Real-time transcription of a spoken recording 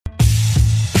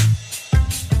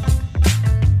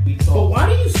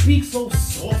speak so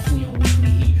softly on Weekly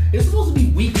Heat? It's supposed to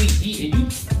be Weekly Heat, and you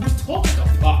talk like a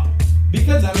pup.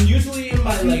 Because I'm usually in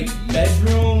my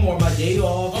bedroom or my day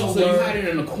off. Oh, so you're hiding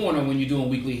in a corner when you're doing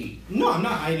Weekly Heat? No, I'm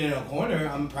not hiding in a corner.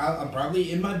 I'm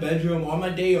probably in my bedroom on my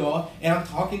day off, and I'm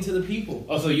talking to the people.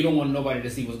 Oh, so you don't want nobody to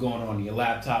see what's going on your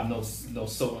laptop? No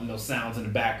sounds in the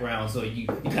background, so you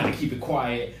kind of keep it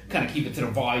quiet, kind of keep it to the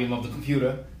volume of the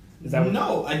computer. Is that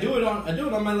no, I do it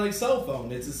on my cell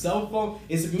phone. It's a cell phone.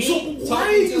 It's me so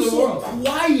talking to the world.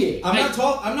 Quiet.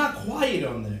 I'm not quiet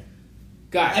on there.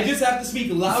 Guys, I just have to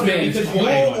speak louder because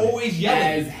you're always yelling.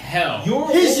 As hell.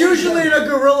 He's usually in a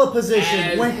gorilla position.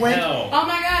 As wink, wink. Hell. Oh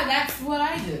my god, that's what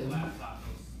I do.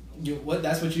 What?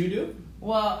 That's what you do?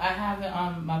 Well, I have it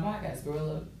on my podcast,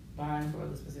 Gorilla Behind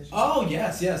Gorilla's Position. Oh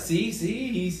yes. See,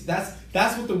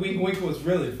 that's what the wink was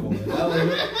really for.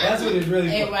 That's what it's really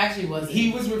for. It actually wasn't.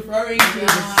 He was referring to the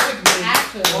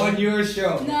segment on your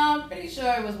show. No, I'm pretty sure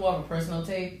it was more of a personal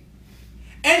take.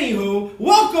 Anywho,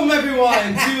 welcome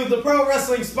everyone to the Pro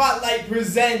Wrestling Spotlight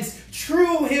presents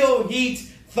True Hill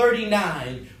Heat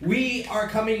 39. We are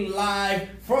coming live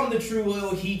from the True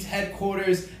Hill Heat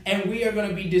headquarters, and we are going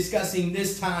to be discussing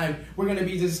this time. We're going to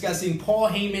be discussing Paul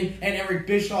Heyman and Eric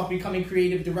Bischoff becoming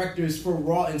creative directors for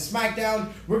Raw and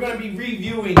SmackDown. We're going to be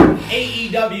reviewing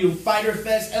AEW Fyter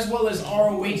Fest as well as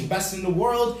ROH Best in the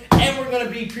World, and we're going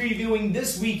to be previewing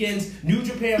this weekend's New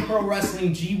Japan Pro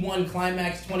Wrestling G1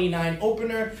 Climax 29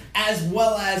 opener as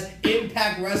well as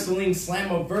Impact Wrestling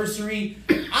Slammiversary.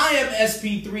 I am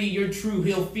SP3, your True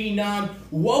Hill Phenom,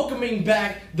 welcoming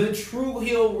back the True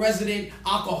Hill resident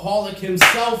alcoholic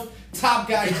himself, Top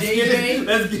Guy JJ.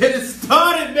 Let's get it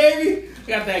started, baby.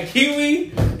 Got that kiwi,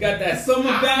 got that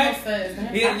summer back.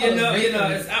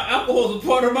 Alcohol's a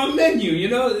part of my menu.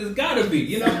 It's gotta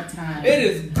be. It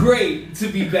is great to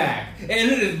be back, and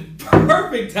it is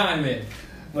perfect timing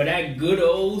for that good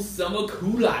old summer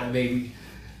culotta, baby.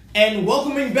 And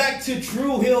welcoming back to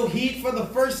True Hill Heat for the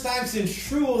first time since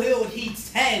True Hill Heat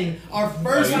 10, our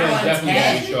first one.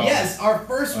 Yes, our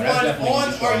first one on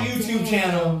our YouTube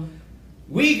channel.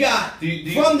 We got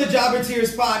from the Jobber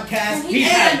Tears podcast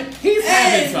and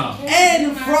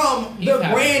from the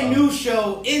brand new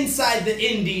show Inside the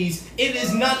Indies. It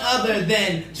is none other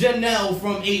than Janelle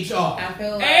from HR. I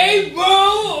feel like, hey, boo,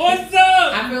 what's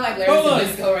up? I feel like Larry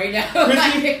Disco right now.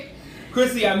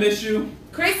 Chrissy, I miss you.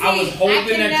 Chrissy, I was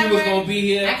hoping that you was gonna be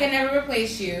here. I can never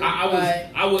replace you.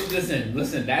 I was listen.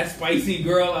 That spicy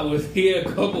girl, I was here a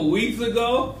couple weeks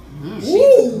ago.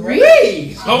 She's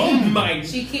great. Oh my!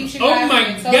 She keeps you. Oh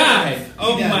my god!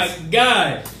 Oh my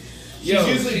god! She's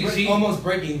usually almost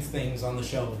breaking things on the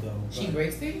show, though. She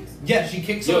breaks things? Yeah, she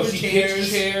kicks over chairs.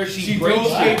 She throws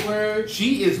breaks paper.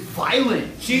 She is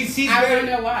violent. I don't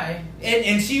know why.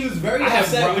 And she was very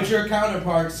upset with your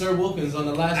counterpart, Sir Wilkins, on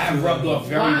the last. I have rubbed off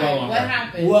very well on her. What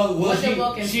happened? Well,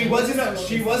 she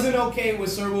wasn't okay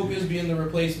with Sir Wilkins being the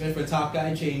replacement for Top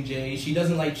Guy JJ. She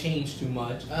doesn't like change too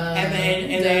much. And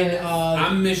then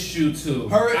I missed you too.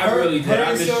 I really did.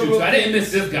 I missed you too. I didn't miss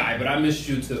this guy, but I missed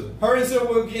you too. Her and Sir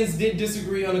Wilkins did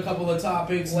disagree on a couple of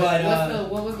topics, what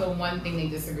was the one thing they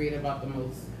disagreed about the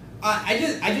most?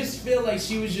 I just feel like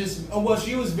she was just the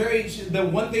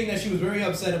one thing that she was very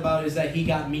upset about is that he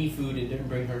got me food and didn't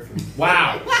bring her food.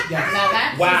 Wow. Yes. Now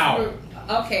that's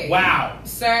okay. Wow.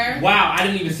 Sir. Wow, I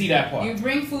didn't even see that part. You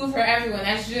bring food for everyone.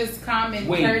 That's just common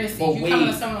courtesy. You come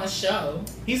to someone's show.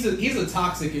 He's a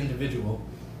toxic individual.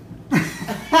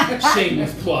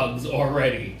 Shameless plugs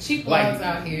already. Cheap plugs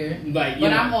out here. But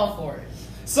I'm all for it.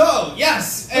 So,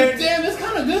 yes. And damn, it's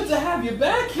kind of good to have you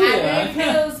back here. It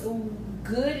feels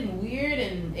good and weird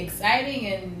and exciting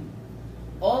and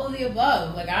all of the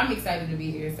above. Like, I'm excited to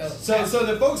be here. So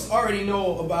the folks already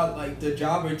know about like the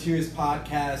Jobber Tears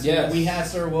podcast. Yes. We had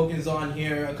Sir Wilkins on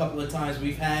here a couple of times.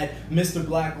 We've had Mr.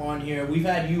 Black on here. We've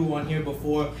had you on here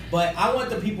before. But I want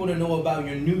the people to know about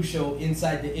your new show,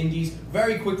 Inside the Indies,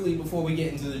 very quickly before we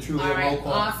get into the True Hill Roll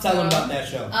Call. Awesome. Tell them about that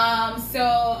show. So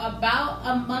about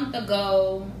a month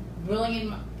ago,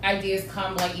 brilliant ideas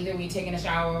come like either when you're taking a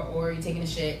shower or you're taking a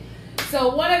shit.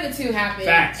 So one of the two happened.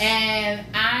 Facts. And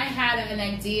I had an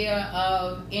idea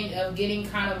of getting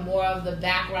kind of more of the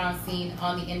background scene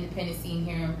on the independent scene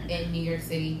here in New York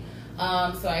City.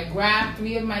 So I grabbed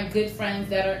 3 of my good friends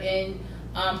that are in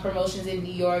promotions in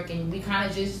New York, and we kind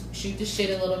of just shoot the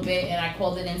shit a little bit, and I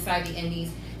called it Inside the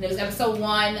Indies. And it was episode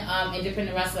 1,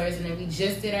 Independent Wrestlers, and then we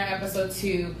just did our episode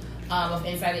 2 of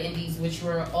Inside the Indies, which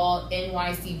were all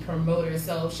NYC promoters.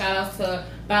 So shout out to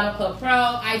Battle Club Pro,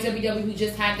 IWW, who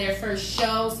just had their first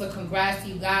show. So congrats to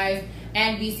you guys,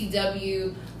 and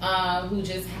BCW,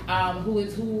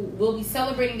 who will be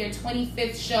celebrating their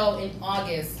 25th show in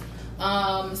August.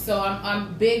 So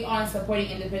I'm big on supporting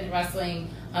independent wrestling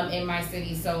in my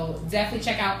city. So definitely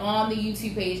check out on the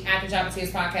YouTube page at the Job of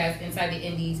Tears Podcast, Inside the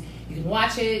Indies. You can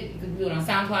watch it. You can do it on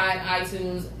SoundCloud,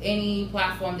 iTunes, any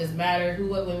platform. Doesn't matter who,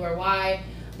 what, when, where, why.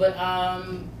 But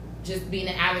just being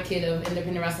an advocate of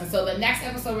independent wrestling. So the next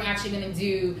episode we're actually going to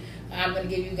do, I'm going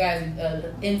to give you guys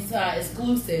inside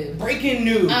exclusive. Breaking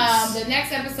news. The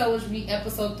next episode, which will be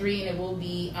episode 3, and it will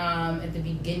be at the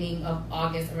beginning of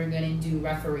August, and we're going to do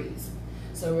referees.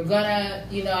 So we're going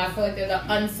to, I feel like they're the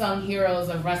unsung heroes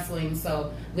of wrestling.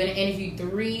 So we're going to interview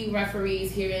 3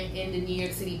 referees here in the New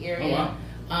York City area. Oh, wow.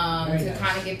 To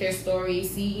kind of get their story,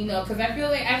 see, because I feel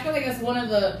like that's one of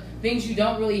the things you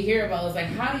don't really hear about is like,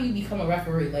 how do you become a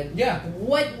referee? Like,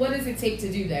 what does it take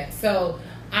to do that? So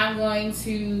I'm going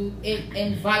to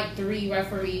invite 3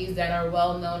 referees that are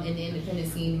well known in the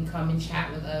independent scene and come and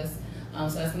chat with us.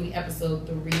 So that's going to be episode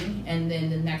 3, and then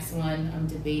the next one I'm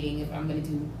debating if I'm going to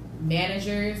do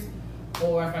managers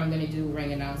or if I'm going to do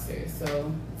ring announcers.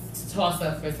 So it's a toss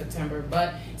up for September,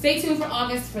 but stay tuned for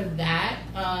August for that.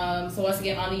 So once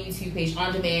again, on the YouTube page,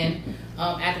 on demand,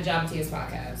 at the Job of Tears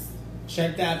Podcast.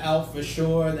 Check that out for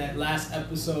sure. That last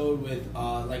episode with,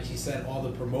 like she said, all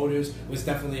the promoters was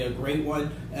definitely a great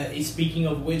one. Speaking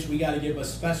of which, we got to give a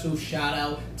special shout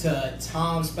out to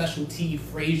Tom Special T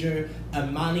Frazier,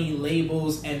 Amani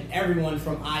Labels, and everyone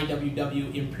from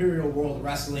IWW Imperial World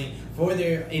Wrestling for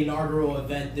their inaugural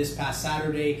event this past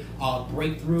Saturday,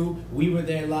 Breakthrough. We were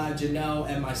there live, Janelle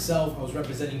and myself. I was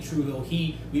representing True Hill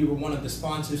Heat. We were one of the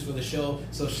sponsors for the show.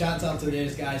 So shouts out to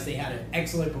those guys. They had an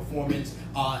excellent performance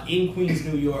in Queens,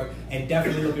 New York, and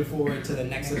definitely looking forward to the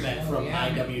next event from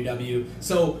IWW.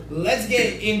 So let's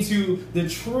get into the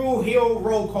True Hill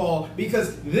roll call,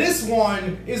 because this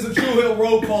one is the True Hill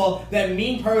roll call that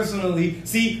me personally,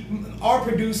 see, our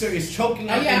producer is choking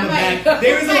up in the back.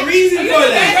 There's a reason for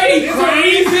that. He's crying.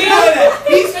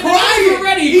 He's crying.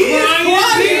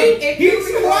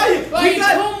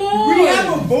 We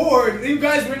have a board. You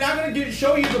guys, we're not going to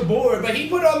show you the board, but he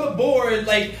put on the board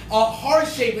like a heart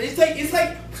shape. It's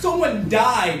like someone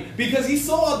died because he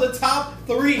saw the top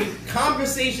 3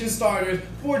 conversation starters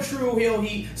for True Hill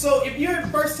Heat. So if you're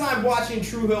first time watching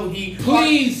True Hill Heat,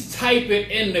 please type it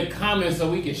in the comments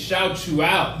so we can shout you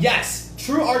out. Yes.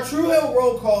 Our True Hill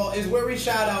roll call is where we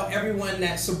shout out everyone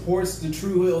that supports the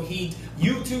True Hill Heat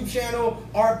YouTube channel,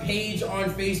 our page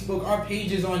on Facebook, our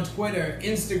pages on Twitter,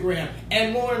 Instagram,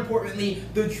 and more importantly,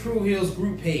 the True Hills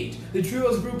group page. The True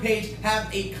Hills group page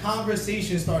have a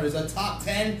conversation starters, a top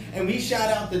 10, and we shout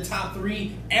out the top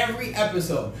 3 every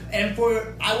episode. And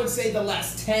for, I would say, the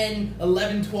last 10,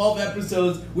 11, 12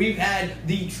 episodes, we've had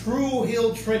the True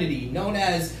Hill Trinity, known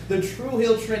as the True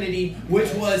Hill Trinity,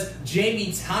 which was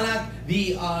Jamie Tanak,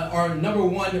 our number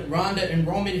 1 Ronda and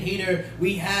Roman hater.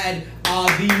 We had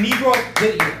the Negro.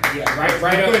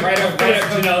 Right up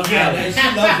Janelle's alley. She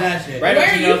loves that shit. Right up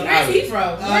Janelle's alley. Where's he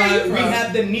from? We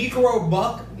have the Negro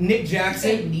Buck, Nick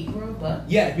Jackson. Negro Buck?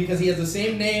 Yeah, because he has the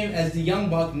same name as the young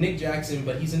Buck, Nick Jackson,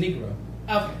 but he's a Negro.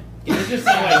 Okay. It just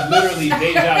sounds like literally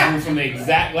deja vu from the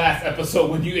exact last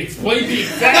episode when you explained the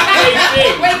exact same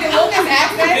thing. Wait, did Lucas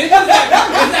ask that? It's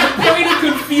that point of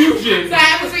confusion. So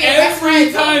happens when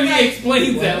every time he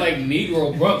explains that, like,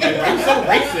 Negro, bro, like, I'm so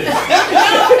racist.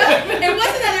 No, it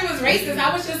wasn't that it was racist.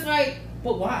 I was just like,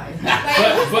 but why?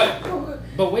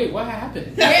 But wait, what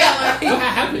happened? Yeah, like, what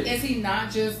happened? Is he not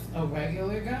just a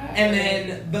regular guy? And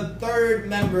then the 3rd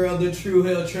member of the True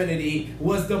Hill Trinity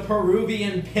was the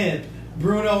Peruvian pimp,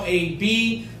 Bruno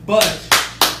A.B. But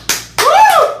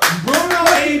Bruno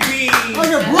A.B.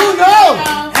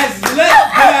 has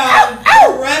let down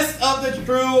the rest of the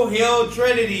True Hill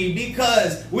Trinity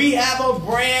because we have a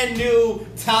brand new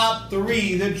top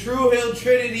 3. The True Hill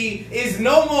Trinity is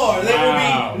no more. There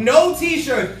will be no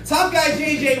t-shirts. Top Guy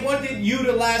JJ wanted you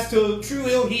to last till True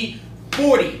Hill Heat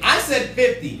 40. I said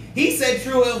 50. He said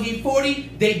True Hill Heat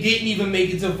 40. They didn't even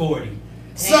make it to 40.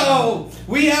 So,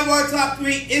 we have our top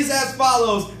 3 is as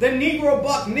follows. The Negro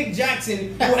Buck, Nick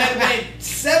Jackson, who had went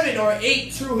 7 or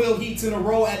 8 True Hill Heats in a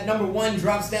row at number 1,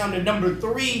 drops down to number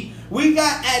 3. We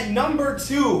got at number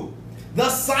 2, the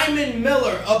Simon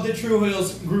Miller of the True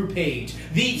Hills group page.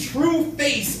 The true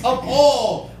face of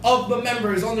all of the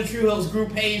members on the True Hills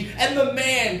group page. And the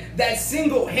man that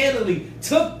single-handedly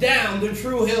took down the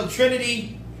True Hill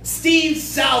Trinity, Steve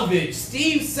Salvage.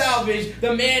 Steve Salvage,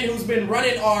 the man who's been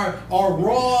running our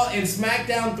Raw and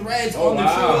SmackDown threads on the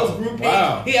True Hills group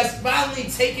page. He has finally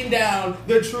taken down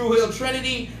the True Hill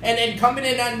Trinity. And then coming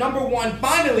in at number 1,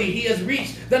 finally, he has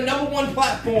reached the number 1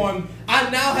 platform. I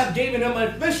now have given him an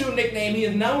official nickname. He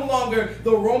is no longer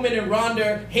the Roman and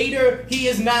Ronda hater. He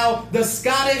is now the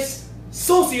Scottish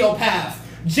sociopath.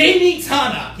 Jamie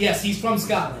Tannock. Yes, he's from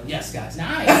Scotland. Yes, guys.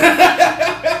 Nice.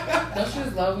 Don't you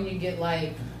just love when you get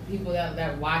like people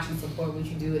that watch and support what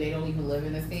you do and they don't even live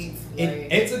in the States? Like,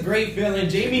 It's a great feeling.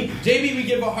 Jamie, we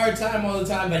give a hard time all the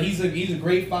time, but he's a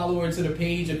great follower to the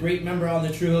page, a great member on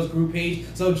the True Hills group page.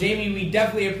 So Jamie, we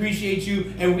definitely appreciate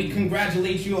you and we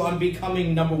congratulate you on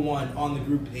becoming #1 on the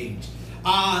group page.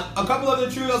 A couple of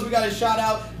the True Hills we got to shout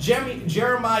out: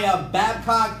 Jeremiah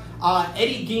Babcock,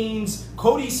 Eddie Gaines,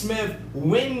 Cody Smith,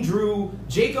 Wynn Drew,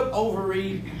 Jacob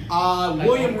Overy,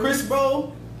 William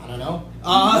Crispo. I don't know.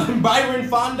 Byron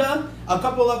Fonda, a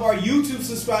couple of our YouTube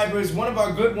subscribers, one of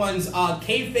our good ones,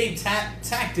 Kayfabe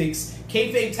Tactics.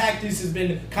 Kayfabe Tactics has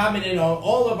been commenting on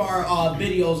all of our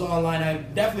videos online. I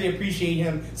definitely appreciate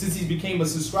him since he became a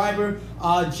subscriber.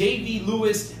 JV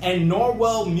Lewis and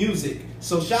Norwell Music.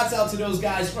 So shouts out to those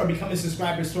guys for becoming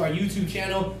subscribers to our YouTube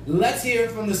channel. Let's hear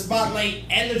from the Spotlight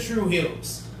and the True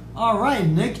Hills. All right,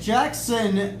 Nick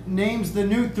Jackson names the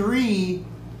new 3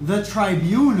 the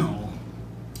Tribunal.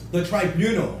 The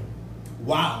Tribunal.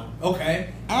 Wow. Okay.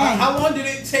 And how long did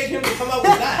it take him to come up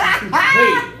with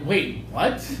that? Wait,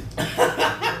 what?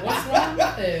 what's wrong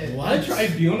with it? What? The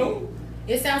Tribunal?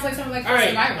 It sounds like something like All right,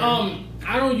 Survivor.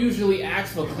 I don't usually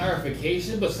ask for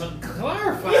clarification, but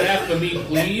clarify that for me,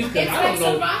 please, because It's I like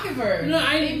don't know. Survivor.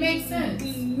 No, it makes sense.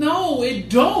 No, it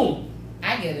don't.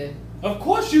 I get it. Of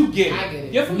course you get it. I get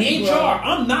it. You're from Negro. HR.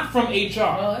 I'm not from HR.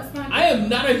 Well, that's not I am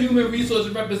not a human resource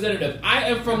representative. I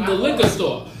am from I'm the not liquor going.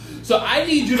 store. So I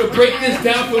need you to break this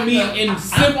down for me in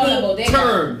simple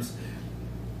terms.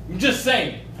 I'm just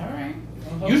saying. All right.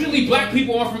 Usually black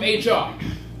people are from HR.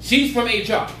 She's from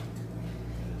HR.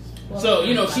 So,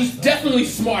 she's definitely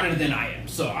smarter than I am.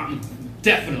 So I'm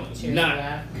definitely Cheers not. to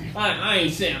that. I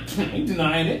ain't saying, I ain't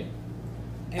denying it.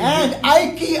 And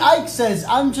Ike says,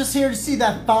 I'm just here to see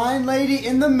that fine lady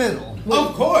in the middle.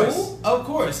 Of course. Who? Of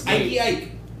course. Wait. Ike.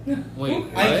 Wait,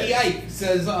 what? Ike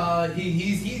says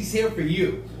he's here for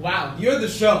you. Wow. You're the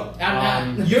show.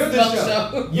 I'm not. You're the Love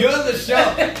show. You're the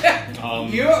show.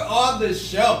 You're on the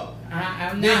show.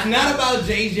 I'm It's not. not about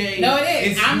JJ. No, it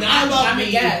is. It's I'm not about I'm me.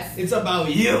 a guest. It's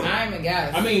about you. I'm a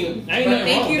guest. I mean, I ain't But nothing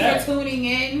thank wrong you with that. for tuning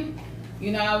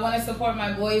in. I want to support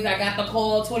my boys. I got the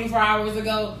call 24 hours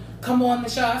ago. Come on the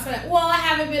show. I said, well, I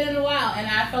haven't been in a while, and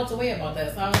I felt a way about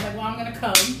that. So I was like, well, I'm gonna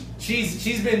come.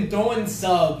 She's been throwing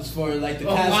subs for like the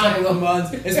Oh, past wow. couple of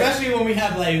months, especially when we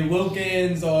have like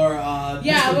Wilkins or Yeah,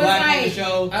 Mr. it was Black on the like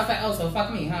show. I was like, oh, so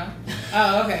fuck me, huh?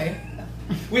 Oh, okay.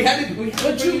 We had to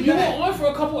But bring you were back. on for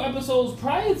a couple episodes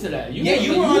prior to that.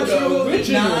 You were on the True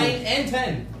original. 9 and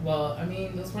 10. Well, I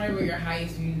mean, those probably were your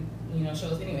highest view,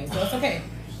 shows anyway. So it's okay.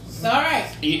 It's all right.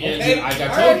 And like I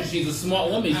All told you, right. she's a smart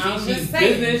woman. I'm She's just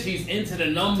saying. business. She's into the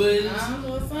numbers. I'm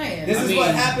just saying. This I is mean-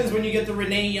 what happens when you get the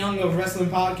Renee Young of wrestling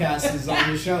podcasts is on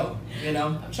your show.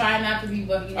 I'm trying not to be,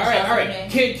 but All right.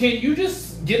 Can you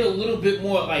just get a little bit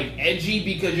more like edgy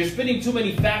because you're spitting too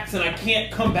many facts and I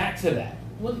can't come back to that.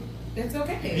 Well, it's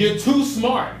okay. You're too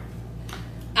smart.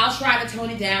 I'll try to tone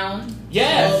it down.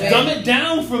 Yes, A little dumb bit. it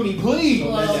down for me, please.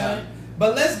 Well,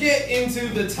 But let's get into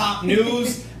the top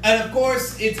news. And of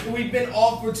course, we've been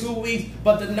off for 2 weeks,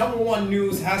 but the number one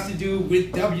news has to do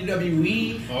with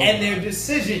WWE and their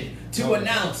decision to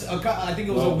announce, I think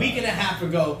it was a week and a half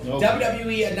ago,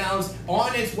 WWE announced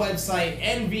on its website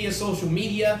and via social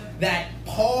media that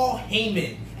Paul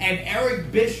Heyman and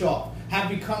Eric Bischoff have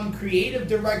become creative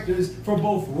directors for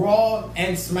both Raw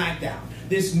and SmackDown.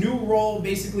 This new role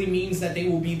basically means that they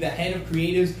will be the head of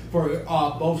creatives for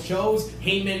both shows.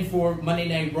 Heyman for Monday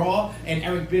Night Raw and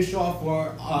Eric Bischoff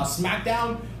for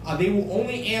SmackDown. They will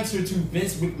only answer to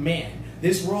Vince McMahon.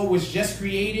 This role was just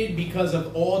created because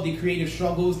of all the creative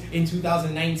struggles in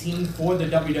 2019 for the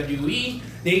WWE.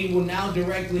 They will now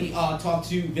directly talk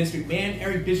to Vince McMahon.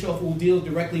 Eric Bischoff will deal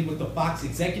directly with the Fox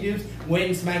executives when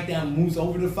SmackDown moves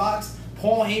over to Fox.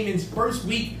 Paul Heyman's first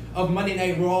week of Monday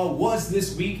Night Raw was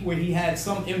this week, where he had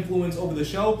some influence over the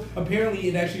show. Apparently,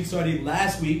 it actually started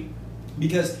last week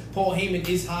because Paul Heyman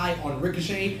is high on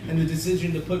Ricochet, and the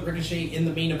decision to put Ricochet in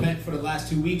the main event for the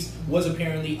last 2 weeks was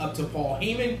apparently up to Paul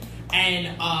Heyman. And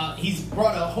he's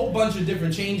brought a whole bunch of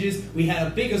different changes. We had a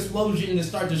big explosion to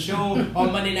start the show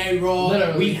on Monday Night Raw.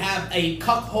 Literally. We have a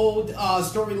cuckold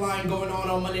storyline going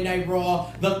on Monday Night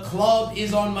Raw. The Club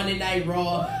is on Monday Night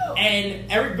Raw. And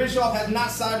Eric Bischoff has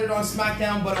not sided on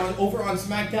SmackDown, but over on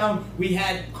SmackDown, we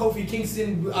had Kofi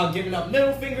Kingston giving up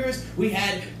middle fingers. We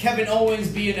had Kevin Owens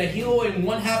being a heel in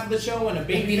one half half of the show and a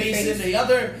babyface in the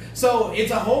other. So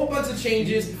it's a whole bunch of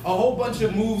changes, a whole bunch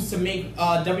of moves to make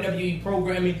WWE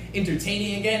programming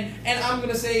entertaining again. And I'm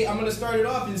gonna start it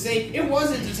off and say it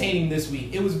was entertaining this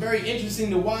week. It was very interesting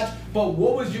to watch. But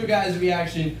what was your guys'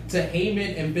 reaction to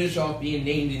Heyman and Bischoff being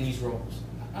named in these roles?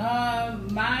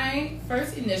 My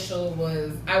first initial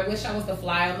was I wish I was the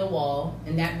fly on the wall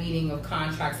in that meeting of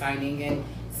contract signing and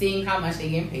seeing how much they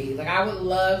get paid. Like, I would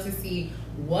love to see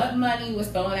what money was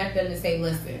thrown at them to say,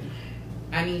 listen,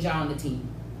 I need y'all on the team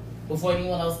before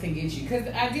anyone else can get you. Because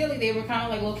ideally, they were kind of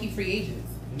like low-key free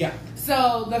agents. Yeah.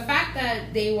 So the fact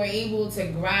that they were able to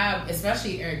grab,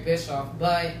 especially Eric Bischoff,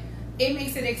 but it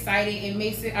makes it exciting. It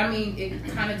makes it,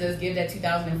 it kind of does give that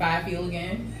 2005 feel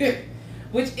again.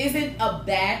 Which isn't a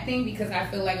bad thing because I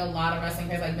feel like a lot of wrestling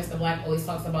fans, like Mr. Black always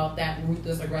talks about that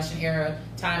ruthless aggression era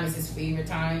time is his favorite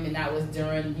time, and that was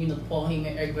during, the Paul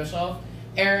Heyman, Eric Bischoff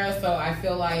era. So I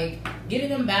feel like getting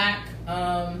them back,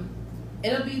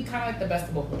 it'll be kind of like the best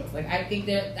of both worlds. Like I think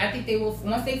they will,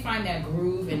 once they find that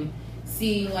groove and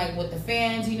seeing like what the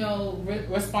fans,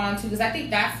 respond to, because I think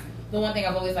that's the one thing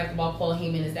I've always liked about Paul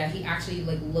Heyman is that he actually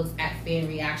like looks at fan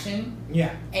reaction,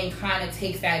 and kind of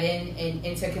takes that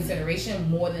into consideration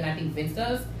more than I think Vince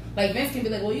does. Like Vince can be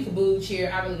like, well, you can boo,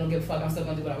 cheer, I really don't give a fuck, I'm still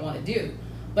gonna do what I want to do.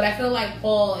 But I feel like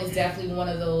Paul is definitely one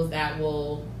of those that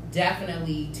will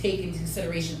definitely take into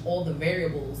consideration all the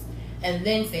variables and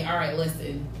then say, all right,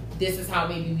 listen, this is how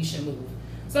maybe we should move.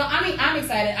 So I'm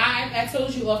excited. I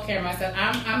told you off camera, I said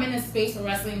I'm in a space for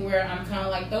wrestling where I'm kind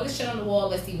of like, throw the shit on the wall,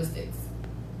 let's see what sticks.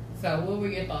 So, what were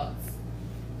your thoughts?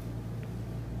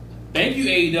 Thank you,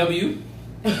 AEW.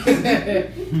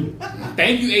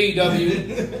 Thank you,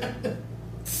 AEW.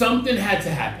 Something had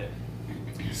to happen.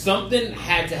 Something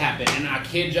had to happen. And I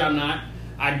kid y'all not,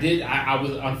 I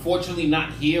was unfortunately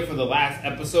not here for the last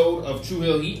episode of True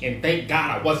Hill Heat, and thank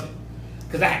God I wasn't.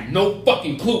 Because I had no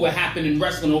fucking clue what happened in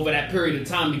wrestling over that period of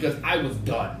time because I was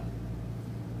done.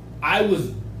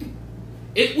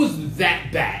 It was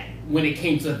that bad when it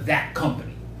came to that company.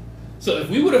 So if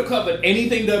we would have covered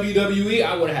anything WWE,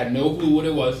 I would have had no clue what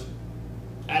it was.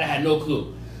 I'd have had no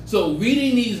clue. So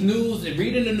reading the news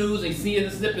and seeing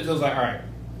the snippets, I was like, all right,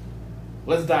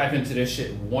 let's dive into this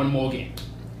shit one more game.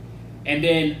 And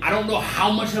then I don't know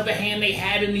how much of a hand they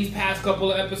had in these past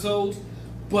couple of episodes,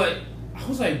 but I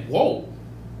was like, whoa.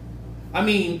 I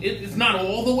mean, it's not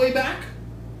all the way back,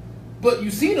 but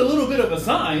you've seen a little bit of a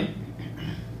sign.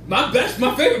 My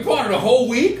favorite part of the whole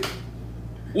week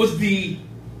was the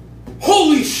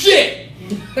holy shit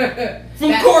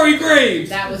from Corey Graves.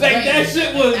 That was like that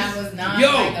shit was. That was not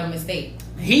like a mistake.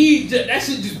 That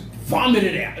shit just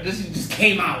vomited out. This shit just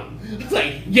came out. It's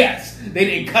like, yes, they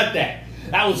didn't cut that.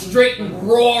 That was straight and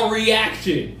raw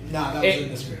reaction. Nah, that was in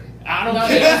the script. I don't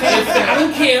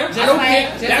care. But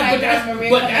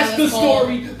that's the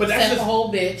story. But that's the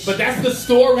whole bitch. But that's the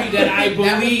story that I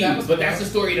believe. But that's the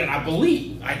story that I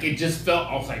believe. Like it just felt.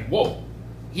 I was like, whoa.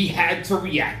 He had to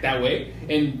react that way,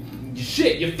 and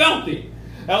shit, you felt it.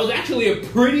 That was actually a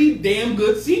pretty damn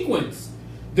good sequence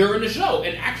during the show,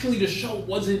 and actually the show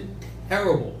wasn't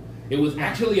terrible. It was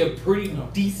actually a pretty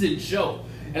decent show,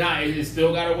 and it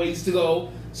still got a ways to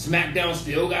go. SmackDown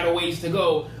still got a ways to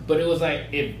go, but it was like,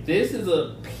 if this is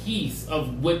a piece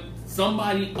of what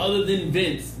somebody other than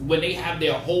Vince, when they have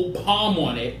their whole palm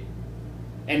on it,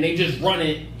 and they just run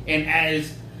it, and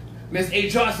as Miss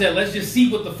HR said, let's just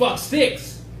see what the fuck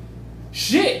sticks.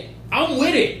 Shit, I'm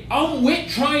with it. I'm with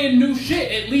trying new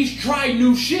shit. At least try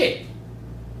new shit.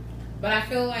 But I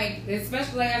feel like,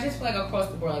 especially, I just feel like across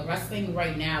the board, like wrestling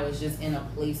right now is just in a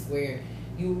place where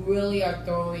you really are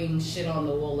throwing shit on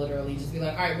the wall, literally. Just be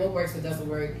like, all right, what works, what doesn't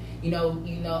work.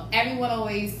 Everyone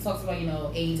always talks about,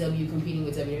 AEW competing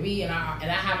with WWE, and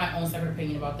I have my own separate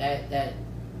opinion about that.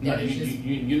 No,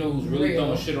 you know who's really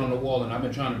throwing shit on the wall, and I've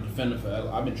been trying to defend her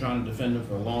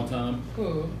for a long time.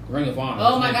 Who? Ring of Honor.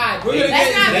 Oh my God!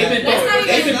 They've been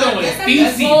throwing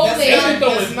feces.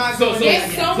 So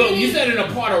you said in a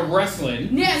part of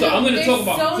wrestling. Yeah, so I'm going to talk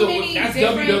about. That's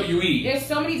WWE. There's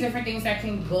so many different things that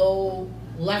can go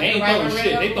left and right.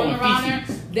 They throwing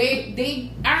feces.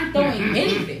 They aren't throwing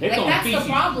anything. That's feces. The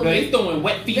problem. They're throwing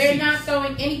wet feces. They're not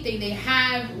throwing anything. They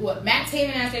have Matt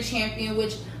Taven as their champion,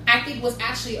 which I think was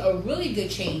actually a really good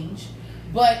change,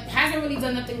 but hasn't really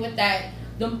done nothing with that.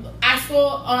 I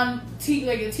saw on TV,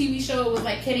 like a TV show, it was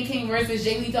like Kenny King versus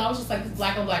Jay Lethal. I was just like, this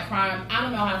black on black crime. I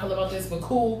don't know how I feel about this, but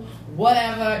cool,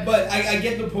 whatever. But I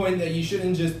get the point that you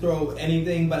shouldn't just throw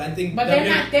anything. But I think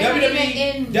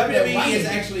WWE is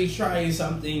actually trying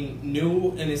something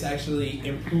new, and it's actually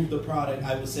improved the product,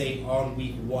 I would say, on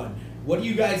week one. What do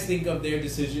you guys think of their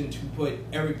decision to put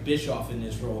Eric Bischoff in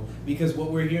this role? Because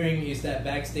what we're hearing is that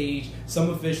backstage,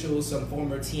 some officials, some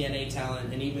former TNA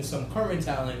talent, and even some current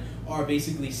talent are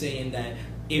basically saying that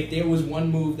if there was one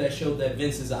move that showed that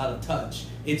Vince is out of touch,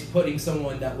 it's putting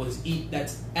someone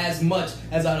that's as much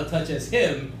as out of touch as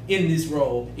him in this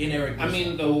role in Eric Bischoff. I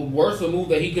mean, the worst move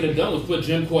that he could have done was put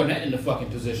Jim Cornette in the fucking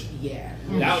position. Yeah.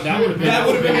 That would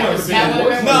have been worse.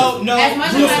 No. As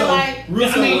much Russo, as I like...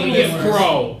 Russo I mean,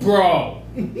 bro.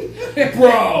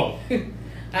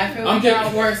 I feel like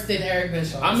y'all worse than Eric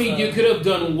Bischoff. I mean, you could have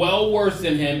done well worse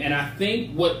than him, and I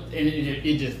think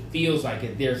it just feels like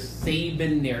it. They're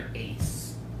saving their ace.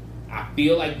 I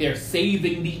feel like they're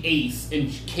saving the ace in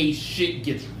case shit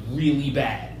gets really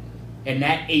bad, and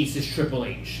that ace is Triple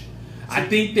H. I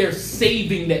think they're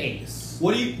saving the ace.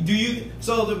 What do you?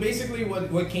 So basically,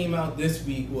 what came out this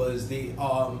week was the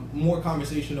more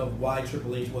conversation of why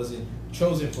Triple H wasn't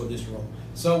chosen for this role.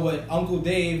 So what Uncle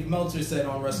Dave Meltzer said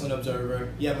on Wrestling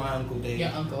Observer, my Uncle Dave. Your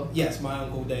uncle. Yes, my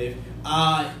Uncle Dave.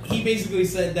 He basically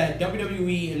said that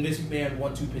WWE and Vince McMahon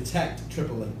want to protect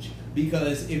Triple H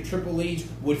because if Triple H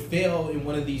would fail in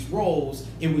one of these roles,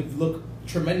 it would look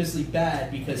tremendously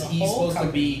bad because he's supposed to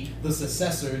be the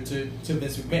successor to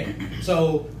Vince McMahon.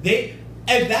 So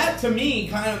and that to me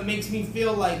kind of makes me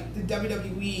feel like the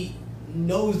WWE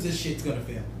knows this shit's gonna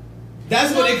fail.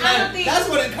 That's what it kind of.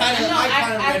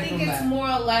 I think it's more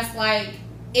or less like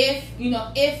if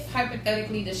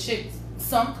hypothetically the shit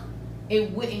sunk,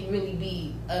 it wouldn't really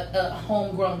be a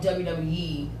homegrown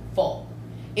WWE fault.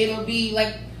 It'll be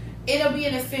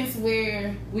in a sense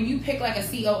where when you pick like a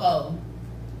COO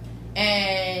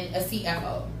and a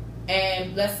CFO,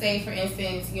 and let's say for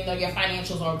instance, your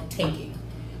financials are tanking.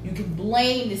 You can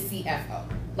blame the CFO.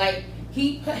 Like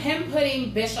him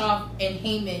putting Bischoff and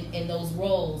Heyman in those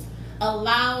roles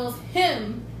allows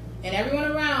him and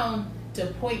everyone around to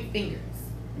point fingers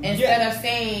instead of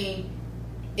saying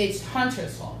it's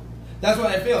Hunter's fault. That's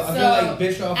what I feel. I feel like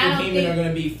Bischoff and Heyman are going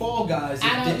to be fall guys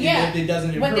if it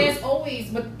doesn't improve. But there's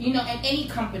always, in any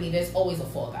company, there's always a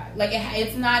fall guy. Like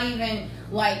it's not even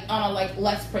like on a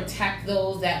let's protect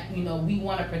those that we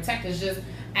want to protect. It's just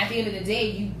at the end of the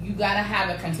day, you got to have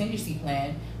a contingency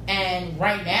plan. And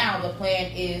right now, the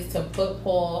plan is to put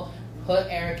Paul, put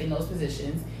Eric in those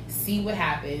positions, see what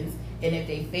happens, and if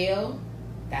they fail,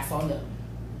 that's on them.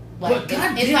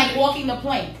 It's like walking the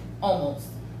plank almost.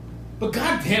 But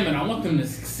goddamn it, I want them to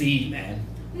succeed, man.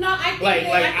 No, I think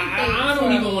I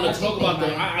don't even want to talk about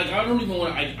them. I don't even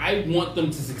want to. I want them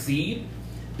to succeed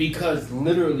because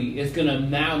literally, it's gonna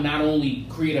now not only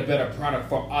create a better product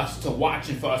for us to watch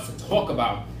and for us to talk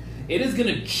about, it is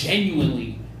gonna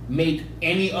genuinely make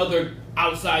any other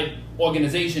outside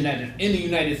organization that is in the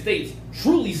United States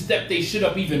truly step their shit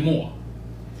up even more.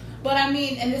 But I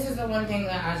mean, and this is the one thing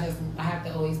that I have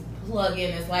to always plug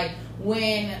in. It's like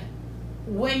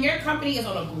when your company is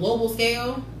on a global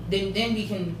scale, then we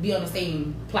can be on the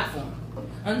same platform.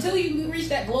 Until you reach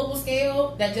that global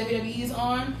scale that WWE is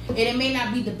on, and it may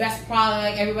not be the best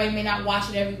product, everybody may not watch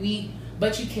it every week,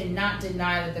 but you cannot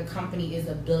deny that the company is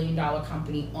a $1 billion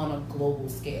company on a global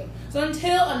scale. So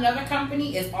until another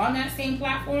company is on that same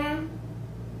platform,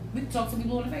 we can talk to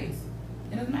people in the face.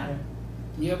 It doesn't matter.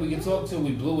 Yeah, we can talk till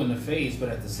we blue in the face, but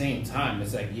at the same time,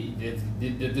 it's like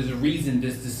there's a reason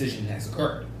this decision has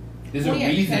occurred. There's a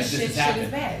reason that this has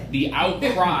happened. The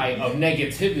outcry of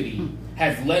negativity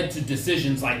has led to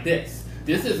decisions like this.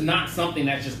 This is not something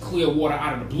that's just clear water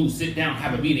out of the blue, sit down,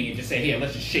 have a meeting, and just say, hey,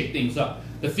 let's just shake things up.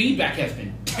 The feedback has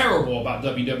been terrible about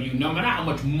WWE, no matter how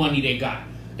much money they got.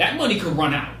 That money could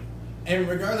run out. And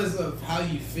regardless of how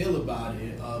you feel about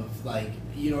it, of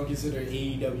you don't consider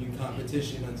AEW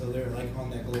competition until they're on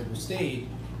that global stage,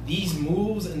 these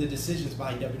moves and the decisions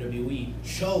by WWE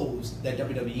shows that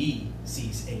WWE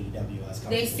sees AEW as competition.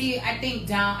 They see, I think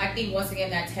once again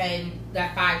that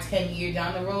 5-10 year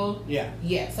down the road.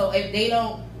 Yeah. So if they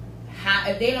don't,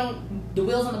 the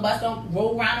wheels on the bus don't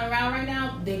roll round and round right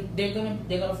now, they're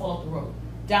gonna fall off the road,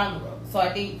 down the road. So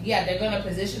I think they're gonna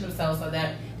position themselves so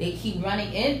that they keep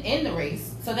running in the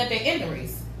race, so that they're in the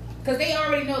race. Because they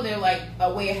already know they're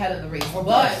way ahead of the race,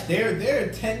 but they're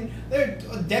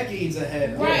decades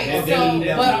ahead. Right.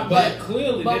 But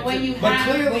clearly, when you have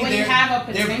a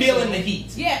potential, they're feeling the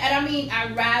heat. Yeah, and I mean,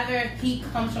 I'd rather heat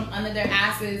comes from under their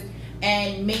asses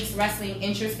and makes wrestling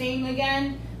interesting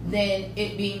again than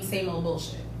it being same old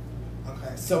bullshit.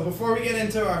 Okay, so before we get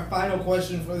into our final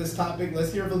question for this topic,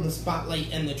 let's hear from the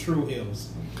Spotlight and the True Heels.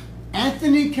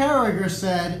 Anthony Carragher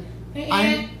said,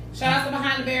 "Hey, shout out to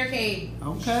Behind the Barricade."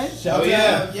 Okay. Shout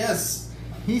out, yes.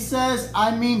 He says,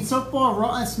 I mean, so far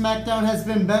Raw and SmackDown has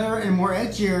been better and more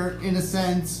edgier in a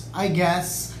sense, I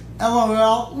guess.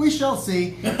 LOL, we shall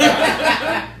see.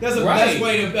 That's the best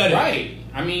way to put it. Right.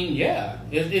 I mean, yeah.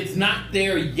 It's not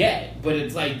there yet, but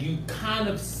it's like you kind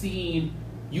of seen,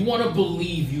 you want to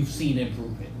believe you've seen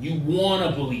improvement. You want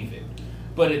to believe it.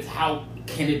 But it's how,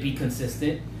 can it be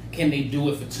consistent? Can they do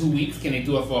it for 2 weeks? Can they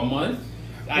do it for a month?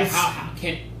 Like, how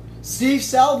can... Steve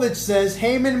Salvage says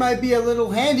Heyman might be a little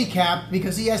handicapped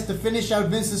because he has to finish out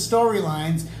Vince's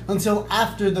storylines until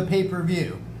after the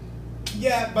pay-per-view.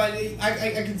 Yeah, but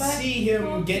I could see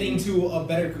him getting to a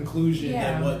better conclusion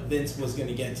than what Vince was going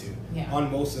to get to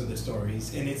on most of the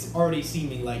stories. And it's already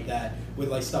seeming like that with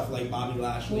like stuff like Bobby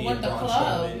Lashley and Braun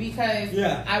Strowman. Because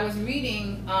I was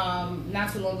reading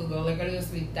not too long ago, like earlier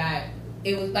this week, that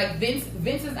it was like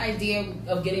Vince's idea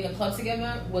of getting a club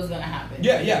together was gonna happen.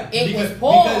 Yeah. Because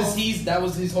that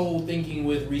was his whole thinking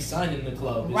with re-signing the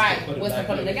club. Right, was to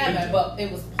put them together. But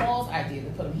it was Paul's idea to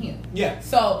put them here. Yeah.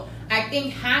 So I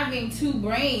think having two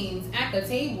brains at the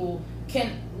table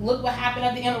can look what happened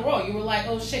at the end of Raw. You were like,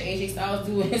 oh shit, AJ Styles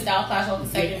doing his style clash on the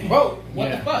second row.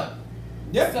 What the fuck?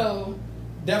 Yeah. So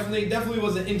Definitely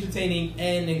was an entertaining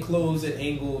end and close and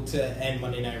angle to end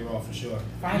Monday Night Raw for sure.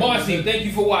 Marcy, thank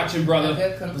you for watching, brother.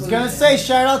 I was gonna say,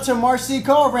 shout out to Marcy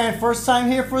Colbrand, first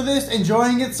time here for this,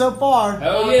 enjoying it so far.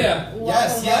 Hell yeah.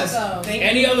 Yes. Thank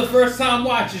Any other first time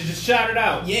watchers, just shout it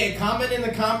out. Yeah, comment in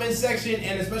the comment section,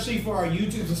 and especially for our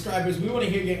YouTube subscribers, we want to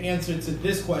hear your answer to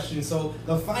this question. So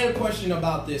the final question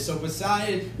about this. So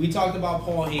besides, we talked about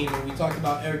Paul Heyman, we talked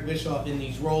about Eric Bischoff in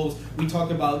these roles, we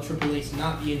talked about Triple H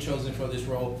not being chosen for this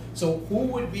role. So who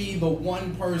would be the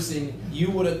one person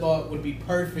you would have thought would be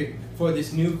perfect for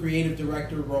this new creative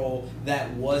director role that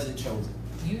wasn't chosen?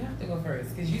 You have to go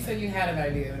first because you said you had an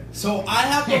idea. So I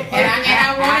have the perfect... and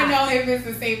I want to know if it's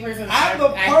the same person. I have the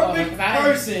perfect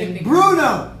person.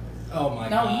 Bruno! Oh my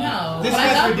god. No. This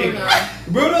guy's ridiculous.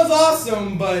 Bruno's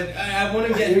awesome, but I want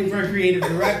to get him for a creative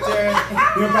director.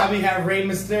 We'll probably have Rey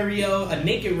Mysterio, a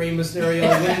naked Rey Mysterio,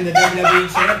 winning the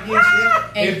WWE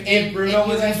Championship. If Bruno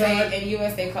was in charge. In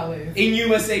USA colors. In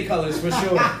USA colors, for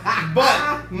sure.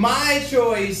 But my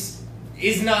choice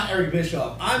is not Eric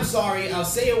Bischoff. I'm sorry. I'll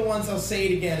say it once. I'll say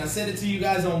it again. I said it to you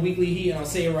guys on Weekly Heat, and I'll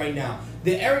say it right now.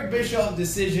 The Eric Bischoff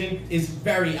decision is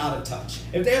very out of touch.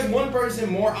 If there's one person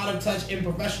more out of touch in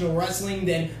professional wrestling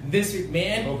than Vince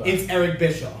McMahon, it's Eric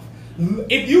Bischoff.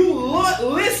 If you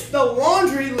list the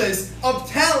laundry list of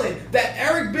talent that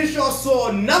Eric Bischoff saw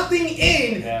nothing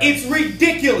in, it's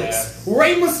ridiculous.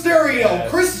 Rey Mysterio,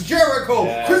 Chris Jericho,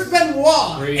 Chris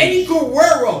Benoit, Eddie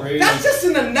Guerrero. That's just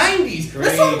in the 90s.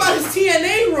 Let's talk about his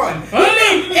TNA run.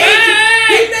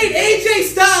 He made AJ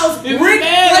Styles Ric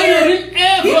Flair.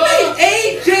 He made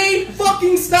AJ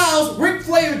fucking Styles Ric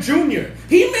Flair Jr.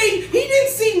 He didn't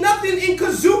see nothing in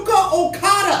Kazuchika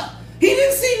Okada. He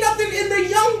didn't see nothing in the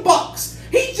Young Bucks.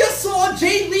 He just saw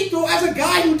Jay Lethal as a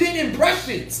guy who did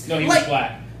impressions. No, he was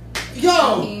black.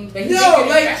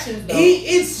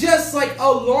 It's just like a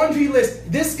laundry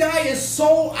list. This guy is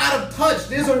so out of touch.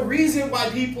 There's a reason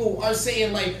why people are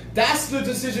saying like that's the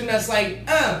decision that's like,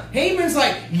 Heyman's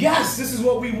like, yes, this is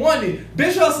what we wanted.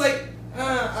 Bischoff's like,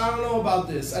 I don't know about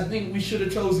this. I think we should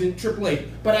have chosen Triple H.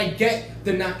 But I get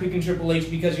the not picking Triple H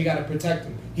because you got to protect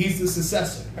him. He's the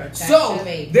successor.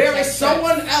 There is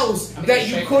someone else that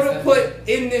you could have put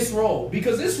in this role.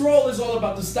 Because this role is all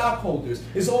about the stockholders.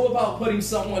 It's all about putting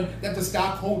someone that the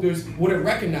stockholders would have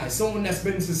recognized. Someone that's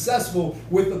been successful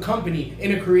with the company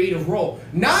in a creative role.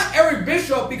 Not Eric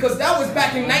Bischoff, because that was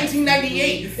back in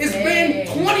 1998. It's been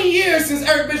 20 years since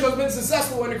Eric Bischoff's been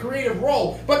successful in a creative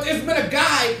role. But there's been a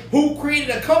guy who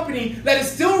created a company that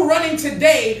is still running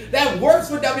today, that works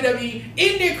for WWE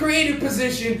in their creative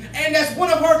position, and that's one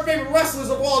of our favorite wrestlers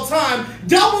of all time,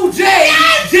 Double J,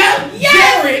 Jeff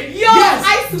Jarrett.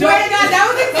 I swear to God, that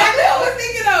was exactly what I was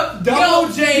thinking of.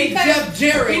 Double J, Jeff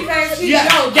Jarrett.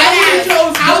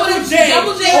 Double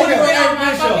J on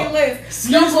my fucking list.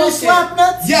 Excuse me, slap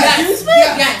nuts?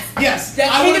 Yes. The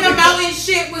King of the Mountain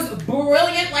shit was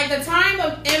brilliant. Like the time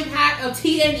of impact of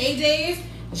TNA days,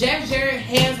 Jeff Jarrett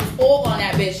hands was all on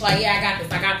that bitch. Like, I got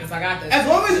this. As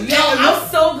long as I'm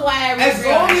so glad. As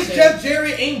long as Jeff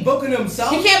Jarrett ain't booking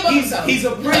himself, he can't book himself. He's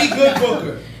a pretty good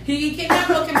booker. He cannot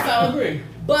book himself.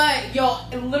 But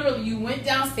literally, you went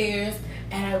downstairs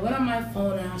and I went on my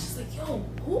phone and I was just like,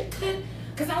 who could?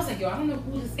 Because I was like, I don't know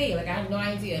who to say. Like, I have no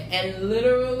idea. And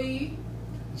literally,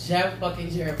 Jeff fucking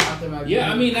Jarrett popped in my brain. Yeah,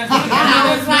 I mean, that's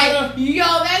I was like,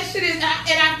 that shit is. And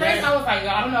at first, I was like,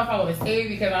 I don't know if I want to say it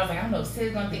because I was like, I don't know if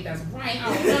Sid's gonna think that's right.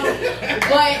 I don't know.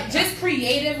 But just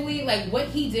creatively, like what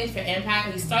he did for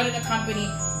Impact, he started a company.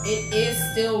 It is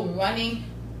still running.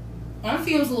 on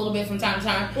fumes a little bit from time to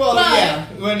time. Well, yeah,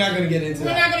 we're not going to get into that.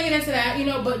 We're not going to get into that, you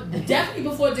know, but definitely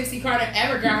before Dixie Carter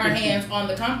ever got her hands on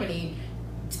the company,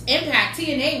 Impact,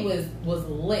 TNA was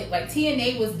lit. Like,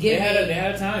 TNA was giving... They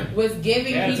had a time. Was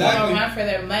giving people a run for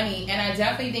their money. And I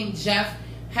definitely think Jeff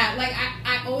had... Like,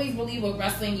 I always believe with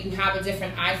wrestling, you have a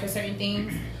different eye for certain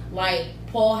things. Like,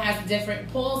 Paul has a different...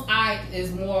 Paul's eye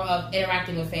is more of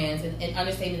interacting with fans and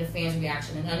understanding the fans'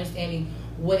 reaction and understanding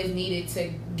what is needed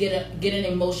to get an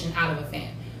emotion out of a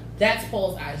fan. That's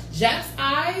Paul's eyes. Jeff's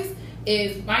eyes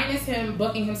is, minus him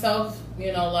booking himself,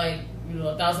 you know, like...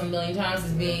 1,000 million times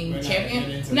as being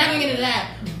champion. I'm not gonna get into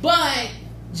that. But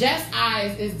Jeff's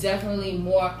eyes is definitely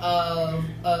more of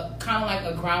a kind of like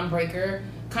a groundbreaker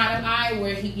kind of eye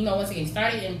where he, you know, once again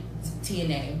started in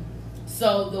TNA.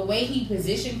 So the way he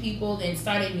positioned people and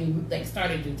started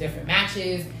do different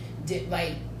matches,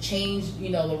 changed, you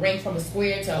know, the ring from a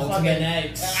square to a fucking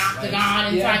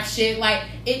octagon and type shit. Like,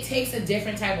 it takes a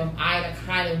different type of eye to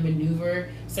kind of maneuver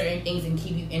certain things and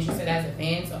keep you interested as a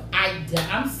fan.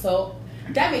 So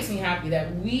that makes me happy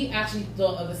that we actually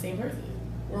thought of the same person.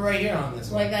 We're right here on this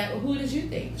one. Like that. Who did you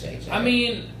think, JJ? I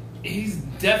mean, he's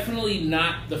definitely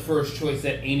not the first choice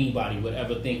that anybody would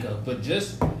ever think of, but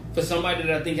just for somebody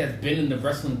that I think has been in the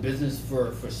wrestling business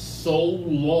for so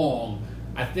long,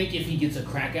 I think if he gets a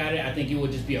crack at it, I think it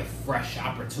would just be a fresh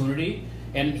opportunity.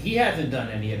 And he hasn't done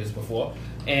any of this before.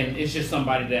 And it's just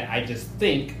somebody that I just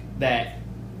think that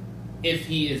if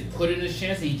he is put in his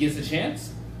chance and he gets a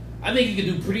chance, I think he could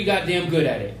do pretty goddamn good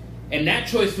at it. And that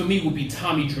choice for me would be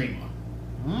Tommy Dreamer.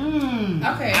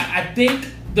 Okay. I think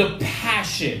the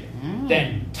passion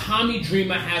that Tommy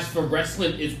Dreamer has for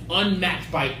wrestling is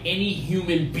unmatched by any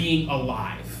human being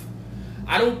alive.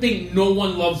 I don't think no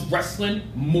one loves wrestling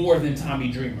more than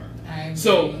Tommy Dreamer.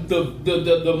 So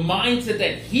the mindset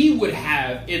that he would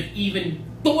have, if even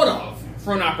thought of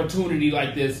for an opportunity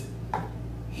like this,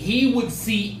 he would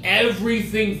see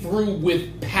everything through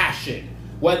with passion,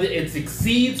 whether it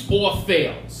succeeds or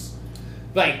fails.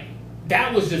 Like,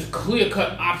 that was just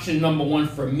clear-cut option number one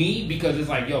for me, because it's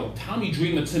like, yo, Tommy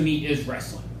Dreamer to me is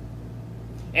wrestling.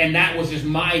 And that was just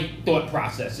my thought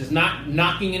process. It's not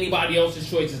knocking anybody else's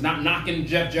choice. It's not knocking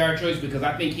Jeff Jarrett's choice, because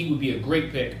I think he would be a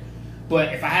great pick.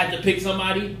 But if I had to pick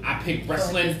somebody, I pick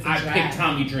wrestling. I pick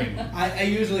Tommy Dreamer. I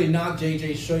usually knock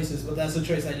JJ's choices, but that's a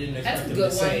choice I didn't expect him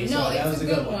to say. No, so that was a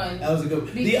good one. That was a good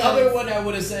one. The other one I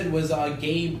would have said was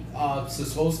Gabe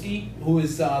Sosowski, who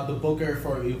is the booker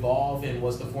for Evolve and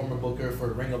was the former booker for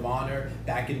Ring of Honor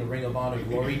back in the Ring of Honor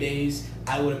glory days.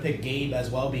 I would have picked Gabe as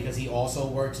well because he also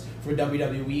works for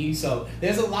WWE. So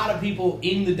there's a lot of people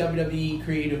in the WWE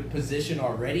creative position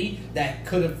already that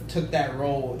could have took that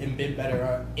role and been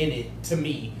better in it, to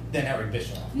me, than Eric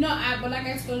Bischoff. No, but like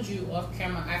I told you off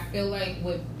camera, I feel like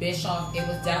with Bischoff, it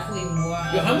was definitely more.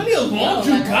 Yo, how many alarms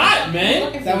you got,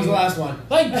 man? That was the last one.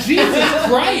 Like, Jesus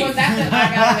Christ. Well, that's what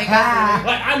I gotta make up for.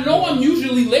 Like, I know I'm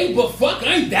usually late, but fuck,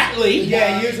 I ain't that late.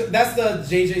 Yeah, that's the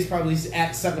JJ's probably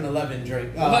at 7-Eleven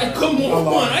drink. Like, come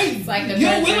on, I ain't. Like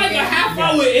we're like a half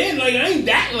hour in. Like, I ain't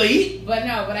that late. But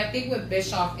no, but I think with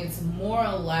Bischoff, it's more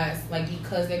or less like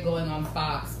because they're going on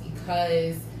Fox,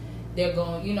 because they're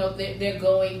going, you know, they're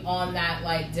going on that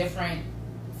like different.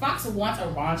 Fox wants a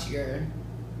raunchier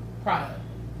product,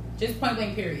 just point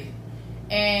blank period.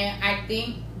 And I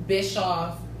think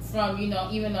Bischoff, from, you know,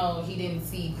 even though he didn't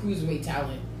see cruiserweight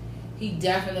talent, he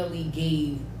definitely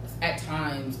gave at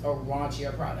times a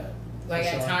raunchier product. Like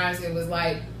at times it was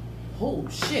like, oh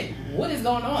shit, what is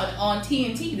going on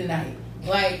TNT tonight?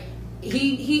 Like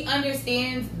he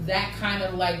understands that kind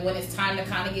of like when it's time to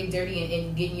kind of get dirty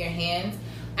and get in your hands.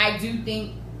 I do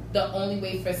think the only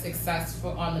way for success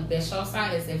on the Bischoff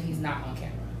side is if he's not on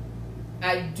camera.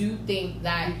 I do think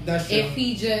that if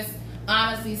he just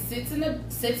honestly sits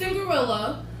in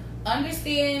Gorilla,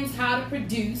 understands how to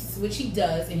produce, which he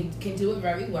does, and he can do it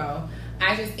very well.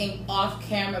 I just think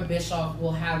off-camera Bischoff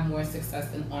will have more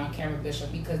success than on-camera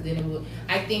Bischoff, because then it will.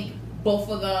 I think both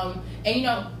of them, and you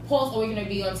know, Paul's always going to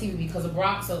be on TV because of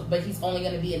Brock, but he's only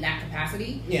going to be in that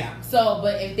capacity. Yeah. So,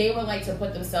 but if they were like to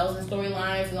put themselves in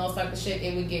storylines and all type of shit,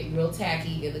 it would get real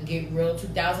tacky. It would get real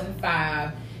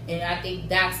 2005. And I think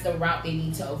that's the route they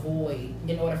need to avoid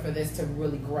in order for this to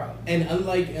really grow. And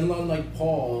unlike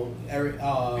Paul,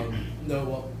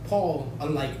 Paul,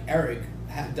 unlike Eric,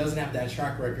 doesn't have that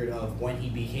track record of when he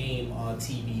became a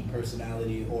TV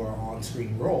personality or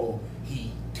on-screen role,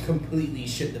 he completely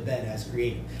shit the bed as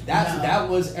creative. That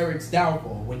was Eric's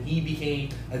downfall when he became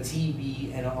a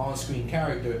TV and an on-screen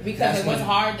character. Because it was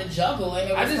hard to juggle.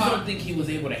 And I just don't think he was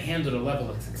able to handle the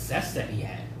level of success that he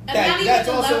had. That's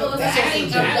also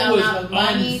the amount of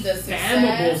money, the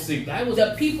success, that was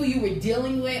the people you were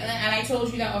dealing with, and I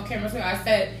told you that off camera. So I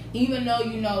said, even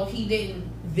though he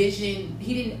didn't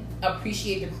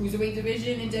appreciate the cruiserweight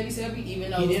division in WCW, even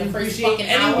though it was the first fucking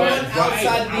hour.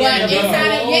 Outside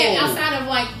of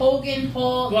like Hogan,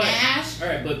 Paul, Nash,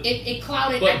 it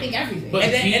clouded I think everything.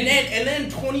 And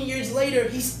then 20 years later,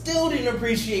 he still didn't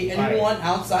appreciate anyone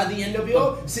outside the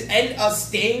NWO. And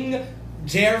Sting,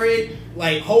 Jarrett,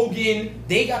 like Hogan,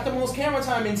 they got the most camera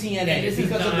time in TNA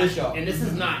because of Bischoff. And this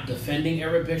is not defending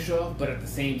Eric Bischoff, but at the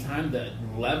same time, the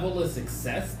level of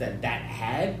success that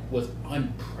had was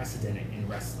unprecedented in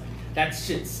wrestling. That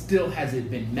shit still hasn't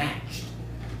been matched.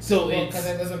 So because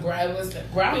it was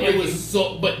groundbreaking. It was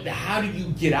so. But how do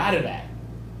you get out of that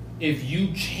if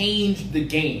you change the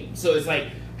game? So it's like,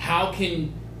 how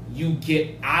can you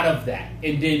get out of that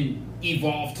and then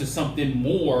evolve to something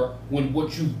more when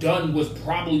what you've done was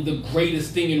probably the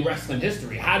greatest thing in wrestling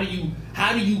history? How do you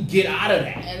get out of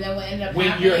that? And then what ended up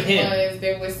happening was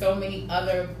there were so many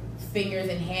other fingers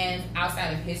and hands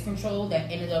outside of his control that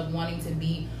ended up wanting to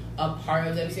be a part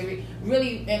of WCW.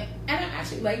 Really, and I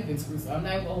actually like Vince Russo. I'm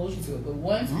not even gonna hold you to it, but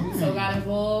once Russo got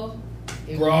involved,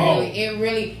 it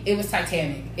was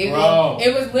Titanic. It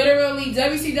was literally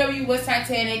WCW was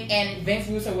Titanic and Vince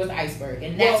Russo was Iceberg,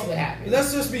 and that's what happened.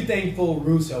 Let's just be thankful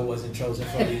Russo wasn't chosen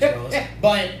for these roles.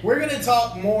 But we're gonna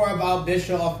talk more about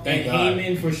Bischoff and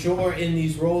Heyman for sure in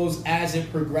these roles as it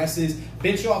progresses.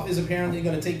 Bischoff is apparently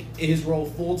going to take his role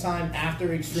full time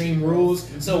after Extreme Rules,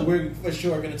 so we're for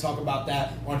sure going to talk about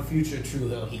that on future True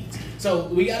Hill Heat. So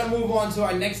we got to move on to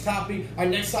our next topic. Our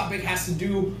next topic has to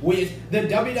do with the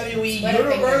WWE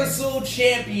Universal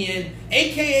Champion,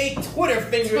 aka Twitter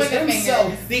Fingers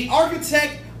himself, the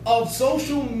architect of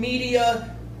social media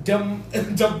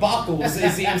debacles,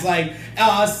 it seems like.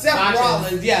 Seth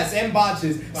Rollins, yes, and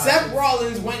botches. Seth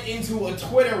Rollins went into a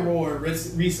Twitter roar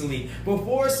recently.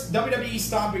 Before WWE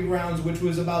Stomping Grounds, which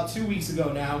was about 2 weeks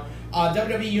ago now,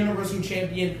 WWE Universal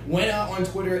Champion went out on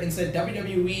Twitter and said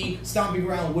WWE Stomping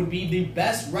Ground would be the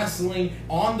best wrestling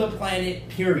on the planet,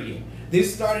 period.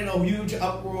 This started a huge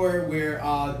uproar where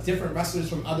different wrestlers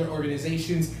from other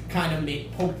organizations kind of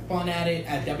poked fun at it,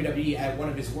 at WWE at one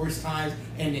of his worst times,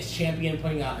 and his champion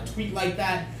putting out a tweet like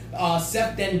that.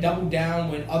 Seth then doubled down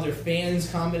when other fans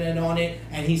commented on it,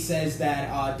 and he says that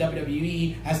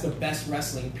WWE has the best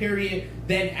wrestling, period.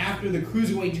 Then after the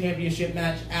Cruiserweight Championship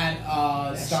match at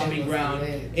Stomping Ground,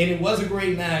 and it was a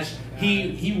great match,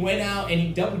 he went out and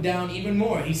he doubled down even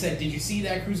more. He said, did you see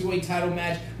that Cruiserweight title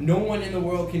match? No one in the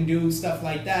world can do stuff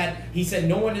like that. He said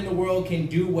no one in the world can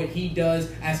do what he does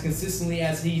as consistently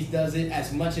as he does it,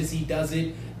 as much as he does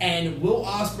it. And Will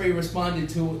Ospreay responded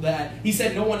to that. He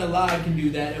said no one alive can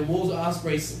do that. And Will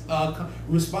Ospreay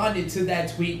responded to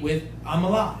that tweet with, I'm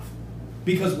alive.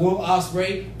 Because Will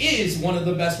Ospreay is one of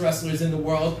the best wrestlers in the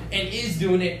world and is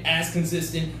doing it as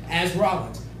consistent as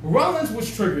Rollins. Rollins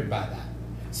was triggered by that.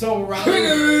 So Rollins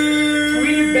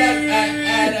tweeted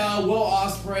back at Will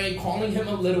Ospreay, calling him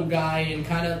a little guy and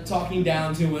kind of talking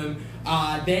down to him.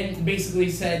 Then basically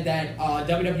said that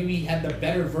WWE had the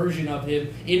better version of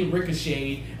him in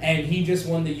Ricochet, and he just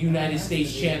won the United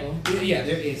States champ. Yeah,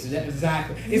 there is,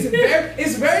 exactly.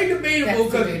 It's very debatable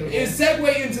because it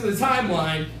segue into the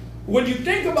timeline. When you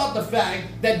think about the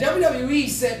fact that WWE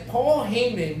sent Paul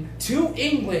Heyman to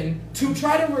England to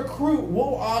try to recruit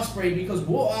Will Ospreay because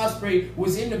Will Ospreay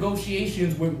was in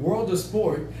negotiations with World of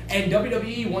Sport and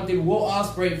WWE wanted Will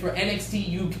Ospreay for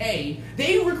NXT UK,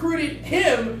 they recruited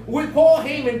him with Paul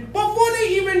Heyman before they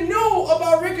even knew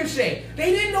about Ricochet.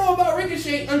 They didn't know about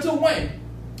Ricochet until when?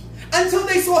 Until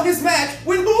they saw his match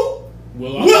with who?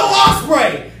 Will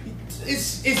Ospreay.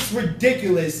 It's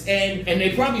ridiculous, and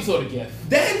they probably saw the gift.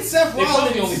 Then Seth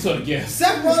Rollins only saw the gift.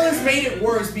 Seth Rollins made it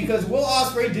worse because Will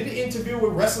Ospreay did an interview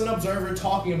with Wrestling Observer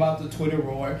talking about the Twitter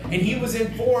roar, and he was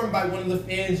informed by one of the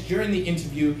fans during the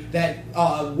interview that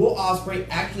Will Ospreay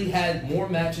actually had more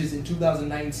matches in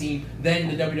 2019 than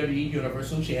the WWE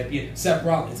Universal Champion Seth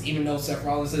Rollins. Even though Seth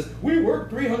Rollins says we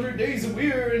work 300 days a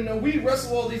year and we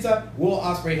wrestle all these times, Will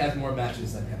Ospreay has more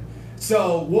matches than him.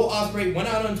 So Will Ospreay went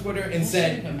out on Twitter and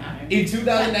said, in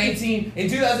 2019,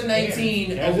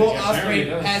 Will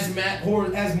Ospreay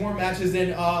has more matches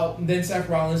than Seth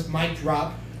Rollins. Mic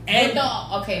drop. And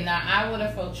now I would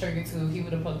have felt triggered too. He put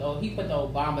the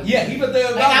Obama. Yeah, he put the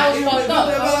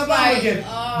Obama gift.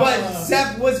 But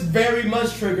Seth was very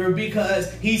much triggered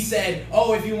because he said,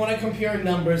 "Oh, if you want to compare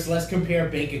numbers, let's compare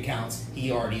bank accounts."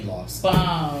 He already lost.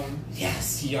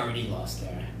 Yes, he already lost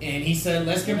there. And he said,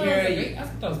 let's compare it. I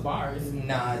think those bars.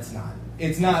 Nah, it's not.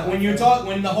 It's not.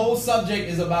 When the whole subject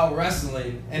is about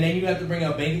wrestling, and then you have to bring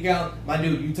up bank account, my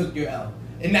dude, you took your L.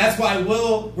 And that's why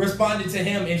Will responded to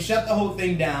him and shut the whole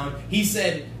thing down. He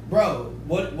said, bro,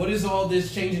 what is all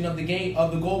this changing of the game,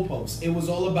 of the goalposts? It was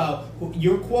all about,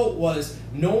 your quote was,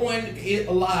 no one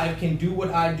alive can do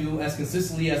what I do as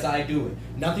consistently as I do it.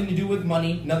 Nothing to do with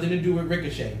money, nothing to do with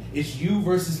Ricochet. It's you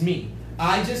versus me.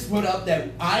 I just put up that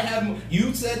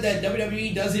you said that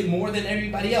WWE does it more than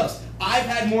everybody else. I've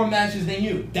had more matches than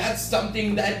you. That's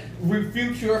something that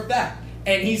refutes your fact.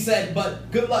 And he said,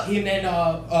 but good luck. And then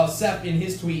Seth, in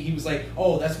his tweet, he was like,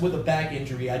 oh, that's with a back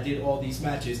injury. I did all these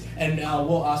matches. And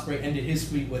Will Ospreay ended his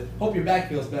tweet with, hope your back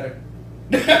feels better.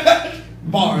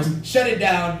 Bars. Shut it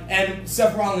down. And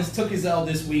Seth Rollins took his L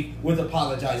this week with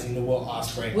apologizing to Will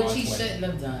Ospreay. Which he shouldn't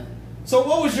have done. So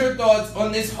what was your thoughts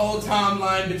on this whole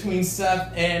timeline between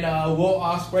Seth and Will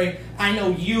Ospreay? I know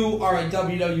you are a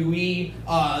WWE.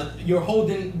 You're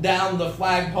holding down the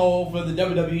flagpole for the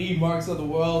WWE marks of the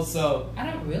world. So I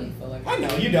don't really feel like I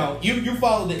know you don't. You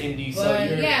follow the indies, but so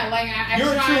you're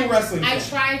you're a true wrestling fan. I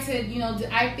try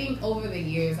to, I think over the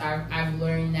years I've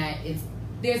learned that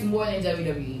there's more than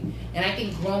WWE, and I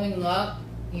think growing up,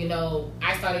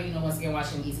 I started once again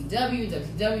watching ECW,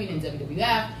 WCW, and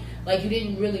WWF. Like, you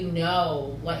didn't really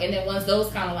know. Like, and then once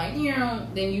those kind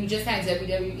of then you just had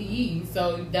WWE.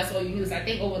 So that's all you knew. So I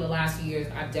think over the last few years,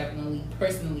 I've definitely,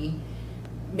 personally,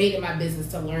 made it my business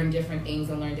to learn different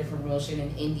things and learn different promotion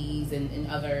and indies and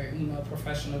other,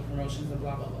 professional promotions and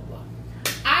blah, blah, blah, blah.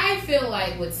 I feel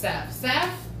like with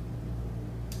Seth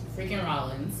freaking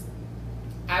Rollins,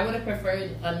 I would have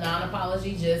preferred a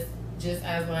non-apology just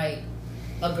as, like,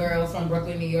 a girl from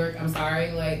Brooklyn, New York. I'm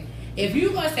sorry. Like, if you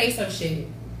gonna say some shit,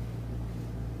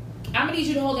 I'm gonna need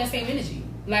you to hold that same energy.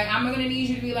 Like, I'm gonna need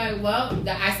you to be like, well,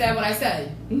 I said what I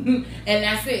said, and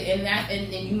that's it,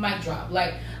 and you might drop.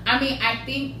 Like, I mean, I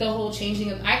think the whole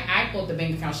changing of, I thought the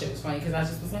bank account shit was funny because I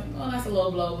just was like, oh, that's a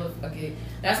low blow, but okay,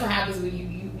 that's what happens when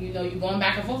you're going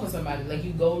back and forth with somebody. Like,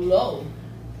 you go low,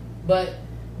 but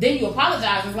then you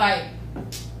apologize. It's like,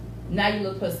 now you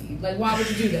look pussy. Like, why would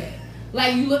you do that?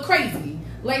 Like, you look crazy.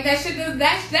 Like, that shit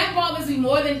that bothers me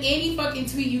more than any fucking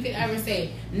tweet you could ever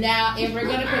say. Now, if we're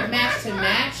gonna put match to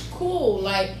match, cool.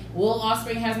 Like, Will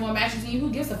Ospreay has more matches than you. Who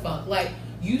gives a fuck? Like,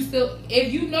 you still,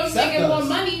 if you know you're making more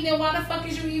money, then why the fuck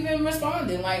is you even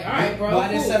responding? Like, all right, bro. Why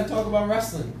did Seth talk about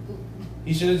wrestling?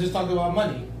 He should have just talked about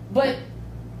money. But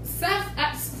Seth,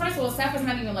 first of all, Seth is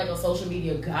not even like a social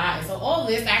media guy, so all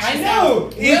this actually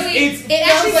sounds it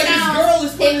actually like his girl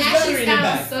is putting his battery in the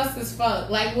back. Sus as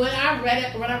fuck. Like, when I read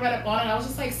up on it, I was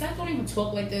just like, Seth don't even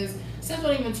talk like this. Seth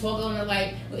don't even talk on it.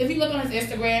 Like, if you look on his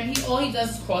Instagram, all he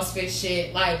does is CrossFit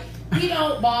shit. Like, he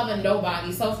don't bother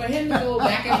nobody. So for him to go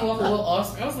back and forth with Will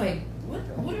Ospreay, I was like,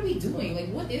 what are we doing? Like,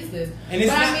 what is this? And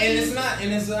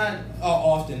it's not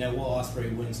often that Will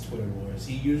Ospreay wins Twitter wars.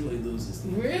 He usually loses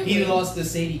them. Really? He lost to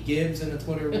Sadie Gibbs in a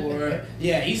Twitter war.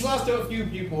 Yeah, he's lost to a few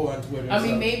people on Twitter. I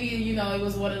mean, maybe it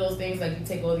was one of those things like you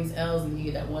take all these L's and you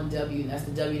get that one W, and that's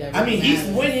the W that. I mean, he's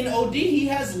winning OD. He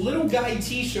has little guy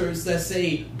T-shirts that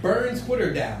say "Burn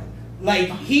Twitter down." Like,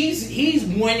 he's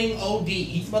winning OD.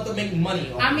 He's about to make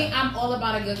money. I'm all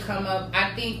about a good come up.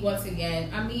 I think once again,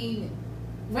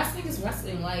 wrestling is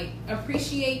wrestling. Like,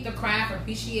 appreciate the craft,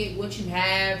 appreciate what you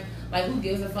have. Like, who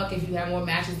gives a fuck if you have more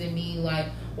matches than me, like,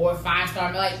 or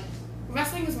 5-star. Like,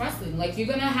 wrestling is wrestling. Like, you're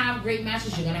gonna have great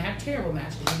matches, you're gonna have terrible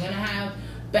matches, you're gonna have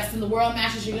best in the world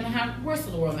matches, you're gonna have worst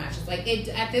in the world matches. Like,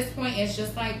 at this point, it's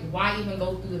just like, why even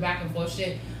go through the back and forth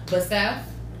shit? But Seth,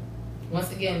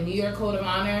 once again, New York Code of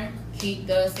Honor, keep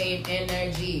the same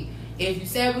energy. If you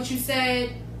said what you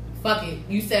said, fuck it,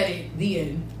 you said it. The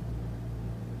end.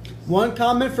 One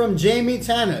comment from Jamie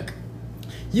Tannock.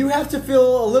 You have to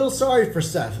feel a little sorry for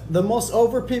Seth. The most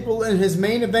over people in his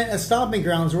main event at Stomping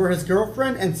Grounds were his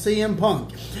girlfriend and CM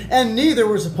Punk. And neither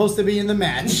were supposed to be in the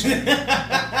match.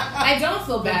 I don't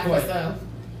feel bad for Seth.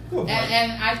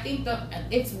 And I think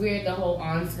it's weird, the whole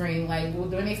on-screen, like,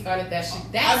 when they started that shit.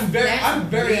 I'm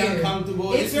very weird.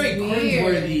 Uncomfortable. It's very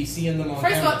cringeworthy seeing them on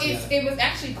First camera. First of all, it was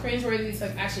actually cringeworthy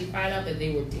to actually find out that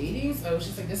they were dating. So it was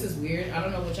just like, this is weird. I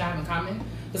don't know what y'all have in common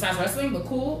besides wrestling, but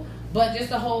cool. But just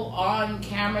the whole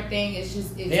on-camera thing is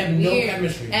just they have weird. No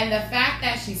chemistry. And the fact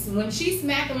that when she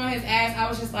smacked him on his ass, I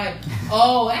was just like,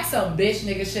 oh, that's some bitch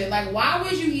nigga shit. Like, why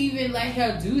would you even let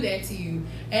her do that to you?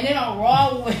 And then on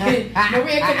Raw, when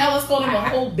Maria Kanellis called him a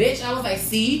whole bitch, I was like,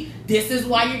 see, this is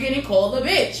why you're getting called a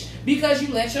bitch. Because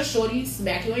you let your shorty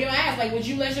smack you on your ass. Like, would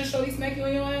you let your shorty smack you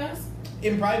on your ass?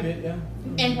 In private, yeah.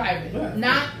 In private. Yeah,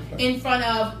 not in front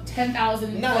of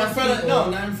 10,000 not in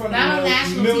front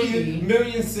of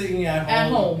millions sitting at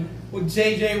home. Well,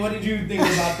 JJ, what did you think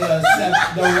about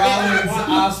the Rollins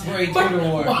Ospreay Twitter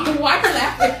war? Why are you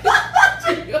laughing?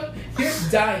 You're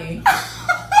dying.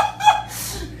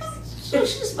 So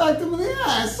she smacked him in the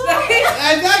ass.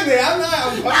 Exactly. I'm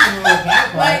comfortable with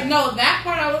that part. Like, no, that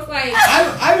part I was like,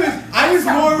 I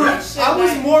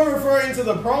was more referring to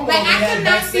the promo. Like, I could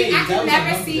not see. I could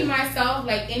never see myself,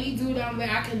 like, any dude on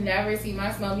there. I could never see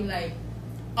myself be like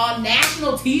on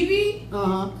national TV.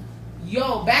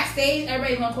 Yo, backstage,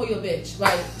 everybody's gonna call you a bitch.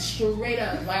 Like, straight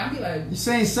up. Like, I'll be like, you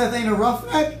saying Seth ain't a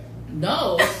roughneck?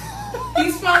 No.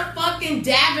 He's from fucking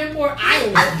Davenport,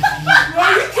 Iowa.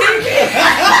 Are you kidding me?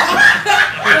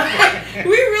 Like,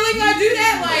 we really gonna do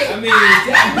that? Like,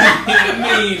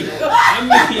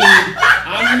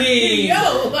 I mean,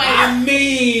 yo, like,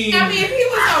 if he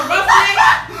was a roughneck.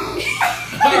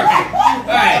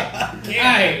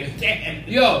 Alright.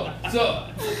 Yo, so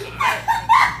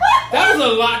that was a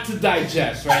lot to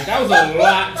digest, right? That was a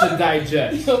lot to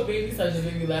digest. Yo, baby, such a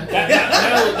baby laugh.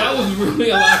 That was really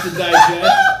a lot to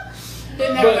digest.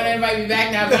 They're never gonna invite me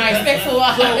back now. Guys, thanks a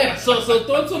lot. So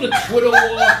thoughts on the Twitter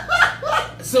war.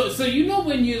 So you know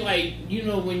when you like, you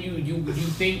know when you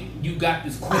think you got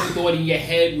this quick thought in your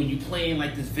head when you playing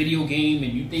like this video game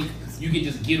and you think you can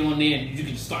just get on there and you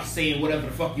can just start saying whatever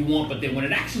the fuck you want, but then when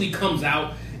it actually comes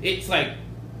out, it's like,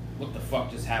 what the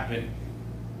fuck just happened?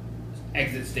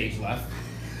 Exit stage left.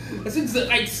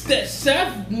 Like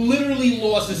Seth literally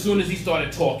lost as soon as he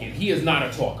started talking. He is not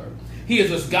a talker. He is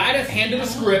this guy that's handed a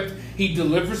script. He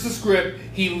delivers the script.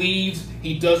 He leaves.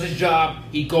 He does his job.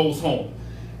 He goes home.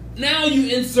 Now you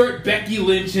insert Becky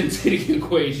Lynch into the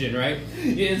equation, right?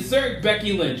 You insert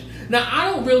Becky Lynch. Now,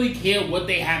 I don't really care what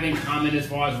they have in common as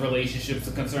far as relationships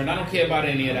are concerned. I don't care about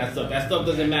any of that stuff. That stuff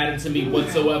doesn't matter to me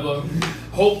whatsoever.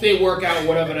 Hope they work out,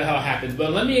 whatever the hell happens.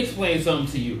 But let me explain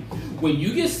something to you. When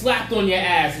you get slapped on your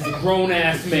ass as a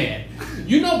grown-ass man,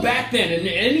 you know back then, and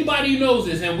anybody who knows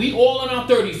this, and we all in our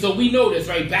 30s, so we know this,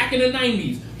 right? Back in the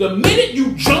 90s, the minute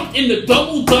you jumped in the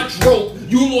double Dutch rope,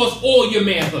 you lost all your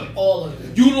manhood. All of it.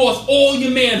 You lost all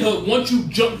your manhood once you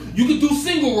jump. You could do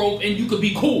single rope and you could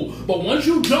be cool. But once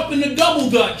you jump in the double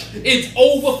Dutch, it's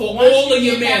over for all of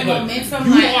your manhood.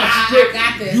 You are stripped.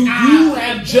 You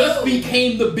have just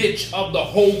became the bitch of the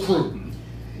whole crew.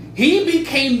 He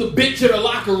became the bitch of the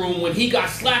locker room when he got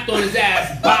slapped on his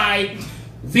ass by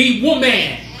the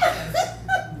woman.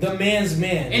 The man's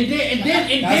man. And then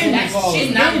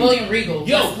she's not William Regal.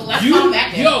 You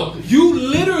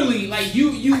literally, like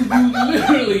you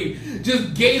literally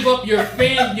just gave up your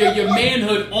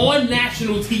manhood on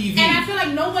national TV. And I feel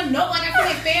like no one knows. Like, I feel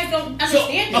like fans don't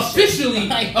understand this.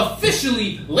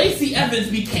 Officially, Lacey Evans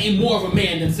became more of a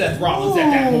man than Seth Rollins at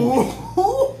that moment.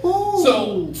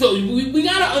 So we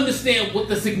gotta understand what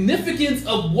the significance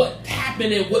of what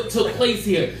happened and what took place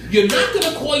here. You're not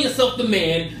gonna call yourself the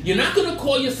man. You're not gonna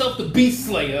call yourself the Beast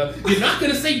Slayer. You're not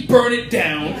gonna say burn it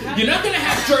down. You're not gonna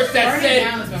have shirts that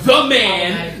said the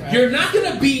man. You're not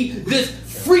gonna be this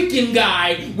freaking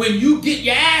guy when you get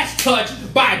your ass touched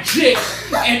by a chick,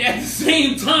 and at the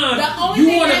same time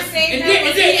you want to.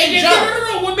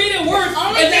 And what made it worse is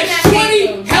that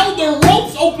Shorty held the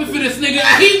ropes open for this nigga,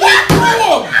 and he went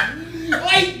through them.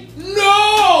 Like,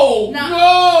 no.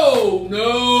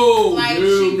 Like,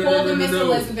 she pulled the Miss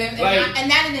Elizabeth, and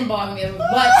that didn't bother me.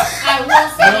 But I will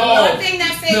say one thing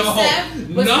that saved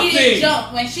Seth was he didn't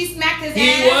jump when she smacked his ass.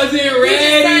 He wasn't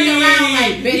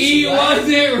ready. He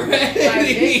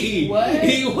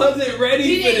wasn't ready.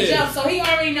 He didn't jump, so he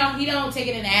already know he don't take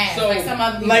it in the ass like some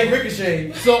other people. Like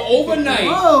Ricochet. So overnight,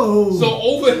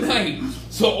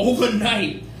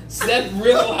 Seth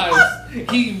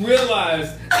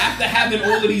realized after having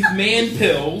all of these man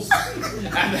pills,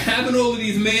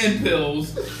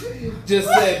 just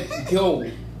said, yo,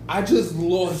 I just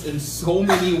lost in so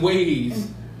many ways.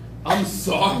 I'm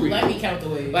sorry. Let me count the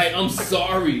ways. Like, I'm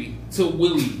sorry to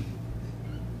Willie.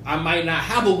 I might not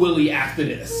have a Willie after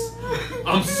this.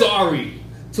 I'm sorry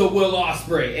to Will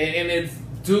Ospreay. And it's,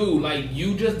 dude, like,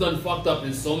 you just done fucked up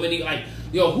in so many, like,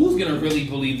 yo, who's gonna really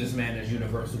believe this man is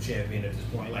Universal Champion at this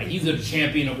point? Like, he's the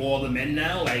champion of all the men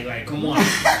now? Like, come on.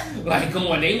 Like, come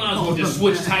on. They might as well just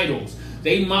switch titles.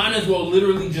 They might as well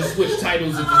literally just switch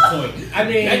titles at this point. I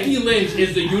mean, Becky Lynch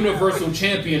is the Universal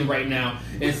Champion right now,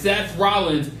 and Seth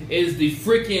Rollins is the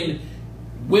freaking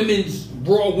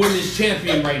Raw Women's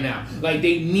Champion right now. Like,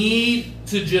 they need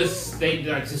to just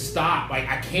stop. Like,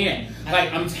 I can't.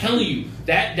 Like, I'm telling you,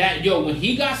 that when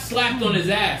he got slapped on his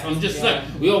ass, I'm just like,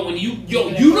 you don't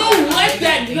let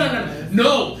that.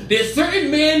 No. There's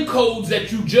certain man codes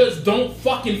that you just don't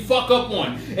fucking fuck up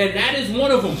on, and that is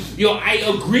one of them. Yo, I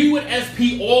agree with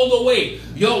SP all the way.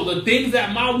 Yo, the things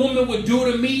that my woman would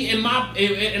do to me in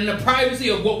the privacy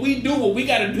of what we do, what we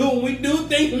gotta do when we do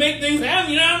things, make things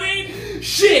happen. You know what I mean?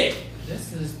 Shit.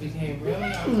 This is became Okay,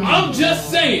 really? I'm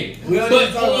just saying.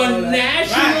 But on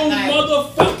national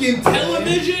motherfucking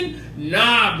television,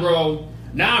 nah, bro.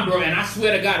 Nah, bro. And I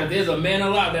swear to God, if there's a man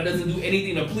alive that doesn't do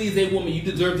anything to please a woman, you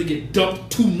deserve to get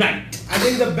dumped tonight. I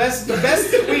think the best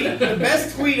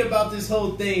tweet about this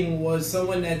whole thing was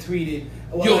someone that tweeted,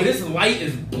 this light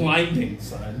is blinding,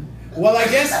 son. Well, I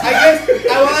guess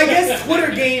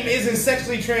Twitter game isn't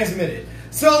sexually transmitted.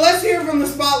 So let's hear from the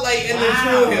Spotlight and the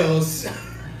True Hills.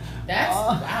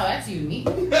 That's unique.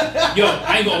 Yo,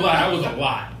 I ain't gonna lie, that was a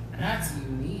lot. That's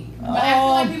unique. But I feel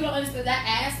like people don't understand that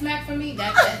ass smack for me.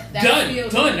 That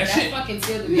done. That shit. Fucking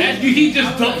sealed He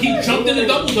jumped in the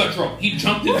double dutch rope. He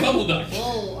jumped in double dutch.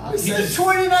 Whoa, this is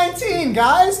 2019,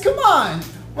 guys. Come on.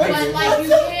 What's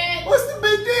the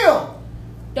big deal?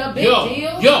 The big deal?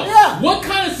 Yeah. What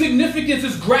kind of significance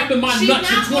is grabbing my nuts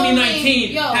in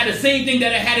 2019 had the same thing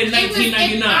that it had in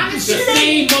 1999? The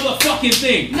same motherfucking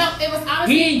thing. No, it was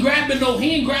honestly. He ain't grabbing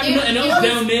nothing else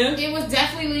down there. It was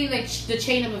definitely like the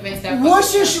chain of events that. What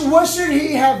should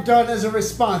he have done as a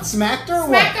response? Smacked her?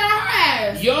 Smacked her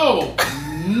ass. Yo.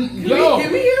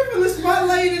 Can we hear from the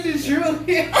Spotlight and the True?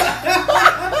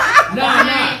 Nah,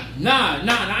 I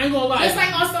ain't gonna lie. It's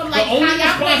like also like the only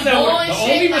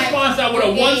response I would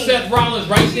have won Seth Rollins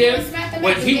right there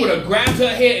was he would have grabbed her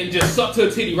head and just sucked her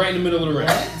titty right in the middle of the ring.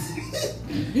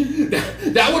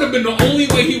 That would have been the only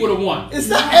way he would have won. It's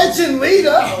not Edge and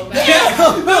Lita. Yes!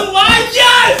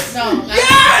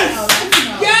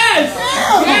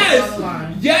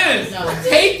 Yes!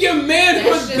 Take your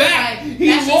manhood back.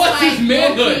 He lost his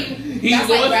manhood. That's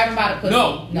like grabbing by the pussy.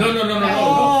 No. I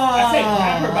said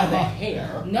grab her by the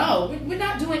hair. No, we're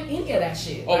not doing any of that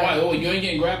shit. Oh, right. Oh, you ain't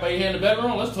getting grabbed by your hair in the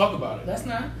bedroom? Let's talk about it. That's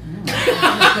not. This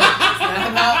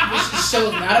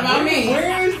show's not about me.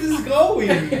 Where is this going?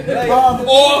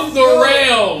 Off the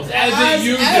rails, as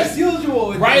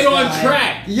usual. Right on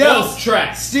track. Off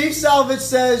track. Steve Salvage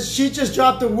says she just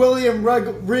dropped a William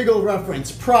Regal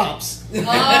reference. Props.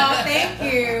 Oh, thank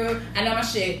you. I know my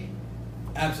shit.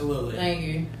 Absolutely. Thank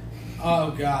you.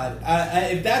 Oh God!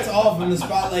 If that's all from the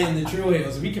Spotlight and the True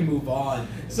Hills, we can move on.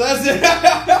 So that's it.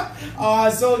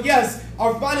 So yes,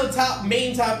 our final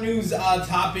main top news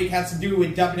topic has to do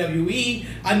with WWE.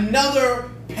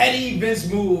 Another petty Vince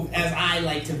move, as I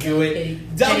like to view it.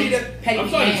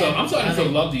 I'm starting to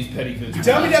love these petty Vince moves.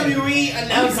 WWE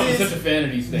announces such a fan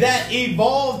of these things. that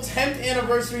Evolve 10th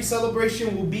anniversary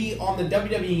celebration will be on the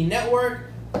WWE Network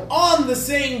on the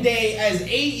same day as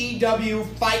AEW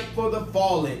Fight for the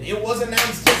Fallen. It was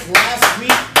announced just last week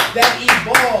that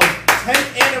Evolve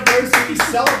 10th anniversary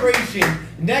celebration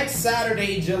next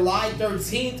Saturday, July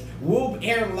 13th, will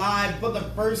air live for the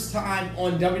first time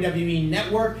on WWE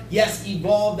Network. Yes,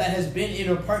 Evolve, that has been in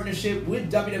a partnership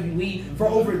with WWE for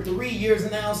over 3 years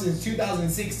now, since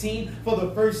 2016, for the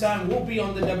first time will be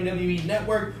on the WWE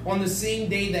Network on the same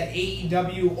day that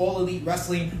AEW All Elite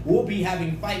Wrestling will be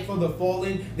having Fight for the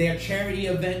Fallen, their charity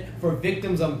event for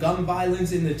victims of gun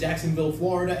violence in the Jacksonville,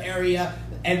 Florida area.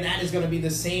 And that is going to be the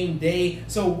same day.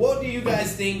 So what do you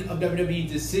guys think of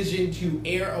WWE's decision to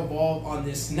air Evolve on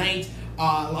this night?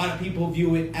 A lot of people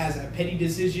view it as a petty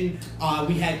decision.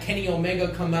 We had Kenny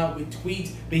Omega come out with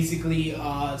tweets basically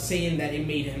saying that it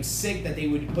made him sick that they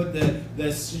would put the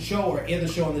show or air the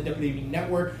show on the WWE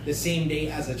Network the same day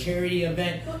as a charity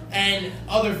event. And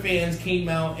other fans came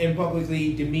out and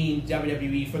publicly demeaned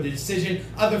WWE for the decision.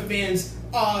 Other fans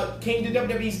came to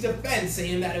WWE's defense,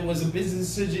 saying that it was a business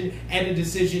decision and a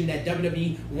decision that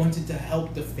WWE wanted to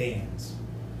help the fans.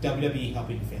 WWE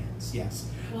helping fans, yes.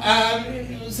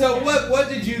 So what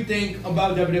did you think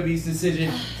about WWE's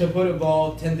decision to put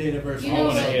Evolve 10th anniversary? I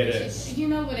want to hear this. You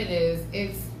know what it is?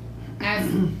 It's, as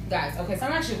guys, okay, so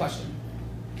I'm asking you a question.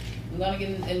 I'm going to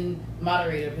get in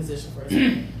moderator position for a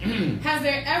second. Has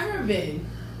there ever been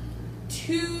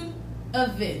 2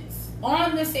 events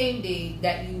on the same day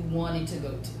that you wanted to go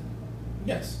to?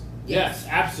 Yes,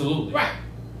 absolutely. Right.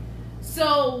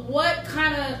 So what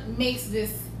kind of makes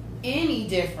this any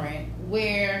different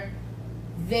where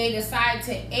they decide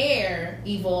to air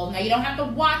Evolve? Now you don't have to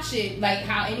watch it like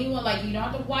how anyone, like you don't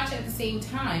have to watch it at the same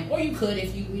time, or you could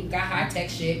if you got high tech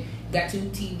shit, got 2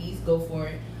 TVs, go for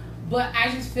it. But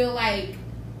I just feel like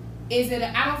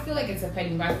I don't feel like it's a petty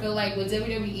move. I feel like with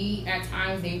WWE at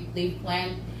times they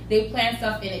plan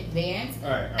stuff in advance. All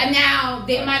right. And now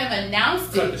they might have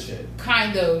announced it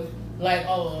kind of like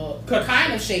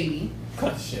kind of shady.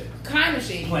 Cut the shit. Kind of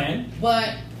shady. Plan.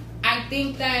 But I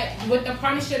think that with the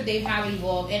partnership they've had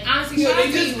Evolved, and honestly,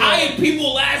 they just hired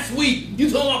people last week.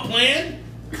 You talking about plan?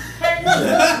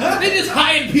 They just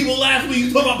hired people last week.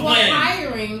 You talking about plan?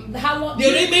 Hiring? How long?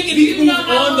 Yo, they making these moves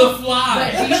on the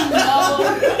fly. But do you know?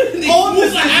 These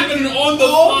moves are happening on the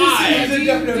fly.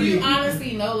 Do you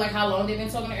know like how long they've been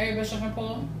talking to Eric Bischoff and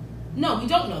Paul? No, we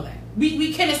don't know that.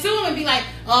 We can assume and be like,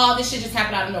 oh, this shit just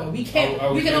happened out of nowhere. We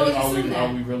can't. We can always assume that.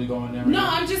 Are we really going there? No,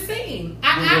 I'm just saying.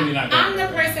 I'm the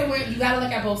person where you gotta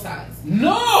look at both sides.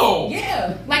 No.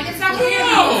 Yeah, like it's not fair to be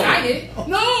excited.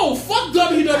 No, fuck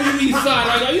WWE side.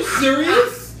 Like, are you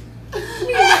serious?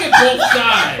 Look at both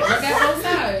sides. Look at both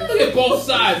sides. Look at both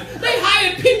sides. They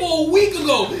hired people a week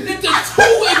ago into 2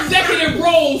 executive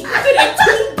roles to the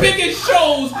 2 biggest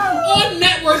shows on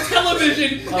network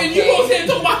television, and you gonna sit and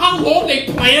talk about how long they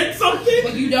planned something?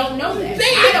 But you don't know that.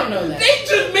 I don't know that. They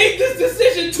just made this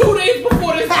decision 2 days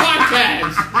before this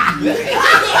podcast.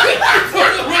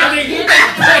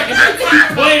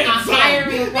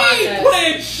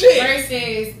 Playing shit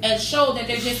versus a show that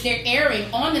they're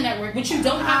airing on the network, but you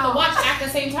don't have to watch at the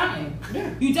same time. Yeah.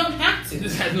 You don't have to.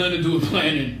 This has nothing to do with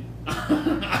planning.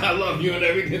 I love you and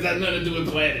everything. This has nothing to do with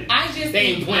planning. They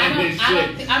ain't planning this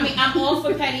shit. I'm all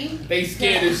for petty. They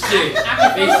scared as shit.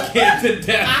 They scared to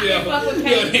death. I can fuck with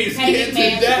petty. Petty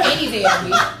man any day of the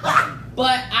week.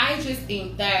 But I just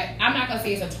think that I'm not gonna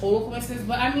say it's a total coincidence,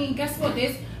 but I mean, guess what?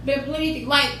 There's been plenty of things.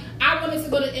 Like I wanted to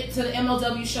go to the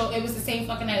MLW show. It was the same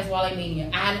fucking night as Wale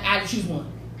Mania. I had to choose one.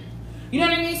 You know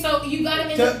what I mean? So you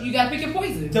gotta pick your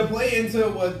poison. To play into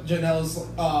what Janelle's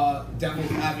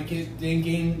devil's advocate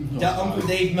thinking, Uncle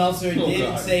Dave Meltzer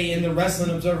did say in the Wrestling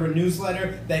Observer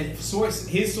newsletter that his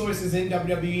sources in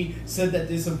WWE said that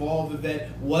this Evolve event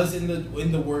was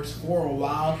in the works for a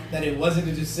while. That it wasn't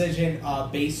a decision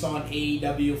based on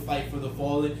AEW Fight for the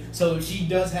Fallen. So she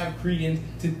does have credence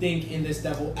to think in this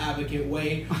devil advocate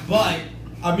way. But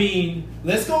I mean,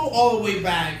 let's go all the way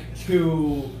back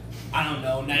to, I don't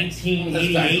know,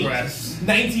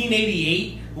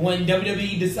 1988, when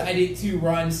WWE decided to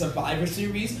run Survivor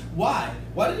Series. Why?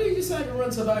 Why did they decide to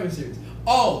run Survivor Series?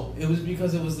 Oh, it was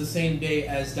because it was the same day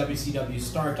as WCW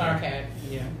Starrcade.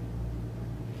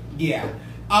 Yeah.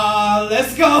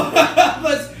 Let's go.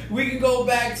 We can go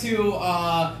back to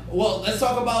let's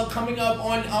talk about coming up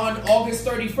on August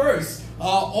 31st.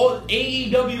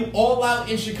 AEW All Out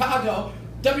in Chicago.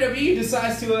 WWE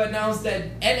decides to announce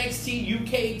that NXT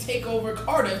UK TakeOver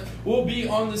Cardiff will be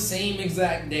on the same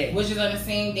exact day. Which is on the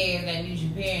same day as that New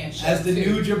Japan show. As the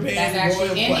New Japan That's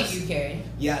Royal actually Quest. in the UK.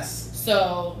 Yes.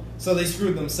 So they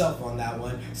screwed themselves on that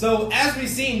one. So as we've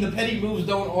seen, the petty moves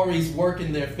don't always work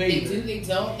in their favor. They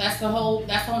don't. That's the whole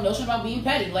notion about being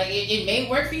petty. Like it may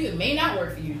work for you, it may not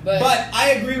work for you. But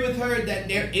I agree with her that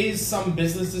there is some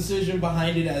business decision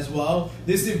behind it as well.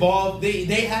 This Evolve, they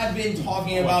have been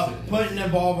talking about putting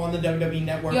Evolve on the WWE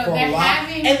network for a while.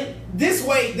 And this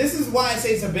is why I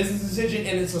say it's a business decision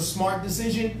and it's a smart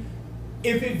decision.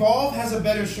 If Evolve has a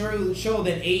better show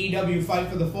than AEW Fight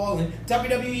for the Fallen,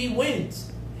 WWE wins.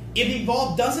 If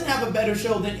Evolve doesn't have a better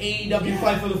show than AEW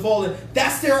Fight for the Fallen,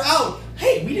 that's their out.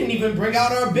 Hey, we didn't even bring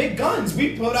out our big guns.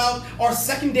 We put out our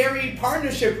secondary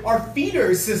partnership, our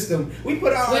feeder system. We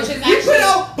put out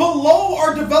below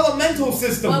our developmental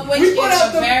system. We put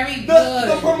out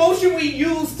the promotion we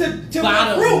use to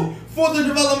recruit for the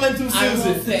developmental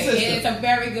system. It's a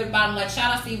very good bottom. Like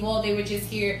shout out to Evolve. They were just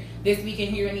here this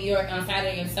weekend here in New York on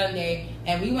Saturday and Sunday,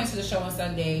 and we went to the show on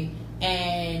Sunday.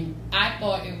 And I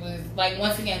thought it was like,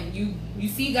 once again, you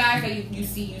see guys that you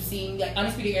see like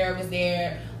Undisputed Era was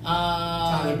there,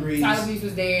 Tyler Breeze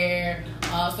was there,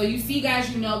 so you see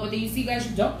guys you know, but then you see guys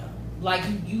you don't know, like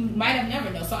you might have never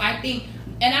known. So I think,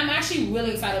 and I'm actually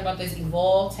really excited about this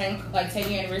Evolve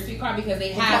 10-year anniversary card, because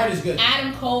they have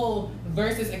Adam Cole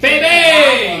versus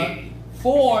baby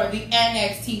for the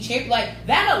NXT champ. Like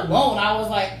that alone, I was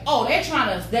like, oh, they're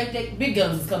trying to. Big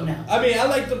guns is coming out. I mean, I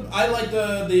like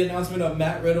the announcement of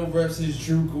Matt Riddle versus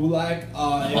Drew Gulak.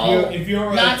 If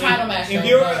you're non-title match.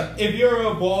 If you're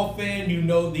a Evolve fan, you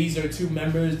know these are two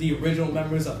members, the original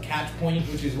members of Catchpoint,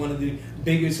 which is one of the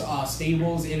biggest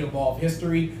stables in Evolve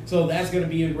history. So that's going to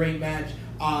be a great match.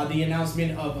 The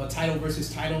announcement of a title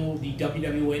versus title, the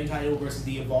WWN title versus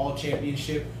the Evolve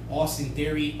Championship. Austin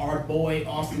Theory, our boy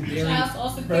Austin Theory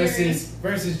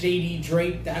versus JD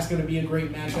Drake. That's going to be a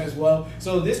great match as well.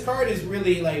 So this card is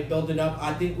really like building up.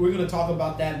 I think we're going to talk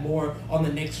about that more on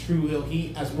the next True Hill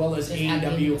Heat, as well as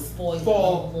AEW Fight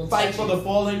for the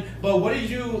Fallen. But what did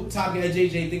you, talking to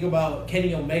JJ, think about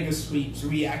Kenny Omega Sweeps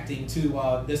reacting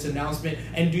to this announcement?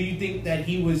 And do you think that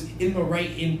he was in the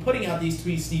right in putting out these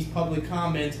tweets, these public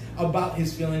comments about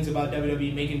his feelings about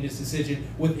WWE making this decision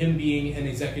with him being an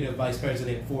executive vice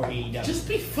president for AEW? Just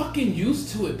be fucking used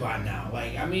to it by now.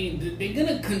 Like, I mean, they're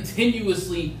gonna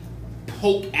continuously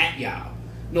poke at y'all.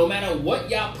 no matter what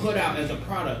y'all put out as a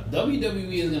product,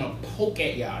 WWE is gonna poke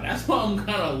at y'all. That's why I'm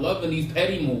kind of loving these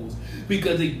petty moves,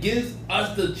 because it gives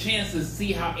us the chance to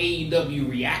see how AEW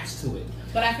reacts to it.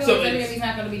 But I feel like WWE's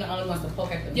not going to be the only ones to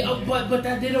poke at them. Yeah, but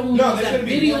they're the only ones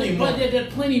that there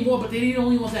are plenty more, but they're the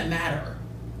only ones that matter.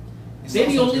 They're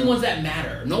the only ones that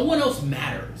matter. No one else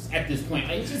matters at this point.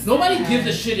 Like, nobody gives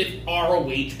a shit if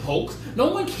ROH pokes. No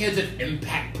one cares if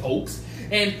Impact pokes.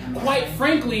 And quite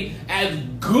frankly, as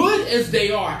good as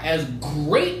they are, as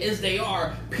great as they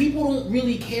are, people don't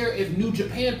really care if New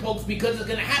Japan pokes, because it's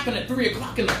going to happen at 3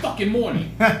 o'clock in the fucking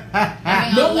morning.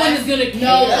 No one is going to care.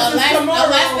 No,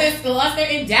 unless they're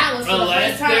in Dallas for the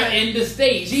first time. Unless they're in the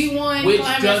States. G1 which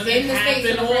doesn't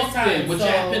happen often. Which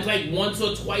happens like once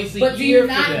or twice a year for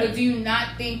them. But do you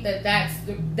not think that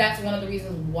that's one of the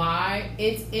reasons why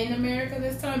it's in America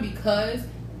this time? Because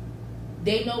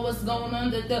they know what's going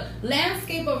on. The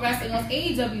landscape of wrestling, once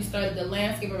AEW started, the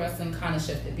landscape of wrestling kind of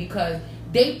shifted, because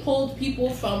they pulled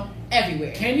people from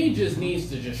everywhere. Kenny just needs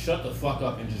to just shut the fuck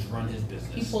up and just run his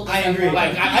business. I agree.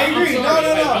 I agree. No.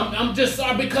 I'm just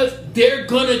sorry, because they're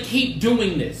gonna keep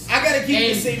doing this. I gotta keep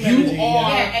the same energy.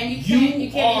 You can't be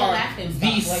laughing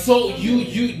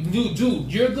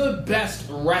dude, you're the best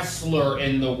wrestler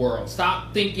in the world.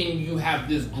 Stop thinking you have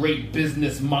this great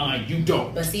business mind. You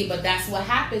don't. But that's what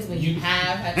happens when you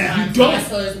have at times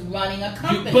wrestlers running a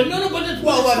company. No. I don't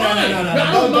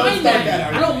mind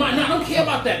that. I don't mind. No, I don't care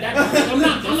about that. I'm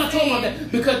not talking about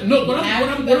that, because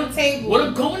what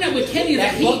I'm going at with Kenny is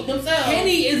that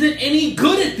Kenny isn't any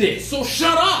good at this. So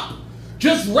shut up.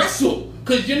 Just wrestle,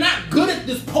 because you're not good at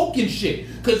this poking shit.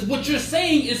 Because what you're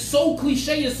saying is so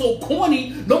cliche and so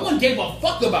corny. No one gave a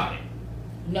fuck about it.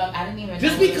 No, I didn't even.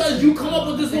 Just because you come up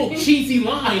with this little cheesy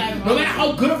line, no matter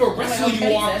how good of a wrestler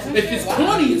you are, if it's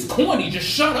corny, it's corny. Just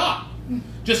shut up.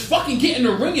 Just fucking get in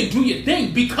the ring and do your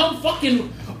thing. Become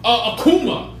fucking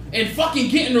Akuma and fucking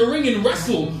get in the ring and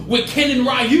wrestle with Ken and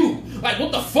Ryu. Like,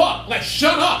 what the fuck? Like,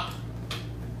 shut up.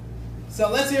 So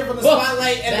let's hear from the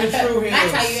Spotlight and the True Heroes.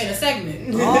 That's how you end a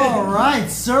segment. All right,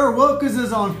 Sir Wilkins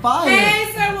is on fire. Hey,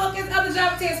 Sir Wilkins, other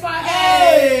job to spot.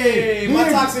 Hey, my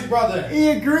toxic brother. He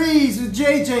agrees with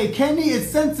JJ. Kenny is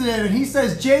sensitive, and he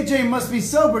says JJ must be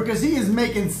sober because he is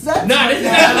making sex. Nah, this is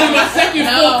actually my second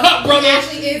full cup, brother.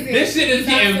 Actually isn't. This shit is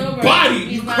getting bodied.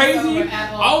 You crazy?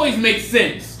 Always makes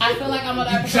sense. I feel like I'm on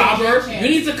that. Jobber, you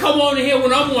need to come on here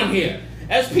when I'm on here.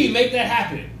 SP, make that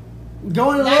happen.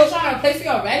 Going to now you trying to replace me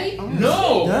already?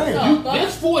 No.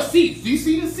 There's 4 seats. Do you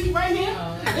see this seat right here?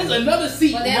 There's another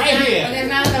seat right here. But there's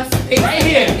not enough space. Right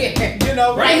here. You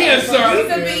know, right here, sir.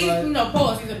 He's a big,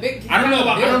 pause. He's a big. I don't know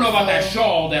about that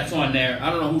shawl that's on there.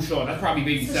 I don't know whose shawl. That's probably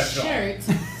Baby Steph's shawl.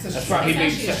 That's probably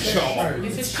Baby Steph's shawl.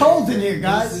 It's cold in here,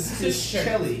 guys. This is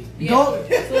chilly. It's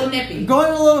a little nippy.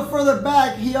 Going a little further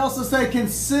back, he also said, "Can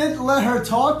Sid let her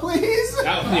talk, please?"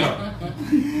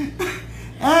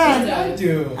 And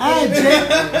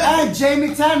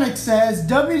Jamie Tannick says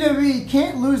WWE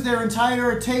can't lose their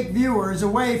entire take viewers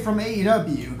away from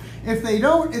AEW. If they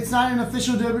don't, it's not an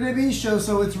official WWE show,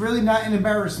 so it's really not an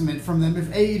embarrassment from them if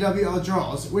AEW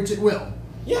draws, which it will.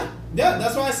 Yeah,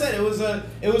 that's why I said it was a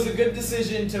good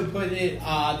decision to put it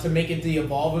to make it the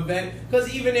Evolve event,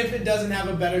 because even if it doesn't have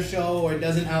a better show or it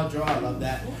doesn't outdraw, I love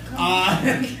that.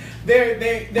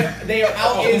 They are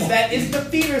out. Is that it's the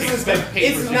feeder system?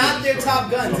 It's not their top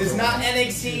guns. It's not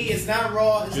NXT. It's not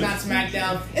Raw. It's not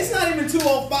SmackDown. It's not even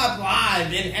 205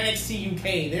 Live in NXT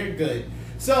UK. They're good.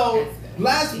 So.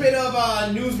 Last bit of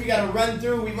news we got to run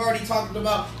through. We've already talked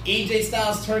about AJ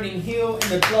Styles turning heel and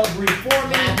the club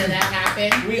reforming. After that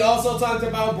happened. We also talked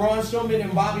about Braun Strowman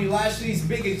and Bobby Lashley's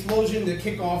big explosion to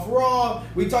kick off Raw.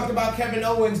 We talked about Kevin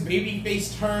Owens'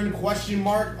 babyface turn ? On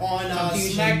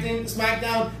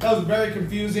SmackDown. That was very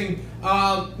confusing.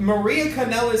 Maria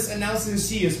Kanellis announces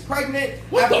she is pregnant.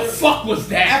 What the fuck was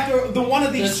that? After one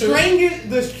of the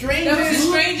strangest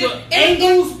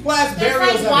angles plus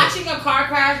burials. It's like watching a car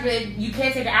crash, but you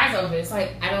can't take your eyes off it. It's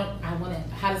like I want to.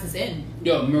 How does this end?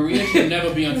 Yo, Maria should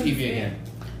never be on TV again.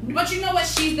 But you know what?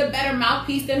 She's the better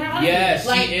mouthpiece than her husband. Yes,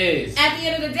 she is. At the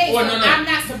end of the day, I'm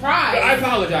not surprised. I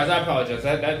apologize.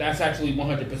 That's actually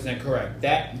 100% correct.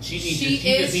 That she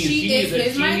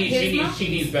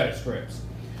needs better scripts.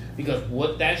 Because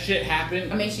what that shit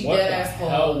happened. I mean, she what did the ask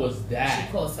hell was that?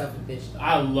 She called herself a bitch. Though.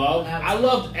 I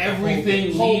loved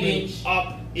everything leading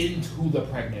up into the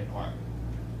pregnant part.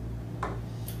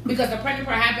 Because the pregnant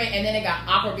part happened and then it got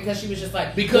awkward because she was just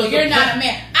like, you're not a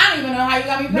man. I don't even know how you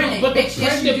got me pregnant. No, but the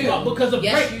pregnant part, because the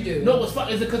you do. No, what's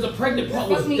funny is because the pregnant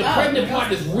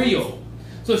part is real.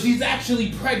 So she's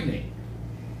actually pregnant.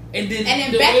 And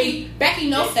then Becky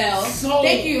no-sell. So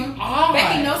thank you. Odd.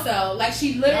 Becky no-sell. Like,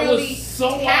 she literally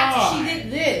odd. She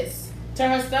did this to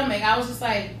her stomach. I was just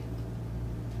like,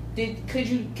 could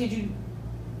you?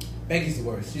 Becky's the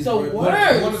worst. She's the worst.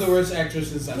 One of the worst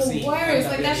actresses I've seen. The worst.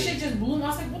 Like, that shit just blew me. I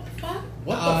was like, what the fuck?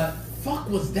 What the fuck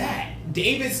was that?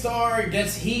 David Starr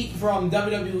gets heat from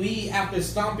WWE after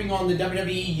stomping on the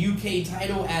WWE UK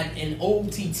title at an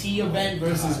OTT event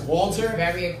versus Walter.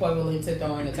 Very equivalent to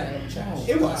throwing the title in the trash.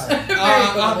 It was.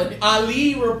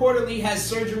 Ali reportedly has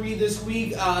surgery this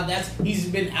week. He's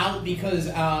been out because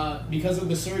of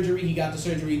the surgery. He got the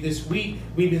surgery this week.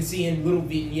 We've been seeing little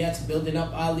vignettes building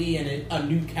up Ali and a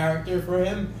new character for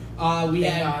him. We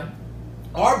had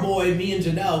our boy, me and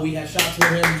Janelle, we had shots with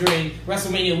him during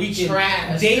WrestleMania weekend.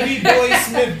 Trash. Davey Boy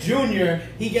Smith Jr.,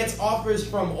 he gets offers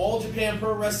from All Japan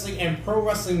Pro Wrestling and Pro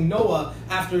Wrestling Noah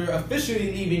after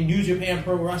officially leaving New Japan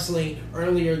Pro Wrestling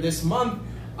earlier last month.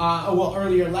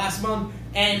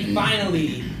 And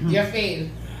finally... Your fave.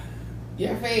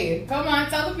 Come on,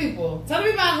 tell the people. Tell the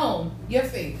people at home. Your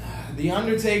fave. The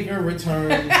Undertaker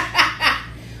returned.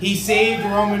 He saved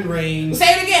Roman Reigns.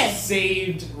 Say it again. Say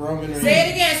it again.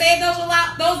 Say it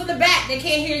those in the back. They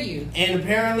can't hear you. And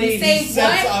apparently he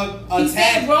sets up a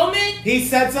tag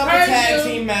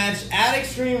team match at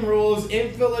Extreme Rules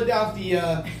in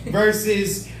Philadelphia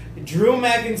versus Drew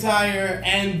McIntyre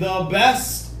and the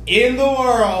best in the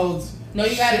world. No,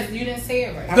 you didn't say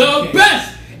it right. The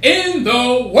best in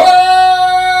the world,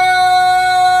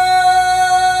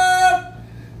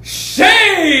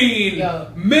 Shane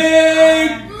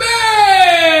McMahon.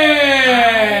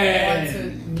 I want to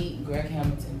meet Greg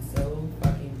Hamilton so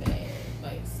fucking bad,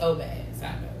 like so bad.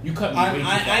 You cut me.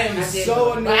 I am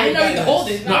so annoyed. I didn't know you could hold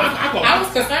it. No, I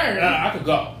was concerned. I could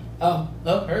go. Oh,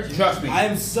 heard you. Trust me. I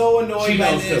am so annoyed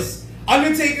by this.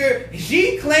 Undertaker,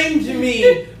 he claimed to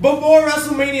me before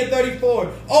WrestleMania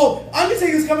 34, oh,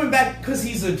 Undertaker's coming back because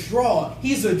he's a draw.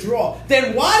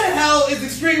 Then why the hell is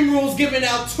Extreme Rules giving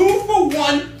out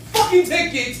 2-for-1 fucking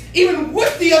tickets, even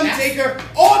with the Undertaker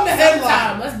on the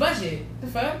headline? Let's budget. The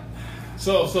fuck?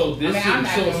 So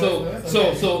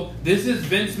this is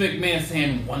Vince McMahon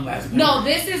saying one last book. No,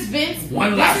 this is Vince.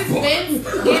 Vince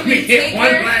giving Taker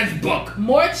one last book.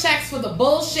 More checks for the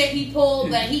bullshit he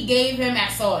pulled that he gave him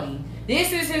at Saudi.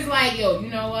 This is his like, yo, you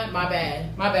know what? My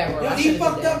bad, bro. He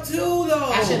fucked up too,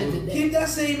 though. I should have did that. Keep that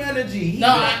same energy. He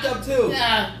fucked up too.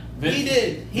 Nah. He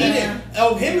did.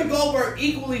 Oh, him and Goldberg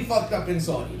equally fucked up in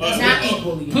Saudi. Not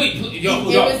equally. Please, no.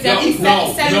 We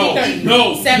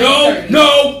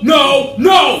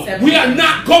are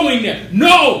not going there.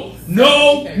 No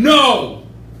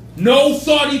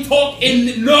Saudi talk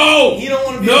in no. He don't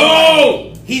want to be.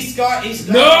 No. He's scarred.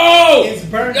 No. It's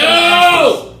burnt.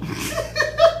 No.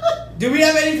 Do we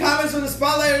have any comments on the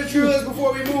Spotlight of the True Hills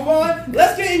before we move on?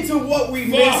 Let's get into what we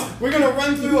missed. We're going to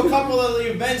run through a couple of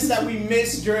the events that we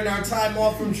missed during our time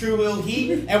off from True Hill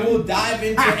Heat, and we'll dive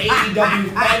into AEW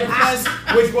Fyter Fest,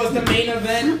 which was the main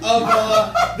event of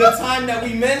the time that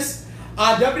we missed.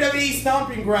 WWE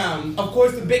Stomping Ground. Of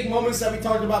course, the big moments that we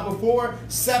talked about before.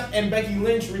 Seth and Becky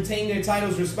Lynch retained their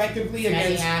titles respectively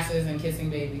against asses and kissing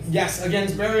babies. Yes,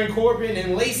 against Baron Corbin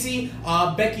and Lacey.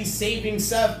 Becky saving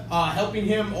Seth, helping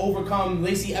him overcome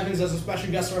Lacey Evans as a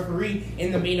special guest referee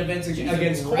in the main event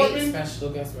against Corbin. Special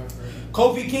guest referee.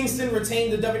 Kofi Kingston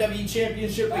retained the WWE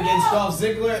Championship against Dolph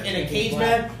Ziggler in a cage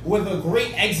match with a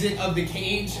great exit of the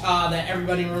cage that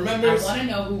everybody remembers. I want to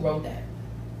know who wrote that.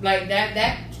 Like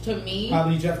that to me.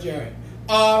 Probably Jeff Jarrett.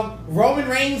 Roman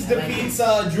Reigns defeats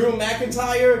Drew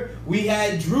McIntyre. We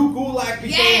had Drew Gulak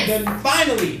became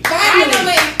finally.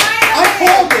 I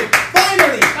called it.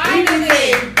 Finally. He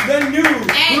became the new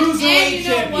Cruiserweight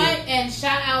champion. What? And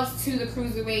shout outs to the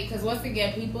Cruiserweight, because once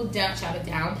again, people try to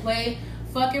downplay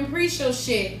fucking pre-show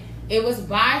shit. It was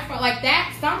by far like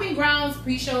that. Stomping Grounds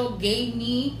pre-show gave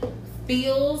me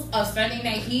feels of Sunday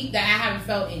Night Heat that I haven't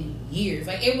felt in years.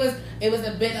 Like it was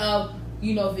a bit of,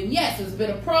 vignettes, it was a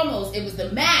bit of promos, it was the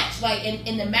match, like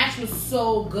and the match was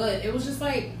so good. It was just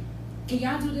like, can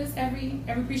y'all do this every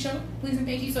pre-show, please and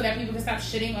thank you, so that people can stop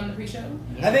shitting on the pre-show?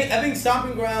 I think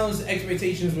Stomping Grounds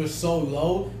expectations were so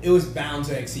low, it was bound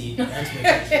to exceed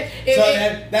expectations.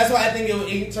 That's why I think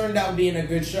it turned out being a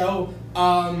good show.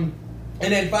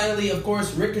 And then finally, of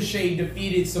course, Ricochet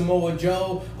defeated Samoa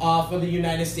Joe for the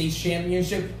United States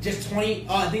Championship. Just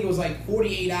I think it was like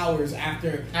 48 hours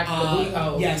after the booty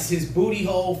hole. Yes, his booty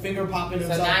hole, finger popping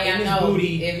himself in his know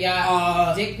booty. If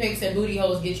y'all dick pics and booty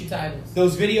holes get you titles.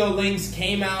 Those video links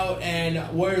came out and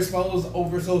were exposed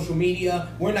over social media.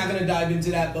 We're not going to dive into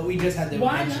that, but we just had to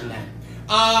mention that.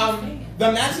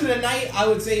 The match of the night, I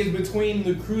would say, is between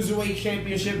the Cruiserweight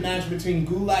Championship match between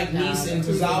Gulak Nese and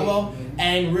Tozawa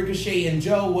and Ricochet and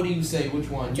Joe. What do you say? Which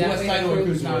one? Definitely U.S. title or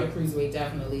Cruiserweight? No, the Cruiserweight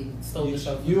definitely stole the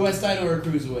show. U.S. title or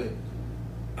Cruiserweight?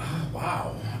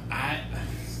 Wow. I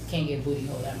can't give Booty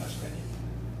Hole that much credit.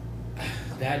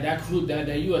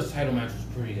 That U.S. title match was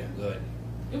pretty damn good.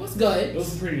 It was good. It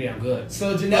was pretty damn good.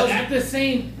 So Janelle, at the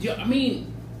same, I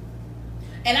mean,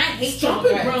 and I hate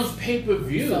Stomping Grounds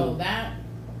pay-per-view. So that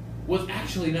was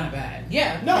actually not bad.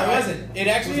 Yeah. No, it wasn't. It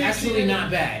actually was actually not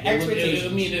bad.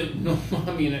 Expectations. I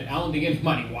don't think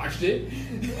anybody watched it.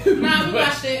 Nah, we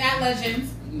watched it at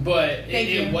Legends. But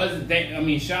it wasn't.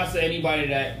 Shouts to anybody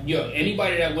that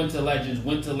went to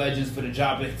Legends for the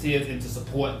job it is and to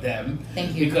support them.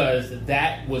 Thank you. Because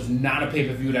that was not a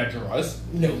pay-per-view that drew us.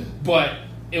 No. But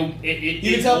you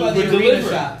can tell by the arena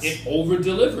shots. It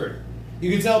over-delivered.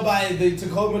 You can tell by the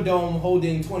Tacoma Dome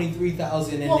holding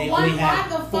 23,000 and well, they only had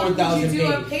 4,000 why the fuck would you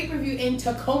do a pay-per-view in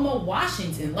Tacoma,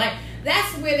 Washington? Like,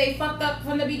 that's where they fucked up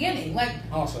from the beginning. Like,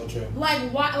 also true. Like,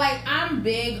 why? Like, I'm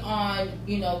big on,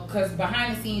 because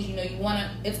behind the scenes, you want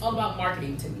to, it's all about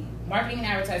marketing to me. Marketing and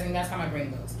advertising, that's how my brain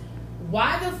goes.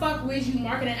 Why the fuck would you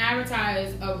market and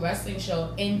advertise a wrestling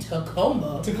show in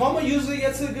Tacoma? Tacoma usually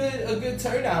gets a good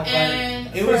turnout.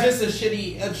 And it was just a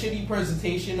shitty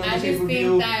presentation on the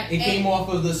pay-per-view. It came off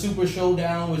of the Super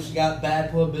Showdown, which got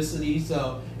bad publicity,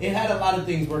 so it had a lot of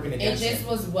things working against it. It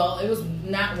was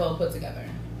not well put together.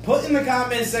 Put in the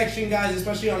comment section, guys,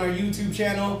 especially on our YouTube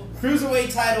channel,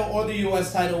 Cruiserweight title or the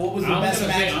U.S. title. What was the best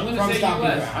match from Stomping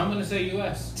Grounds? I'm going to say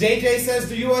U.S. JJ says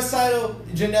the U.S. title.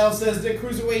 Janelle says the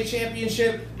Cruiserweight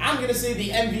Championship. I'm going to say the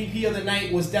MVP of the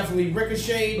night was definitely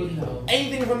Ricochet.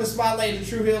 Anything from the Spotlight of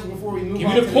True Heels before we move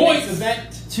on to the next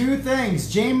event? 2 things.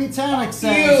 Jamie Tannick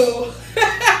says...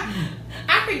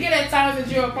 I forget at times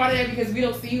that you're a part of that because we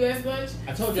don't see you as much.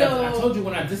 I told you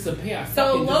when I disappear.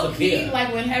 So low key,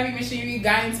 like when Heavy Machinery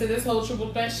got into this whole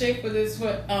triple threat shit for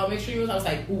Extreme Rules, I was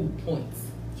like, ooh, points.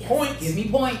 Yes, points. Give me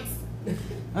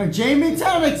points. Jamie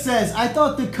Tannick says, I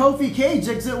thought the Kofi Cage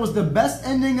exit was the best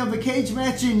ending of a cage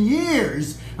match in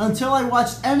years until I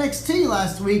watched NXT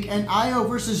last week and Io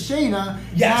versus Shayna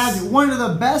had one of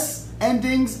the best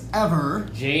endings ever.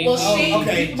 Jamie. Well,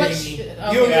 Jamie.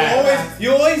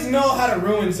 You always know how to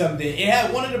ruin something. It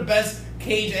had one of the best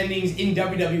cage endings in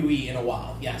WWE in a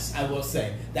while. Yes, I will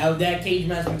say that cage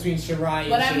match between Shirai.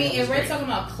 But I mean, if we're talking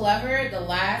about clever, the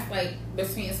last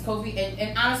between Kofi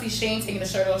and honestly Shane taking the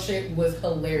shirt off shit was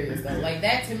hilarious though. Like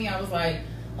that to me, I was like,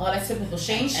 oh, that's typical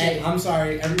Shane shit. And I'm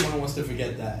sorry, everyone wants to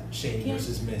forget that Shane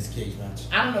versus Miz cage match.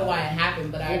 I don't know why it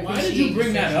happened, but why did you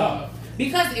bring that up?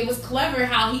 Because it was clever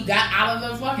how he got out of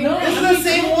the fucking. No, this is the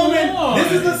same woman.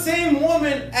 This is the same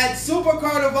woman at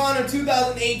Supercard of Honor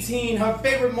 2018. Her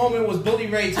favorite moment was Bully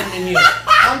Ray turning heel.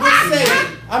 I'm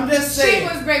just saying.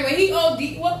 She was great. When he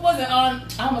OD, what was it on?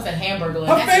 I almost said hamburger.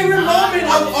 Her favorite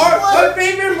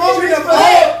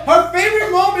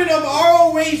moment of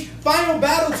ROH Final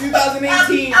Battle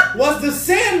 2018 was the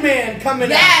Sandman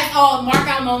coming out. That's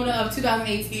markout moment of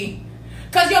 2018.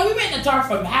 Cause we were in the dark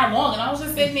for how long, and I was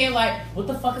just sitting there like, what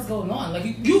the fuck is going on? Like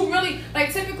you really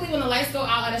typically when the lights go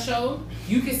out at a show,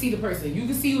 you can see the person, you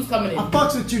can see who's coming in. I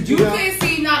fucks with you, You couldn't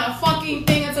see not a fucking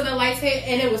thing until the lights hit,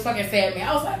 and it was fucking Sandman.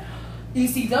 I was like,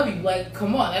 ECW, like,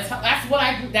 come on, that's how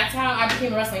I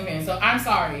became a wrestling fan. So I'm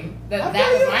sorry that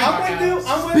was my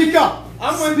markout.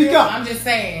 Speak up. I'm just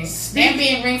saying. And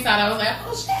being ringside, I was like,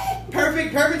 oh shit.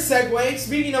 Perfect segue.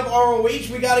 Speaking of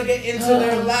ROH, we gotta get into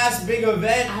their last big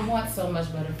event. I want so much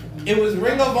better for them. It was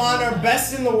Ring of Honor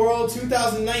Best in the World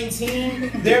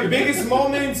 2019. Their biggest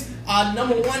moments,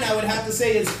 number one, I would have to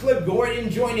say, is Flip Gordon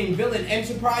joining Villain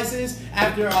Enterprises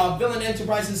after Villain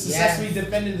Enterprises successfully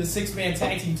defended the 6-man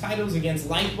tag team titles against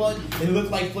Lifeblood. It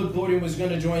looked like Flip Gordon was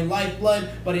going to join Lifeblood,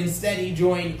 but instead he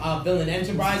joined Villain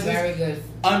Enterprises. Very good.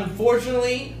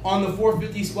 Unfortunately, on the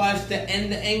 450 splash to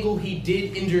end the angle, he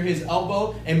did injure his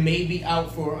elbow and may be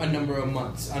out for a number of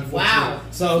months. Unfortunately, wow.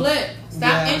 So Flip,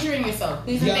 stop injuring yourself,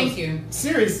 please and thank you.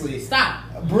 Seriously, stop.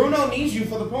 Bruno needs you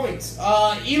for the points.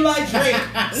 Eli Drake.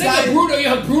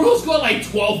 Bruno scored like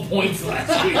 12 points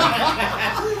last week.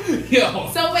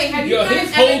 So wait, have you guys?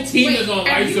 His whole team is on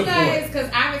life support. Because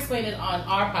I've explained it on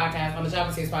our podcast, on the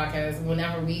Java Series podcast,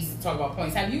 whenever we talk about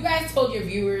points. Have you guys told your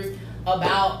viewers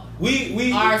about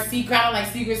our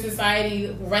secret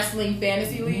society wrestling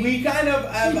fantasy league? We kind of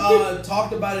have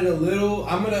talked about it a little.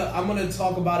 I'm gonna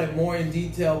talk about it more in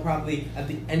detail probably at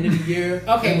the end of the year.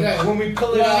 Okay, good. When we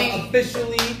pull it up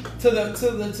officially to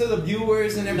the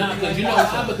viewers and everything.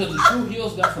 Because the True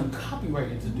Heels got some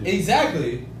copywriting to do.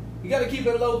 Exactly. You gotta keep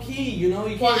it low key, you know.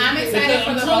 You can't. Well, I'm excited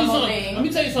for the Rumble thing. Let me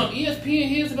tell you something. ESPN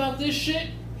hears about this shit.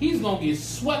 He's gonna get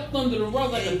swept under the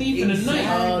rug like a thief in the night.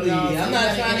 Oh, no, I'm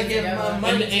not trying to get my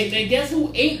money. And guess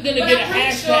who ain't gonna get a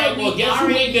hashtag? Or guess who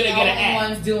ain't gonna get an ad?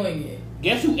 One's doing it.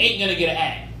 Guess who ain't gonna get an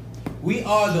ad? We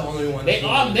are the only ones. They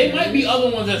are. They might be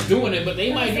other ones that's doing it, but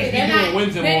they might just be doing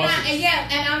wins and losses.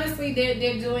 And honestly,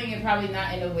 they're doing it probably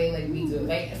not in a way like we do.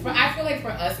 Like I feel like for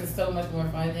us, it's so much more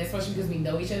fun, especially because we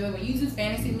know each other. When you do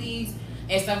fantasy leagues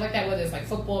and stuff like that, whether it's like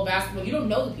football, basketball, you don't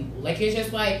know the people. Like it's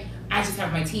just like I just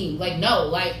have my team. Like no,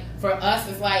 like for us,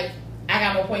 it's like I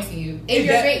got more points than you in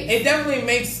your face. It definitely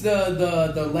makes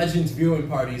the Legends viewing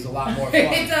parties a lot more fun.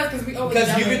 It does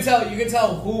because you can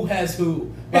tell who has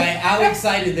who by how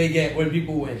excited they get when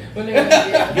people win. When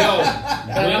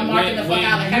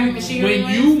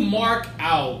you mark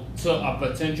out to a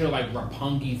potential like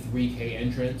Roppongi 3K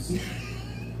entrance,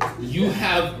 you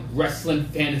have wrestling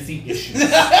fantasy issues. You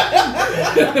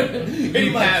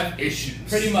have issues.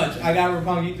 Pretty much. I got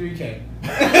Roppongi 3K.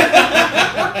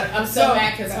 I'm so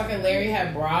mad because fucking Larry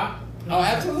had Brock. Oh,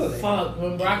 absolutely. Fuck.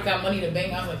 When Brock got Money to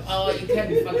Bank, I was like, oh, you can't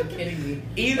be fucking kidding me.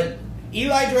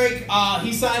 Eli Drake,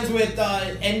 he signs with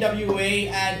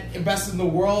NWA at Best in the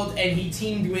World, and he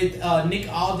teamed with Nick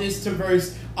Aldis to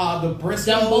verse the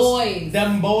Briscoes.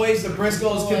 Them boys. The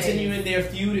Briscoes continuing their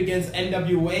feud against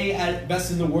NWA at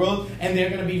Best in the World, and they're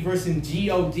going to be versing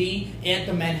G.O.D. at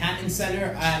the Manhattan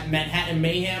Center at Manhattan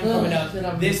Mayhem coming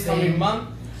up this coming month.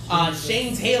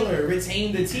 Shane Taylor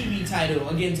retained the TV title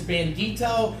against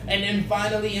Bandito, and then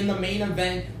finally in the main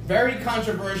event, very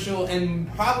controversial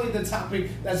and probably the topic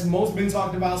that's most been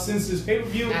talked about since this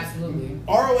pay-per-view. Absolutely.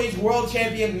 ROH World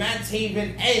Champion Matt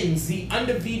Taven ends the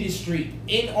undefeated streak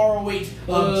in ROH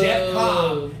of Jeff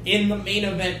Cobb in the main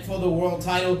event for the world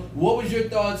title. What was your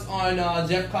thoughts on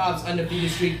Jeff Cobb's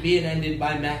undefeated streak being ended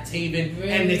by Matt Taven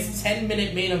and this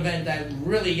 10-minute main event that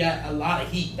really got a lot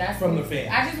of heat from the fans?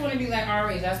 I just want to be like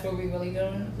ROH. That's what we really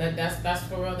doing. That's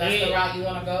for real. That's the route you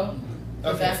want to go.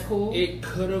 Okay. That's cool. It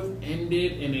could have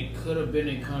ended and it could have been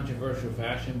in controversial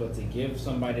fashion, but to give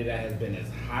somebody that has been as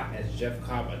hot as Jeff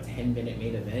Cobb a 10-minute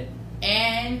main event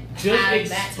and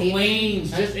just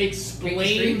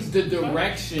explains the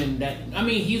direction that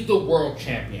he's the world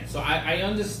champion, so I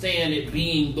understand it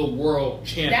being the world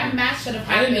champion. That match should have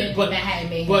happened, but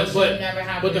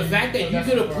the fact that you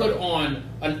could have put on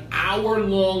an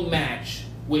hour-long match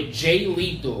with Jay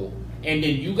Lethal, and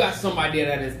then you got somebody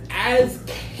that is as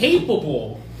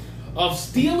capable of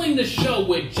stealing the show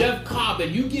with Jeff Cobb,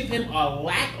 and you give him a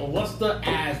lackluster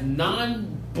as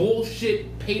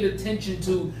non-bullshit paid attention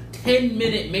to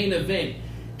 10-minute main event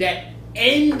that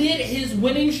ended his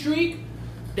winning streak,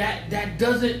 that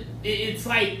doesn't, it's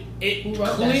like, it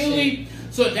clearly,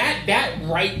 so that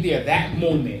right there, that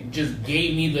moment just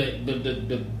gave me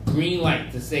the green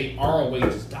light to say ROH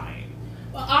is dying.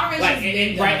 Well, ROH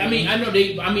is right. I mean, I know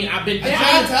they. I mean, I've been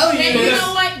trying to tell you. You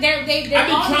know what? I've been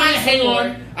trying to hang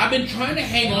on. I've been trying to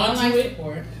hang on to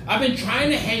it. I've been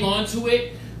trying to hang on to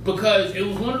it because it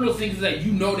was one of those things that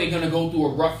you know they're gonna go through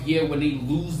a rough year when they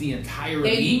lose the entire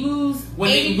elite. They lose when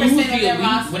they lose the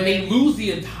elite. When they lose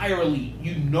the entire elite,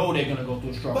 you know they're gonna go through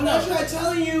a struggle. But I'm trying to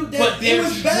tell you that it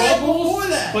was bad before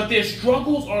that. But their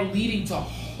struggles are leading to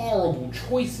horrible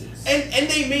choices. And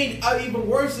they made an even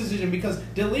worse decision because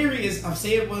Delirious, I'll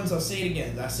say it once, I'll say it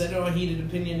again. I said it on Heated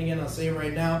Opinion again, I'll say it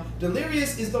right now.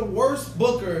 Delirious is the worst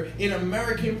booker in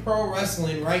American pro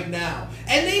wrestling right now.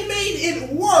 And they made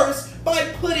it worse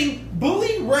by putting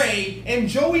Bully Ray and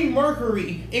Joey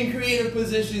Mercury in creative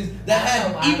positions that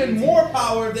had even more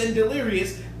power than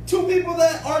Delirious. Two people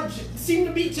that seem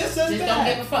to be just as bad. Don't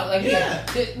give a fuck.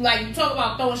 Like, like you talk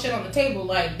about throwing shit on the table.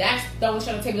 Like that's throwing shit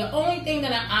on the table. The only thing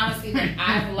that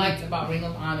I've liked about Ring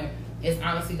of Honor is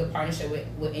honestly the partnership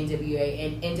with NWA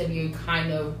and NWA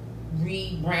kind of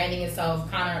rebranding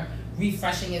itself, kind of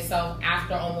refreshing itself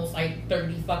after almost like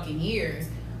 30 fucking years.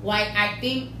 Like I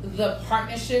think the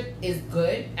partnership is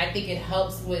good. I think it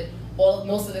helps with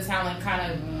most of the talent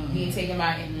kind of being taken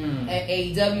by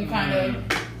AEW kind of.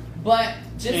 But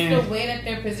just the way that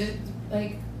they're positioned,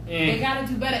 like, they gotta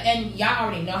do better. And y'all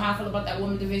already know how I feel about that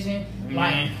women's division.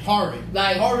 Like, horrid.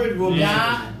 Like, horrid women's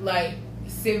division. Like,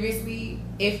 seriously,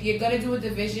 if you're gonna do a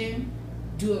division,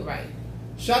 do it right.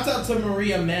 Shouts out to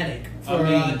Maria Manic for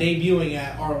debuting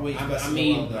at ROH.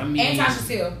 And Tasha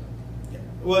Steele.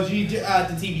 Well, she the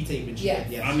TV taping. Yes.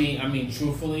 I mean,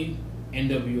 truthfully,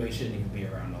 NWA shouldn't even be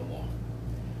around no more.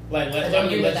 Like, let's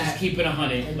just keep it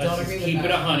 100. Let's just keep it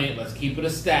 100. Let's keep it a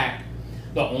stack.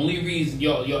 The only reason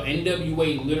your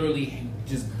NWA literally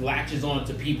just latches on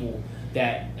to people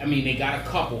that, I mean, they got a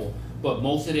couple, but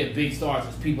most of their big stars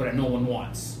is people that no one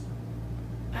wants.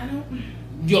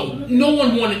 Yo, no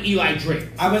one wanted Eli Drake.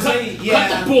 I was saying, yeah.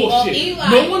 Cut the bullshit.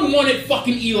 No one wanted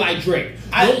fucking Eli Drake.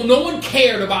 No one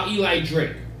cared about Eli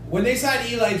Drake. When they signed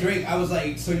Eli Drake, I was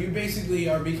like, so you basically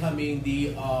are becoming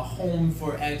the home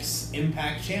for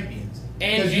Impact champions.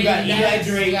 Because you got Eli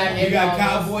Drake, you got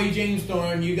Cowboy James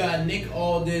Storm, you got Nick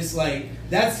Aldis, like,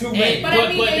 that's too many.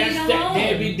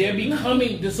 They're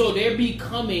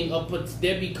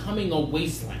becoming a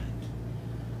wasteland.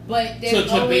 But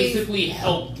to basically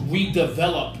help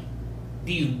redevelop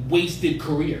these wasted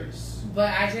careers.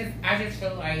 But I just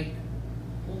feel like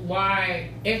I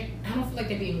don't feel like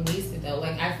they're being wasted though.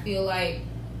 Like I feel like,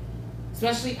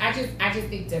 especially I just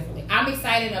think differently. I'm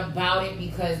excited about it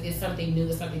because it's something new,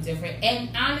 it's something different, and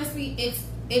honestly,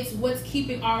 it's what's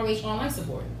keeping ROH on life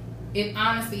support. It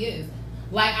honestly is.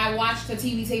 Like I watched a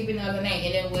TV taping the other night,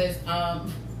 and it was I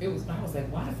was like,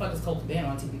 why the fuck is Colt Cabana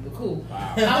on TV? But cool.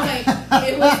 Wow. I was like,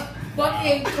 it was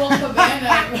fucking Colt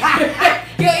Cabana.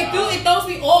 It throws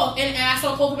me off. And I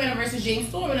saw Colt Cabana versus James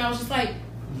Storm, and I was just like,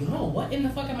 yo, what in the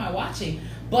fuck am I watching?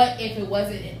 But if it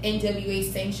wasn't an NWA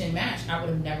sanctioned match, I would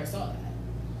have never saw that.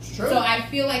 It's true. So I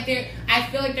feel like there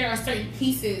are certain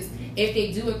pieces, if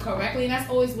they do it correctly, and that's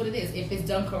always what it is. If it's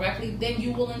done correctly, then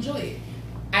you will enjoy it.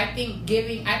 I think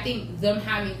having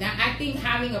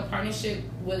a partnership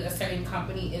with a certain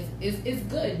company is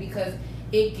good because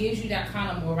it gives you that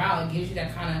kind of morale. It gives you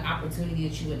that kind of opportunity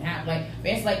that you wouldn't have. Like, for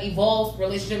instance, like Evolve's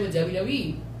relationship with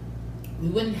WWE. We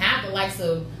wouldn't have the likes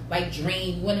of like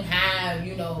Dream. We wouldn't have,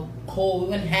 Cole. We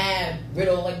wouldn't have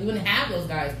Riddle. Like, we wouldn't have those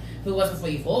guys if it wasn't for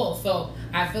Evolve. So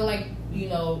I feel like,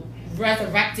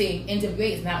 resurrecting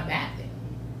NWA is not a bad thing.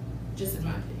 Just in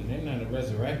my opinion. They're not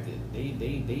resurrected. They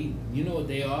you know what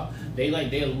they are? They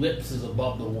like their lips is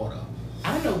above the water.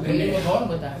 I don't know where you were going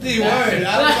with that. The word.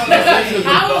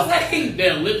 I was like,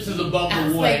 their lips is above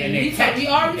the water, like, and they we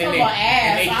already talking about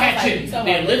ass.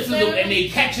 And they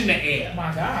catching the air. Oh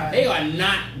my God. They are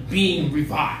not being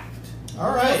revived.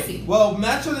 All right. Well,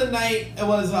 match of the night, it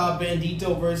was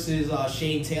Bandito versus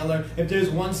Shane Taylor. If there's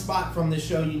one spot from the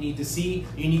show you need to see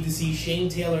Shane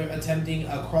Taylor attempting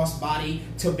a crossbody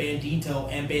to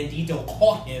Bandito, and Bandito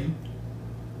caught him.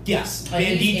 Yes,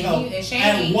 Bandito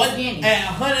at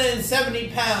 170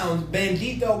 pounds.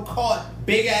 Bandito caught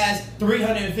big ass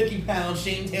 350 pound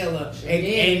Shane Taylor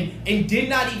and did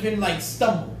not even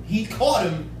stumble. He caught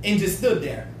him and just stood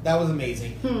there. That was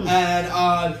amazing.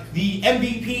 And the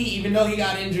MVP, even though he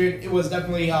got injured, it was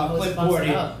definitely Flip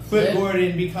Gordon. Flip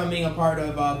Gordon becoming a part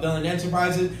of Villain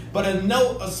Enterprises. But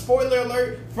a spoiler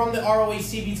alert from the ROH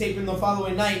TV taping the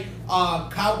following night,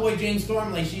 Cowboy James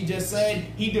Storm, like she just said,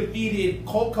 he defeated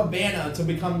Colt Cabana to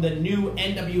become the new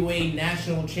NWA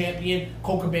National Champion.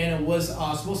 Colt Cabana was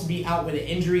supposed to be out with an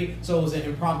injury, so it was an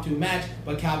impromptu match,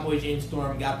 but Cowboy James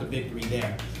Storm got the victory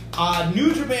there.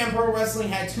 New Japan Pro Wrestling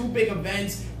had two big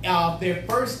events. Their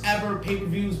first ever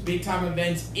pay-per-views, big-time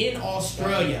events in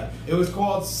Australia. It was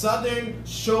called Southern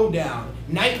Showdown.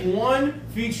 Night 1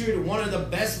 featured one of the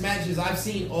best matches I've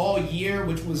seen all year,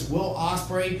 which was Will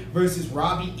Ospreay versus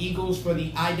Robbie Eagles for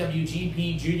the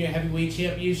IWGP Junior Heavyweight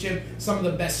Championship. Some of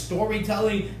the best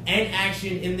storytelling and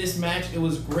action in this match. It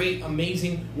was great,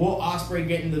 amazing. Will Ospreay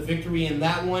getting the victory in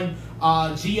that one.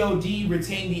 GOD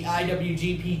retained the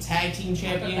IWGP Tag Team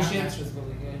Championships.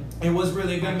 It was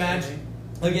really a good match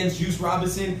against Juice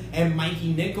Robinson and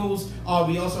Mikey Nichols.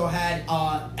 We also had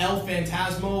El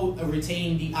Phantasmo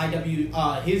retain the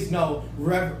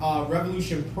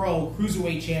Revolution Pro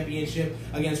Cruiserweight Championship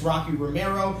against Rocky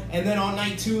Romero. And then on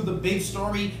night 2, the big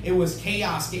story, it was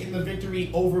Chaos getting the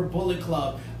victory over Bullet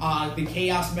Club. The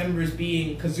Chaos members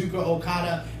being Kazuchika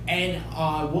Okada and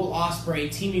Will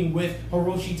Ospreay teaming with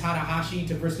Hiroshi Tanahashi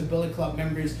to versus the Bullet Club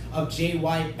members of Jay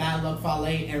White, Bad Luck Fale,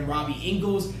 and Robbie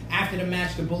Eagles. After the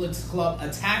match, the Bullet Club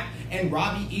attacked, and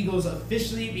Robbie Eagles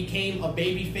officially became a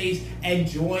babyface and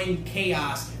joined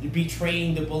Chaos,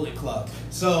 betraying the Bullet Club.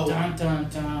 So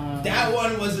that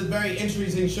one was a very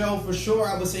interesting show for sure.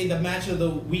 I would say the match of the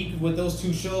week with those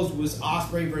two shows was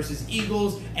Ospreay versus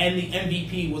Eagles, and the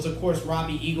MVP was, of course,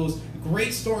 Robbie Eagles.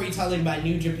 Great storytelling by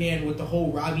New Japan with the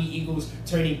whole Robbie Eagles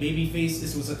turning babyface.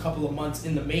 This was a couple of months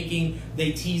in the making.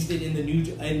 They teased it in the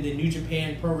New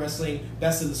Japan Pro Wrestling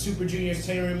Best of the Super Juniors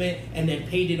tournament, and then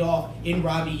paid it off in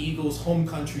Robbie Eagles' home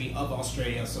country of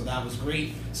Australia. So that was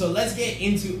great. So let's get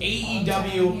into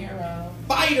AEW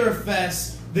Fyter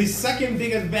Fest. The second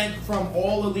big event from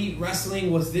All Elite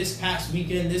Wrestling was this past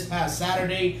weekend, this past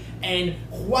Saturday, and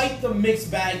quite the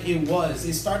mixed bag it was.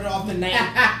 It started off the night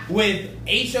with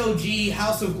HOG,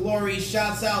 House of Glory.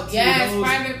 Shouts out to those.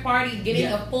 Private Party getting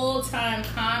a full-time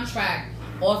contract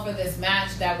off of this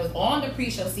match that was on the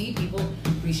pre-show. See, people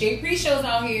appreciate pre-shows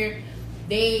out here.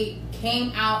 they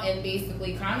came out and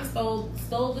basically kind of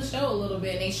stole the show a little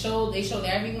bit. And they showed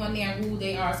everyone there who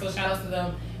they are. So shout out to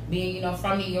them being, you know,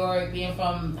 from New York, being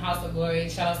from House of Glory.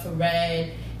 Shout out to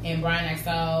Red and Brian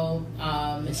XL.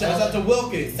 Shout out to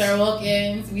Wilkins. Sir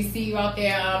Wilkins. We see you out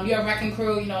there. You're a Wrecking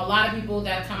Crew. You know, a lot of people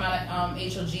that come out of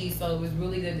HOG. So it was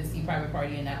really good to see Private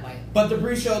Party in that light. But the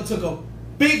pre-show took a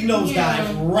big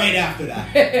nosedive right after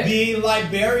that. The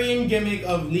Liberian gimmick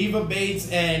of Leva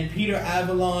Bates and Peter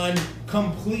Avalon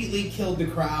completely killed the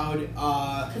crowd.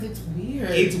 Because it's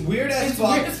weird. It's weird as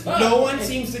fuck. No one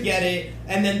seems to get it.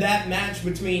 And then that match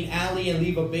between Allie and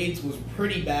Leva Bates was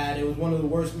pretty bad. It was one of the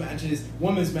worst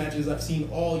women's matches I've seen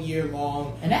all year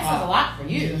long. And that says a lot for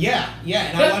you. Yeah.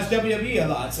 And I watch WWE a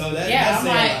lot, so that's I'm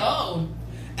like, oh.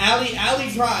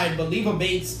 Allie tried, but Leva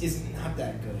Bates is not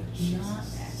that good.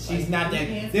 She's not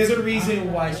that. There's a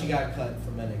reason why she got cut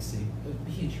from NXT. A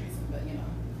huge reason, but you know,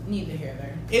 neither here nor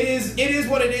there. It is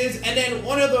what it is. And then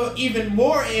one of the even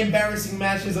more embarrassing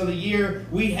matches of the year,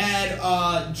 we had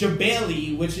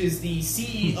Jabali, which is the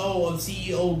CEO of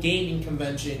CEO Gaming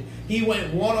Convention. He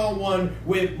went one-on-one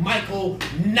with Michael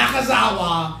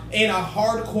Nakazawa in a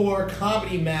hardcore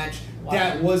comedy match.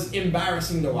 That was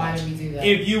embarrassing to watch. Why did we do that?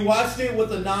 If you watched it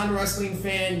with a non-wrestling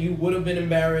fan, you would have been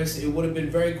embarrassed. It would have been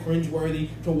very cringeworthy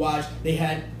to watch. They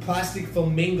had plastic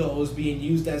flamingos being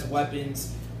used as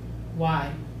weapons.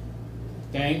 Why?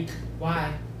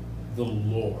 Why? The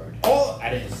Lord. I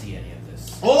didn't see any of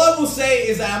this. All I will say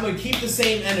is that I'm going to keep the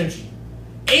same energy.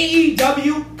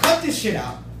 AEW, cut this shit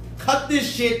out. Cut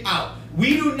this shit out.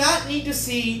 We do not need to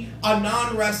see a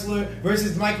non-wrestler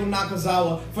versus Michael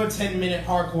Nakazawa for a 10-minute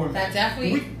hardcore match. That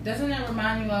definitely doesn't that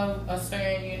remind you of a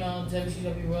certain, you know,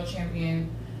 WCW World Champion,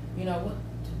 you know, what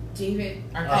David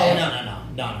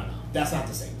Arquette? No. That's not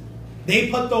the same.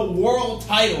 They put the world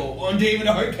title on David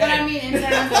Arquette. But I mean, in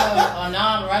terms of a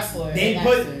non-wrestler,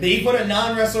 they put a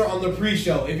non-wrestler on the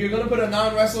pre-show. If you're gonna put a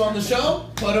non-wrestler on the show,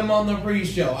 put him on the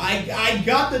pre-show. I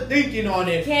got the thinking on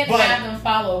it. Can't have them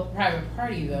follow Private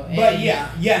Party though. But yeah.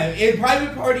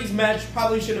 Private Party's match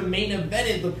probably should have main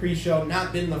evented the pre-show,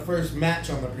 not been the first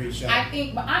match on the pre-show. I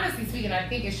think, but honestly speaking, I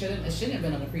think it shouldn't have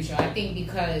been on the pre-show. I think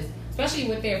because, especially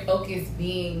with their focus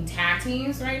being tag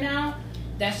teams right now.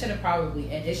 That should have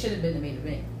been the main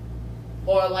event.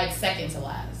 Or like second to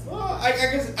last. Well, I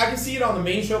guess I can see it on the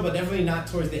main show, but definitely not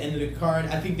towards the end of the card.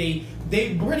 I think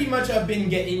they pretty much have been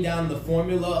getting down the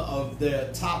formula of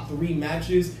the top 3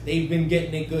 matches. They've been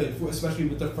getting it good, especially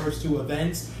with the first 2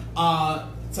 events.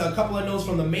 So a couple of notes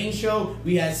from the main show.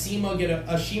 We had Shima get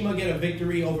a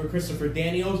victory over Christopher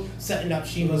Daniels, setting up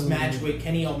Shima's match with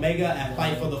Kenny Omega at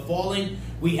Fight for the Fallen.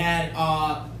 We had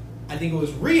I think it was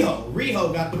Riho.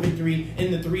 Riho got the victory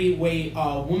in the 3-way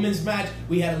women's match.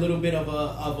 We had a little bit of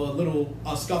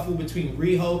a scuffle between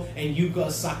Riho and Yuka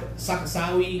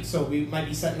Sakasawa, so we might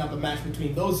be setting up a match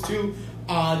between those two.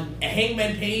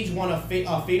 Hangman Page won a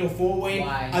fatal 4-way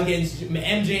against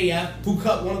MJF, who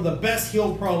cut one of the best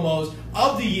heel promos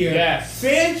of the year. Yes.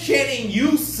 Fan chanting,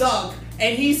 "You suck."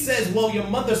 And he says, "Well, your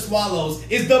mother swallows,"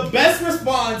 is the best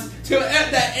response to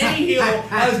that any heel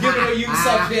has given a "You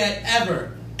suck" chant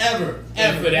ever.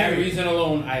 And for that reason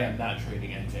alone, I am not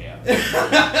trading MJF.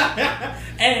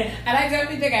 and I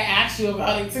definitely think I asked you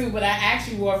about it too, but I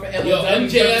actually wore for LOW. Yo,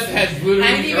 MJF has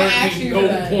literally earned me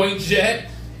no points yet.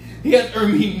 He has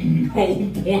earned me no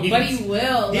points. But he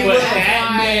will. But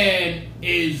that man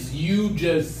is, you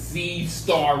just see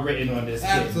star written on this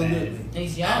kid, man.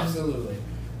 He's young. Absolutely.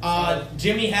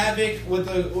 Jimmy Havoc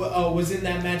was in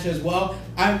that match as well.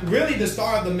 The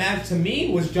star of the match to me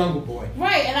was Jungle Boy.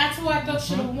 Right, and that's who I thought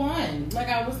should have won. Like,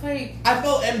 I was like, I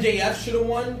felt MJF should have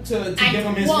won to give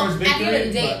him his first victory. At the end of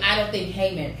the day, I don't think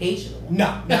Heyman Page should have won.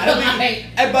 No, I don't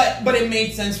think. But it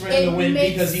made sense for him to win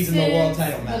because he's in the world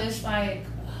title match. But it's like,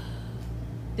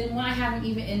 then why have him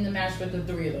even in the match with the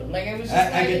 3 of them? Like, it was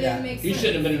just it didn't make sense. He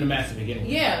shouldn't have been in the match at the beginning.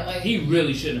 Yeah, like, he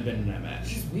really shouldn't have been in that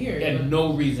match. It's weird. He had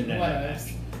no reason in that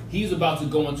match. He's about to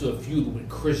go into a feud with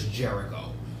Chris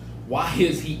Jericho. Why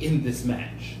is he in this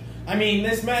match? I mean,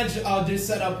 this match did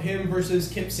set up him versus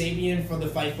Kip Sabian for the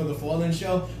Fight for the Fallen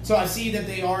show. So I see that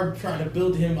they are trying to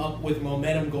build him up with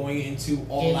momentum going into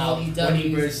All Out when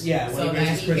he versus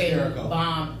Chris Jericho.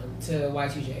 Bomb to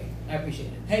Y2J. I appreciate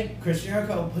it. Hey, Chris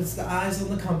Jericho puts the eyes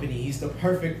on the company. He's the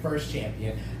perfect first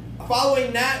champion.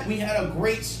 Following that, we had a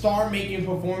great star-making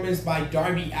performance by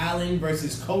Darby Allin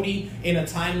versus Cody in a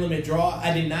time-limit draw.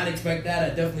 I did not expect that.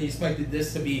 I definitely expected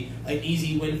this to be an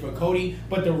easy win for Cody.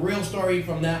 But the real story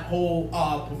from that whole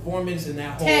performance and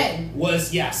that whole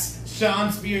was,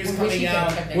 Sean Spears coming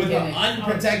out with an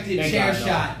unprotected chair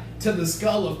shot to the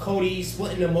skull of Cody,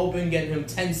 splitting him open, getting him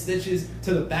 10 stitches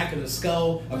to the back of the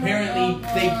skull. Apparently,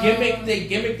 they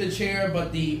gimmicked the chair,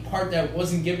 but the part that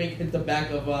wasn't gimmicked hit the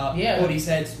back of Cody's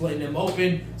head, splitting him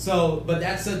open. So, but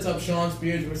that sets up Shawn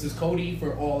Spears versus Cody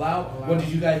for All Out. What did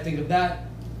you guys think of that?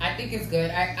 I think it's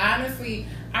good. I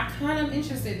kind of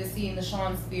interested to seeing the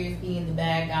Shawn Spears being the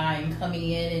bad guy and coming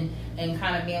in and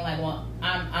kind of being like, well,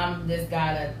 I'm this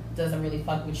guy that doesn't really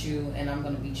fuck with you and I'm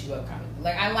gonna beat you up, kind of.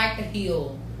 Like, I like the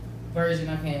heel version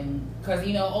of him because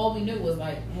all we knew was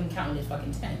like him counting his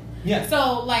fucking 10. Yeah.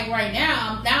 So like right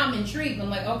now I'm intrigued. I'm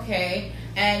like, okay,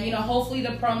 and hopefully the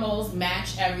promos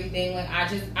match everything. Like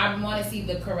I want to see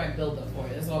the correct build up for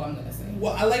it. That's all I'm gonna say.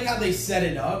 Well, I like how they set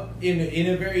it up in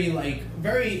a very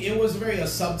a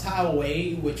subtle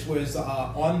way, which was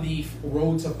on the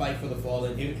road to Fight for the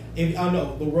Fallen.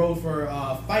 The road for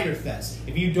Fyter Fest.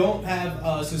 If you don't have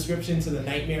a subscription to the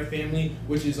Nightmare Family,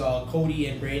 which is Cody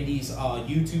and Brandy's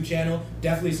YouTube channel,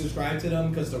 definitely subscribe to them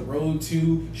because the Road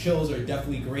to shows are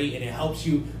definitely great and it helps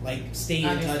you like stay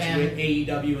in touch with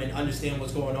AEW and understand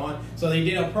what's going on. So they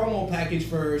did a promo package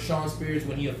for Shawn Spears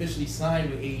when he officially signed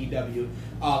with AEW.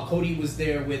 Cody was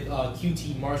there with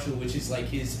QT Marshall, which is like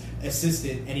his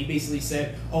assistant, and he basically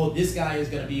said, "Oh, this guy is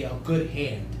going to be a good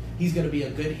hand. He's going to be a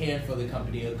good hand for the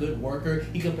company, a good worker.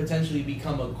 He could potentially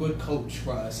become a good coach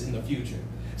for us in the future."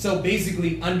 So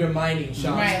basically undermining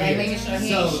Shawn Spears. Like making sure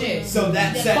he ain't shit. So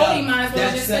that set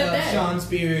up Shawn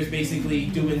Spears basically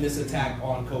doing this attack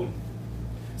on Cody.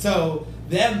 So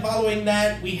then following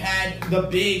that, we had the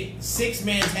big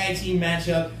 6-man tag team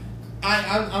matchup.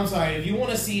 I'm sorry, if you want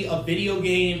to see a video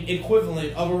game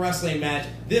equivalent of a wrestling match,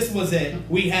 this was it.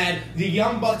 We had the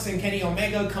Young Bucks and Kenny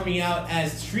Omega coming out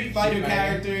as Street Fighter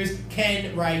characters,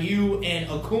 Ken, Ryu, and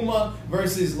Akuma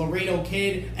versus Laredo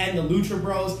Kid and the Lucha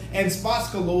Bros, and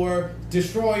spots galore,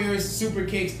 destroyers, super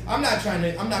kicks. I'm not going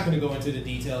to go into the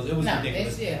details. It was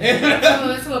ridiculous.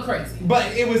 It's a little crazy.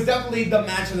 But it was definitely the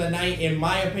match of the night, in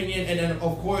my opinion. And then,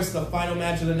 of course, the final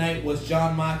match of the night was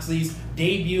Jon Moxley's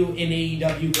debut in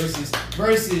AEW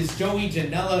versus Joey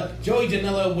Janela. Joey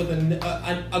Janela with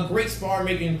a great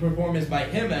spar-making performance by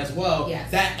him as well. Yes.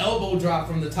 That elbow drop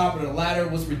from the top of the ladder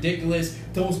was ridiculous.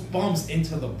 Those bumps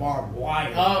into the barbed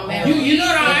wire. Oh, man. You know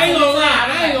what? I ain't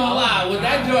gonna lie. With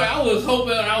that joy, I was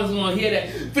hoping I was going to hear that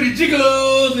for the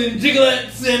gigolos and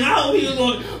gigolettes, and I hope he was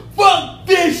going to fuck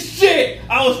this shit.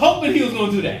 I was hoping he was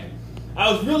going to do that.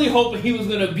 I was really hoping he was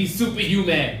going to be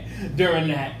superhuman during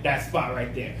that spot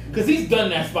right there. Because he's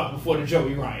done that spot before to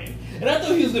Joey Ryan. And I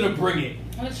thought he was going to bring it.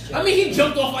 I mean, he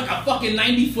jumped off like a fucking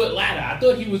 90-foot ladder. I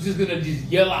thought he was just going to just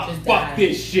yell out, fuck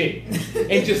this shit,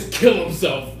 and just kill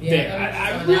himself there.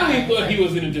 I really thought he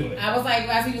was going to do it. I was like,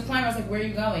 as he was climbing, I was like, where are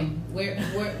you going?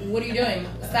 What are you doing?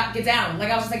 Stop, get down.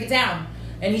 Like, I was just like, get down.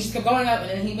 And he just kept going up,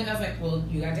 and then I was like, well,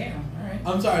 you got down. All right.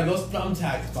 I'm sorry, those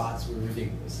thumbtack spots were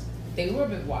ridiculous. They were a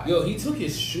bit wild. Yo, he took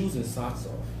his shoes and socks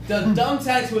off. The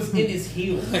thumbtacks was in his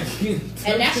heels.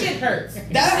 And that shit hurts.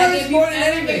 That hurts more than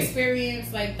anything. If you've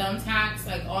experienced like thumbtacks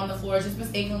like on the floor just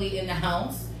mistakenly in the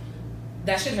house,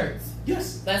 that shit hurts.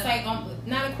 Yes. That's like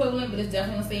not equivalent, but it's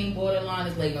definitely the same borderline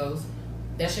as Legos.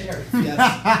 That shit hurts. Yes.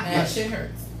 That shit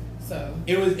hurts. So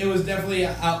it was definitely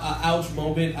a ouch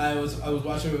moment. I was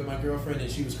watching it with my girlfriend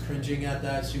and she was cringing at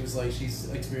that. She was like,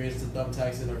 she's experienced the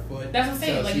thumbtacks in her foot. That's what I'm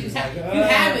saying. So like you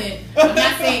haven't. I'm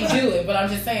not saying do it, but I'm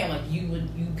just saying like you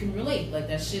can relate. Like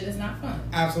that shit is not fun.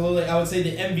 Absolutely. I would say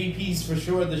the MVPs for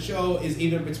sure. The show is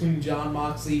either between Jon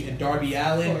Moxley and Darby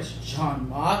Allin. Of course, Jon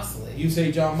Moxley. You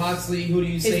say Jon Moxley. Who do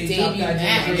you say? Top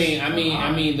guy?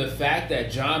 I mean, the fact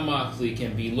that Jon Moxley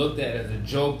can be looked at as a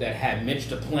joke that had Mitch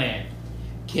the Plant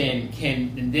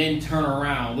can then turn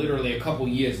around literally a couple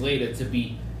years later to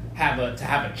have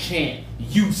a chant,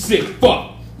 "You sick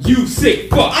fuck, you sick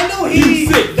fuck." I know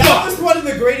that was one of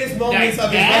the greatest moments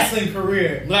of his wrestling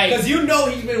career. Because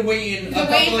he's been waiting a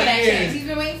couple of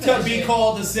years to be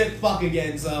called the sick fuck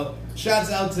again. So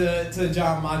shouts out to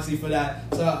Jon Moxley for that.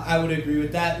 So I would agree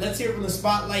with that. Let's hear from the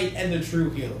Spotlight and the True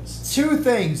Heels. 2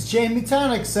 things. Jamie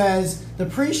Tonic says the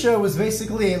pre-show was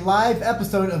basically a live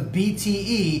episode of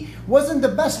BTE. Wasn't the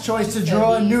best choice to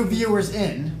draw new viewers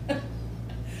in.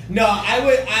 No,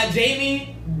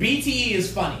 Jamie, BTE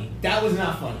is funny. That was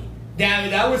not funny.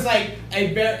 That was like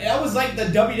the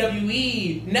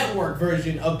WWE network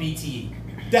version of BTE.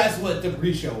 That's what the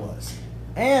pre-show was.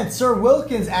 And Sir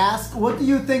Wilkins asked, what do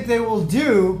you think they will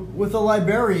do with the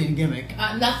librarian gimmick?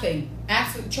 Nothing.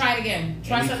 Try it again.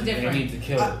 Try something different. They need to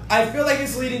kill it. I feel like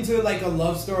it's leading to like a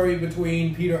love story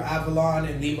between Peter Avalon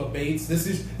and Leva Bates. This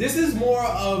is more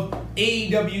of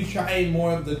AEW trying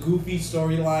more of the goofy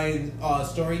storytelling,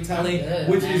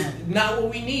 which is not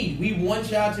what we need. We want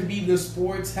y'all to be the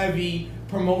sports heavy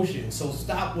promotion. So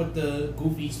stop with the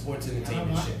goofy sports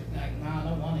entertainment shit. I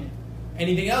don't want it.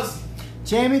 Anything else?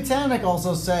 Jamie Tannick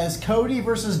also says, Cody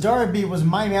versus Darby was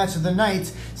my match of the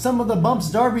night. Some of the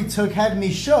bumps Darby took had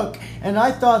me shook, and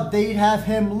I thought they'd have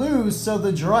him lose, so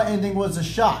the draw ending was a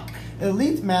shock.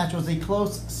 Elite match was a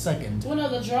close second. Well, no,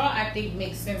 the draw I think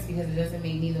makes sense because it doesn't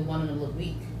make neither one of them look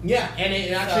weak. Yeah, and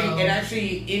it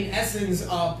actually, in essence,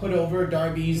 put over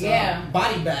Darby's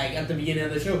body bag at the beginning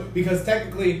of the show because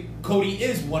technically Cody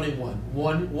is 1-1,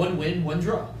 one win, one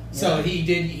draw. So he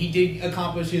did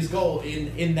accomplish his goal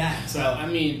in that. So I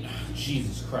mean,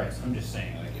 Jesus Christ, I'm just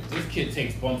saying, like if this kid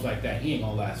takes bumps like that, he ain't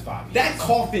gonna last 5 years. That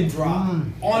coffin drop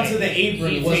onto the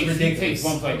apron was ridiculous. He takes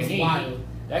bumps like that.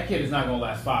 That kid is not gonna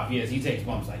last 5 years. He takes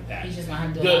bumps like that. He's just gonna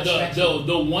have to do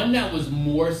the one that was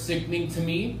more sickening to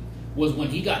me was when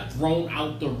he got thrown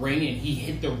out the ring and he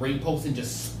hit the ring post and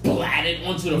just splatted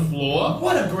onto the floor.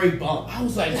 What a great bump! I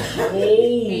was like,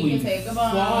 holy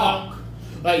fuck!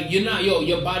 Like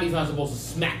your body's not supposed to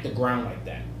smack the ground like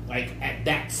that, like at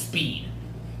that speed.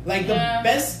 Like the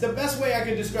best way I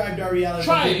could describe Darby Allin.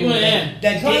 Try it, man.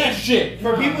 Try that shit.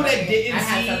 For people that didn't see, I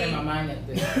had something in my mind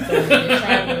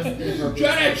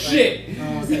try that shit.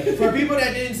 For people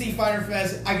that didn't see Fyter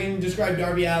Fest, I can describe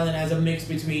Darby Allin as a mix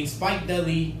between Spike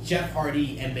Dudley, Jeff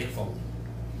Hardy, and Mick Foley.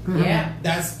 Yeah,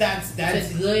 that's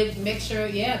a good mixture.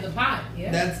 Yeah, the pot.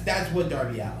 Yeah, that's what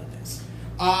Darby Allin is.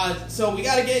 So we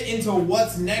got to get into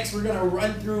what's next. We're going to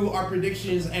run through our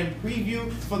predictions and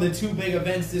preview for the 2 big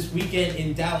events this weekend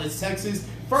in Dallas, Texas.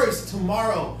 First,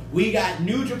 tomorrow, we got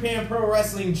New Japan Pro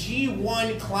Wrestling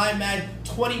G1 Climax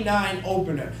 29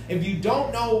 opener. If you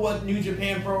don't know what New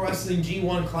Japan Pro Wrestling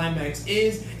G1 Climax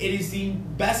is, it is the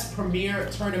best premier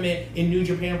tournament in New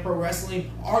Japan Pro Wrestling,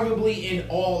 arguably in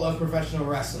all of professional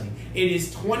wrestling. It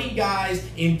is 20 guys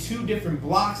in 2 different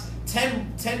blocks.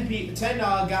 10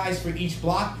 guys for each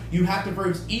block. You have to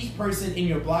verse each person in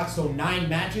your block, so 9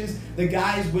 matches. The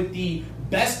guys with the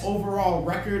best overall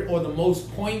record or the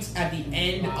most points at the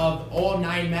end of all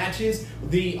 9 matches,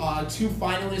 the 2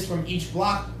 finalists from each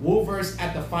block will verse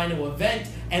at the final event,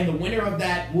 and the winner of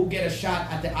that will get a shot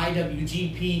at the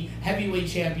IWGP Heavyweight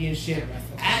Championship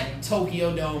at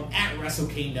Tokyo Dome at Wrestle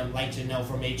Kingdom, like Janelle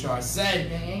from HR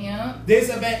said. Yeah. This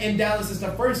event in Dallas is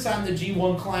the first time the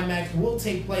G1 Climax will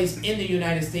take place in the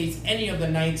United States any of the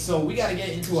nights, so we got to get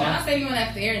into Shout out to anyone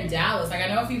that's there in Dallas. Like, I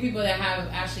know a few people that have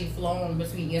actually flown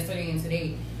between yesterday and today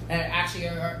that actually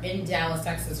are in Dallas,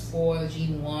 Texas for the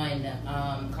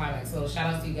G1 Climax. So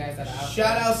shout outs to you guys that are out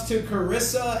Shout outs to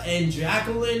Carissa and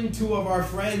Jacqueline, 2 of our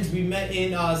friends we met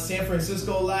in San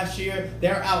Francisco last year.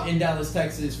 They're out in Dallas,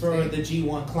 Texas for the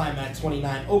G1 Climax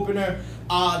 29 opener.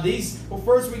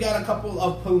 First we got a couple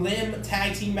of prelim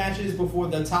tag team matches before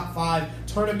the top 5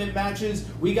 tournament matches.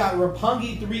 We got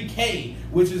Roppongi 3K,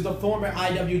 which is the former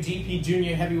IWGP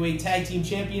Junior Heavyweight Tag Team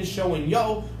Champions, Sho and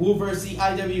Yo, will versus the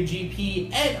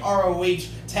IWGP and ROH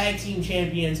Tag Team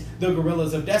Champions, the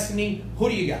Gorillas of Destiny. Who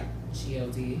do you got?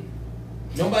 GOD.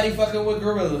 Nobody fucking with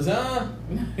Gorillas, huh?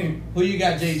 Who you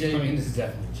got, JJ? I mean, this is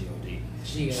definitely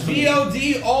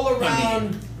GOD all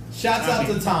around. Shouts out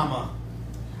to Tama.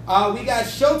 We got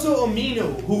Shota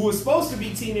Umino, who was supposed to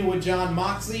be teaming with Jon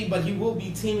Moxley, but he will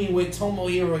be teaming with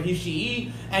Tomohiro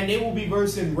Ishii, and they will be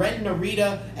versing Ren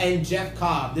Narita and Jeff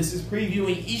Cobb. This is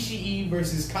previewing Ishii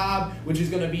versus Cobb, which is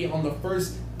going to be on the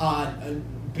first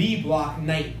B block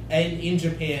night and in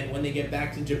Japan when they get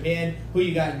back to Japan. Who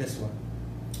you got in this one?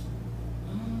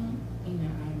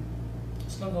 I'm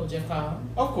just going to go with Jeff Cobb.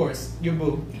 Of course, your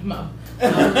boo. Who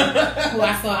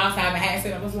I saw outside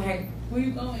Manhattan, I was like, where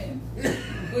you going?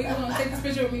 Where you going? Take this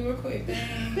picture with me real quick.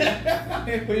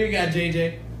 Who you got,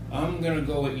 JJ? I'm gonna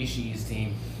go with Ishii's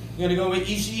team. You're gonna go with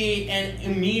Ishii and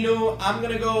Umino. I'm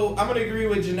gonna agree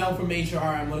with Janelle from HR.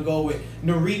 I'm gonna go with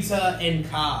Narita and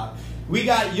Cobb. We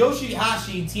got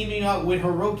Yoshihashi teaming up with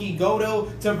Hiroki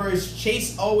Goto to verse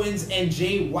Chase Owens and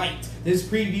Jay White. This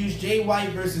previews Jay White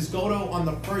versus Goto on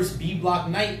the first B block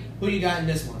night. Who you got in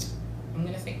this one? I'm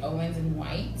gonna say Owens and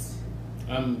White.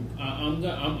 I'm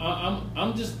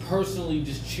just personally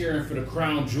just cheering for the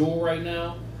crown jewel right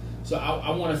now, so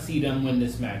I want to see them win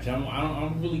this match. I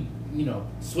don't really,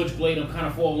 Switchblade. I'm kind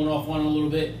of falling off on a little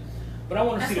bit, but I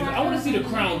want to see the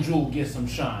crown jewel get some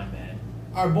shine, man.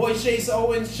 Our boy Chase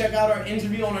Owens. Check out our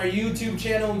interview on our YouTube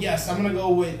channel. Yes, I'm gonna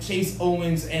go with Chase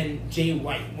Owens and Jay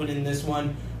White winning this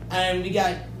one. And we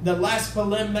got the last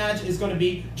prelim match is going to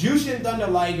be Jushin Thunder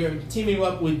Liger teaming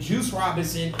up with Juice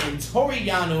Robinson and Toru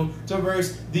Yano to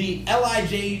verse the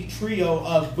LIJ trio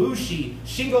of Bushi,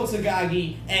 Shingo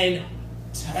Takagi, and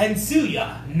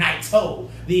Tetsuya Naito,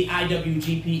 the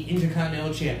IWGP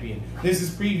Intercontinental Champion. This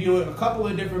is previewing a couple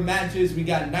of different matches. We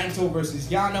got Naito versus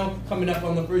Yano coming up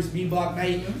on the first B-Block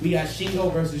night. We got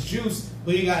Shingo versus Juice.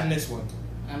 Who you got in this one?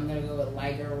 I'm going to go with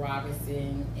Liger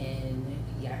Robinson and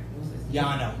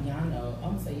Yano.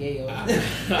 I'm gonna say Yayo.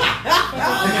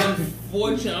 That's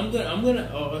fortunate.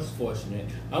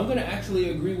 I'm gonna actually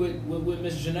agree with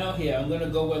Miss Janelle here. I'm gonna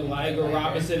go with Liger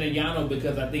Robinson and Yano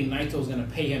because I think Naito's gonna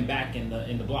pay him back in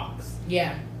the blocks.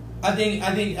 Yeah. I think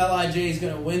LIJ is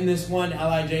going to win this one.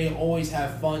 LIJ always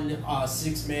have fun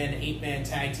 6-man, 8-man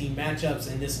tag team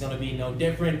matchups, and this is going to be no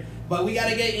different. But we got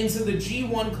to get into the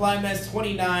G1 Climax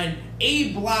 29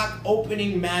 A-Block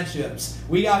opening matchups.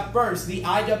 We got first the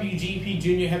IWGP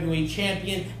Junior Heavyweight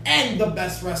Champion and the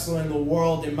best wrestler in the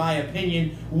world, in my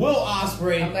opinion, Will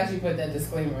Ospreay. I'm glad you put that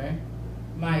disclaimer.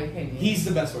 My opinion. He's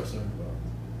the best wrestler in the world.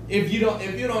 If you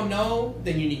don't know,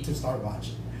 then you need to start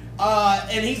watching.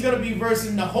 And he's going to be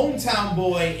versing the hometown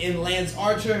boy in Lance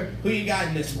Archer. Who you got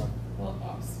in this one? Will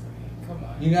Ospreay. Come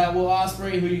on. You got Will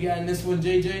Ospreay. Who you got in this one,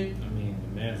 JJ? I mean, the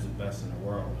man's the best in the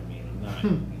world. I mean,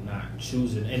 I'm not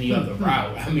choosing any other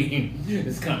route. I mean,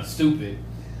 it's kind of stupid.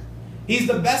 He's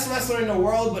the best wrestler in the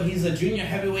world, but he's a junior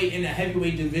heavyweight in the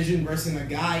heavyweight division versus a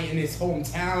guy in his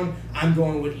hometown. I'm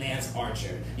going with Lance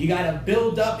Archer. You got to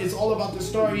build up. It's all about the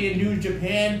story in New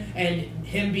Japan, and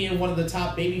him being one of the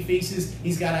top baby faces,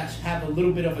 he's got to have a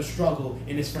little bit of a struggle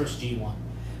in his first G1.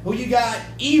 Who you got?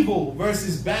 Evil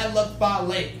versus Bad Luck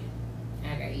Fale. I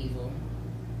got Evil.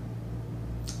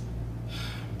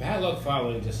 Bad Luck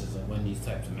Fale just doesn't win these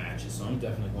types of matches, so I'm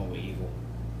definitely going with Evil.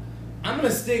 I'm going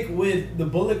to stick with the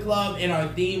Bullet Club in our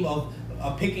theme of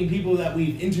picking people that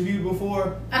we've interviewed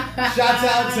before. Shouts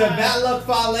out to Bad Luck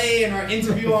Fale and our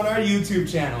interview on our YouTube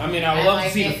channel. I mean, I would love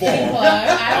to see the fall.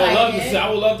 I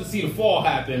would love to see the fall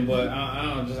happen, but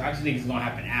I actually think it's going to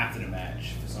happen after the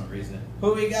match for some reason.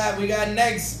 Who we got? We got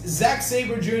next Zack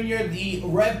Sabre Jr., the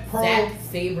Rev Pro. Zack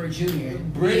Sabre Jr.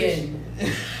 British.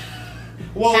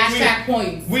 Well,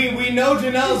 points. We know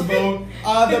Janelle's vote.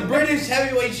 The British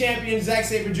Heavyweight Champion Zack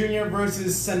Sabre Jr.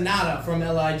 versus Sonata from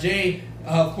LIJ.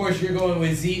 Of course, you're going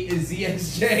with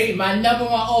ZSJ. My number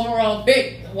one overall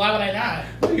pick. Why would I not?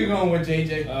 Who are you going with,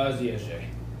 JJ? ZSJ.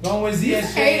 Going with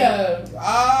ZSJ.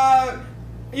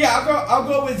 Yeah, I'll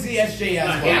go with ZSJ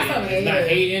as well. It's not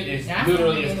hating. It's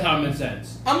literally it's common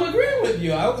sense. I'm agreeing with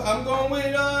you. I'm going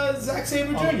with Zack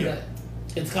Sabre Jr.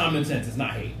 It's common sense. It's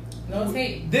not hate. No, it's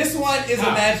hate. This one is a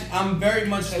match I'm very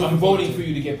much. I'm voting for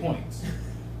you to get points.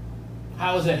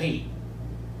 How is that hate?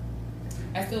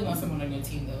 I still want someone on your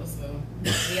team though, so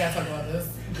we gotta talk about this.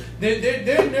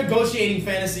 They're negotiating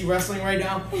fantasy wrestling right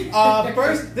now.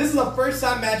 This is a first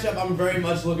time matchup I'm very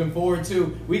much looking forward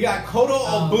to. We got Kota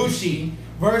Ibushi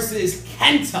versus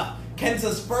Kenta.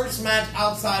 Kenta's first match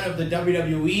outside of the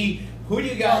WWE. Who do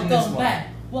you got in this one?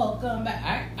 Welcome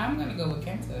back. I'm gonna go with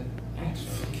Kenta.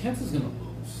 Actually, Kenta's gonna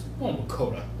lose. I'm going with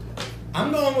Kota. I'm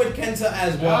going with Kenta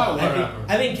as well.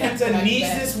 I think Kenta needs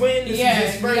this win. This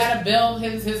is his first. You gotta build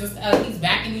his he's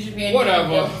back in New Japan.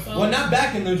 Whatever. Well, not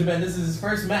back in New Japan. This is his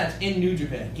first match in New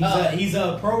Japan. He's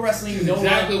a pro wrestling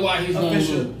exactly why he's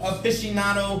official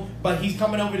aficionado, but he's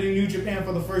coming over to New Japan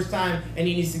for the first time, and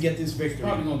he needs to get this victory.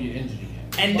 Probably gonna get injured again.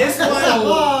 And this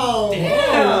one,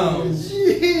 damn,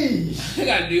 jeez. I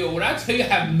gotta deal. When I tell you I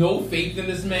have no faith in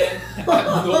this man, I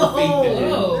have no faith in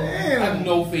him. I have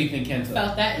no faith in Kenta.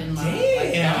 Felt that in my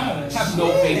I have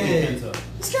no faith in Kenta.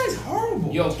 This guy's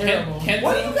horrible. Yo, Kenta.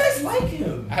 Why do you guys like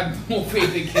him? I have no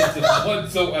faith in Kenta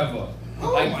whatsoever.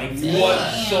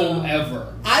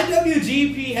 Whatsoever.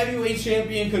 IWGP Heavyweight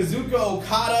Champion Kazuchika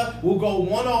Okada will go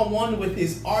one-on-one with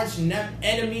his arch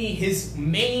enemy, his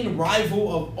main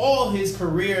rival of all his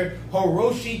career,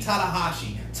 Hiroshi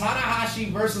Tanahashi.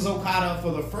 Tanahashi versus Okada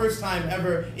for the first time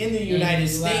ever in the United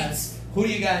States. Who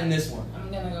do you got in this one?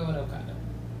 I'm gonna go with Okada.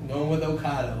 Going with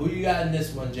Okada. Who you got in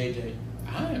this one, JJ?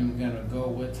 I'm gonna go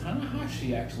with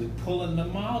Tanahashi actually pulling the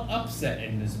mild upset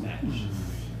in this match.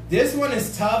 This one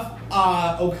is tough.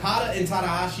 Okada and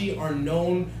Tanahashi are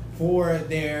known for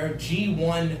their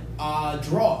G1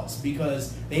 draws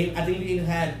because I think they've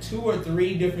had 2 or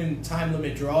 3 different time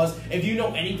limit draws. If you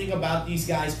know anything about these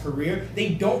guys' career, they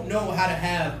don't know how to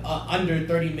have an under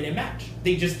 30-minute match.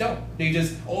 They just don't. They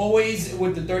just always,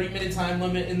 with the 30-minute time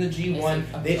limit in the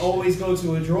G1, they always go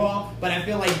to a draw. But I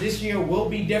feel like this year will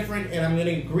be different, and I'm going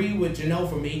to agree with Janelle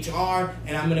from HR,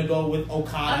 and I'm going to go with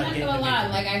Okada. I'm not going to lie.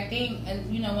 Like, I think, and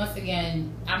once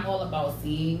again, I'm all about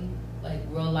seeing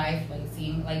real life,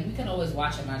 seeing, we can always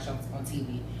watch a match on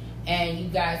TV. And you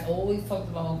guys always talked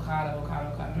about Okada.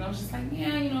 And I was just like,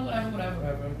 yeah,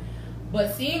 whatever.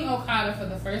 But seeing Okada for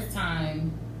the first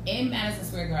time in Madison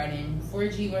Square Garden for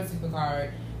G1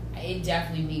 Supercard, it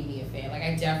definitely made me a fan. Like,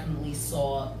 I definitely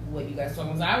saw what you guys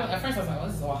talking about. At first I was like, oh,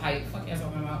 this is all hype. Fuck you guys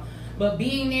talking about. But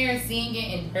being there, seeing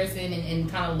it in person, and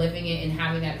kind of living it and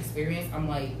having that experience, I'm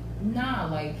like, nah,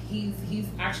 like he's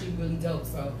actually really dope.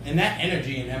 So, and that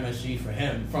energy in MSG for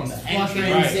him, from the fucking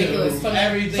entrance ridiculous, to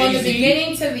everything, from the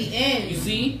beginning to the end. You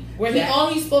see, where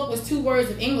all he spoke was 2 words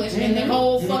of English, and the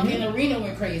whole fucking arena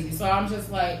went crazy. So I'm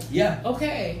just like, yeah,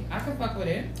 okay, I can fuck with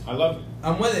it. I love it.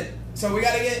 I'm with it. So we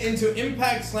gotta get into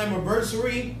Impact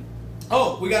Slammiversary.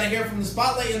 Oh, we gotta hear from the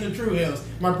Spotlight and the True Hills.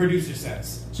 My producer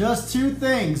says. Just 2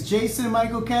 things. Jason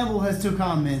Michael Campbell has 2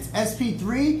 comments.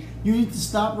 SP3, you need to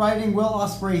stop riding Will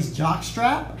Ospreay's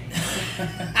jockstrap.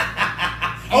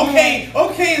 Okay,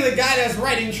 the guy that's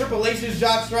writing Triple H's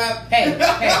jockstrap. Hey,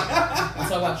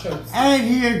 that's all about tropes. And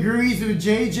he agrees with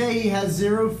JJ. He has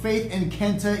 0 faith in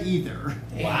Kenta either.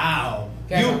 Wow.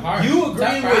 You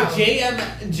agreeing with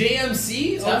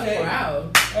JMC? Tough Okay.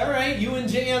 crowd. All right, you and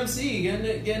JMC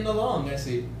getting along, I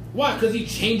see. Why? Because he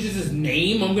changes his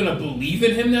name? I'm gonna believe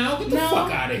in him now? Get the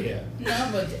fuck out of here. No,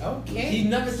 but okay. He's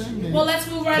never seen me. Well, let's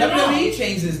move right along. WWE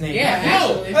changed his name. Yeah,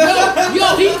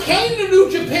 yo, he came to New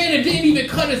Japan and didn't even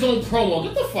cut his own promo.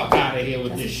 Get the fuck out of here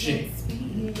with this shit.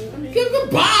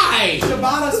 Goodbye.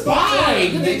 Shibata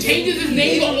Spotlight. Because he changes his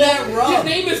name to all. His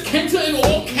name is Kenta in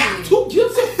all caps. Who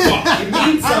gives a fuck? It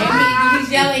means something.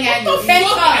 He's yelling at you.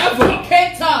 Kenta.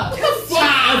 Kenta. What the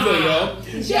fuck ever, yo.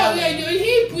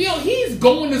 He's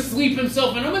going to sleep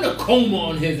himself, and I'm in a coma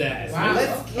on his ass. Wow.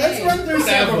 Let's run through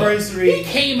Slammiversary. He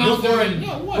came out there and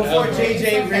before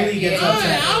JJ really gets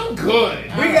upset. I'm good.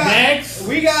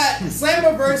 We got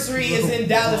Slammiversary is in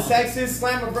Dallas, Texas.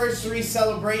 Slammiversary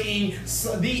celebrating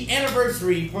the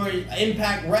anniversary for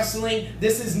Impact Wrestling.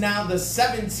 This is now the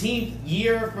 17th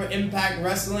year for Impact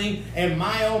Wrestling, and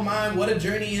my oh my, what a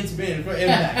journey it's been for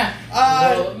Impact.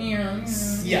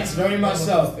 Yes, very much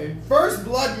so. First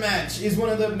Blood match is one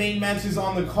of the main matches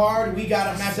on the card. We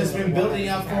got a match that's been building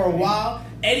up for a while.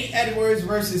 Eddie Edwards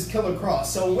versus Killer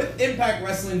Cross. So with Impact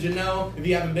Wrestling, Janelle, if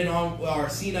you haven't been on or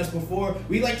seen us before,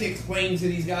 we like to explain to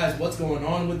these guys what's going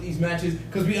on with these matches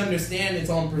because we understand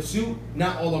it's on Pursuit.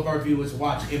 Not all of our viewers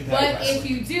watch Impact Wrestling. But if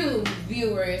you do,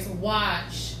 viewers,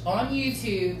 watch on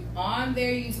YouTube, on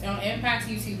Impact's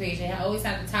YouTube page, they always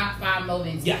have the top 5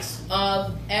 moments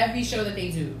of every show that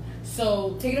they do.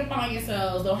 So take it upon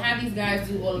yourselves. Don't have these guys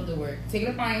do all of the work. Take it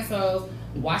upon yourselves.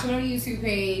 Watch it on the YouTube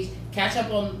page. Catch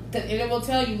up on, and it will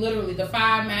tell you literally the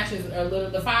 5 matches or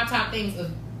the 5 top things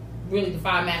of really the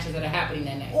 5 matches that are happening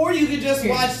that night. Or you could just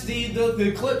watch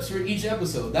the clips for each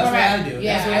episode. That's what I do.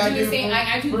 Yeah, that's what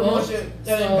I do both.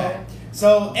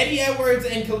 So Eddie Edwards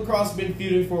and Killer Cross have been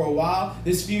feuding for a while.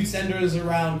 This feud centers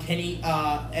around Eddie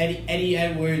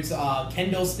Edwards'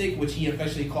 kendo stick, which he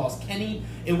officially calls Kenny.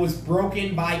 It was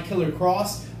broken by Killer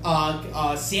Cross.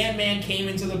 Sandman came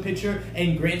into the picture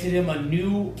and granted him a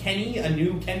new Kenny, a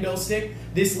new kendo stick.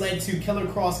 This led to Killer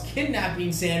Cross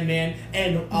kidnapping Sandman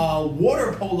and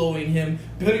water poloing him,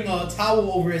 putting a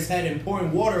towel over his head and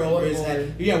pouring water over his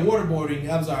head. Yeah, waterboarding.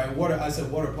 I'm sorry, I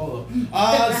said water polo.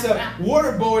 So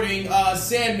waterboarding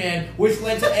Sandman, which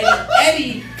led to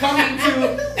Eddie coming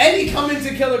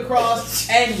to Killer Cross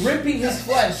and ripping his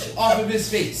flesh off of his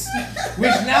face,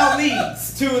 which now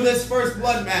leads to this first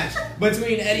blood match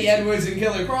between Eddie Edwards and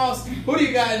Killer Cross. Who do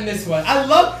you got in this one?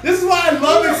 This is why I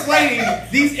love explaining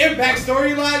these Impact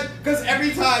storylines, because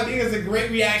every time he gets a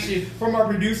great reaction from our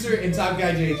producer and Top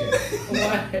Guy JJ.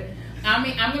 What? I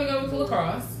mean, I'm gonna go with Killer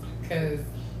Cross because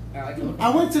I like Killer Cross. I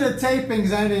went to the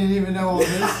tapings. I didn't even know all this.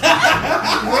 Really?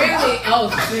 Oh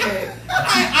shit!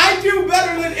 I do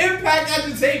better than Impact at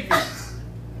the tapings.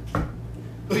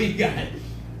 Who you got?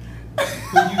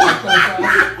 Who you got, Killer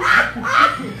Cross?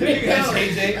 Who you got,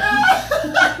 JJ?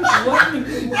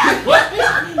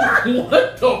 What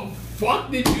the fuck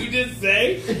did you just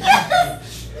say?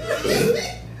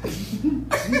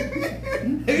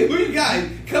 Hey, who you got?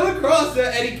 Killer Cross or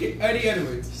Eddie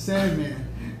Edwards? Sandman.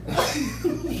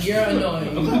 You're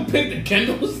annoying. I'm gonna pick the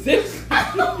kendo stick.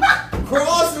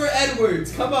 Cross or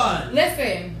Edwards? Come on.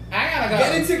 Listen, I gotta go.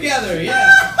 Get it together, yeah.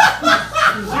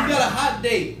 You got a hot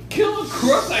date. Killer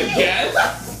Cross, I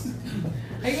guess.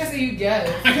 I guess you guess.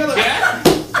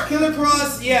 Killer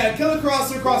Cross, yeah, Killer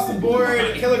Cross across the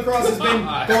board. Killer Cross has been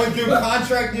going through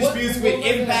contract disputes with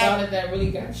Impact. That really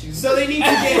got you. So they need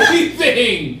to get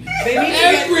everything. They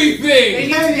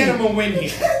need to get him a win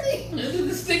here.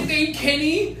 The stick named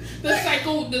Kenny, the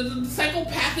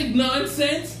psychopathic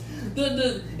nonsense.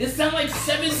 It sounds like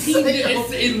 17.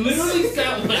 It literally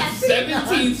sounds like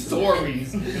 17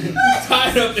 stories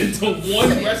tied up into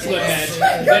one wrestling match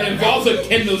that involves a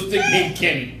kendo stick named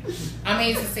Kenny. I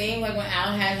mean, it's the same like when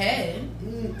Al had head.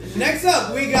 Next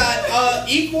up, we got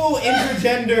equal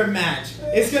intergender match.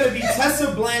 It's going to be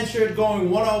Tessa Blanchard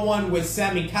going one-on-one with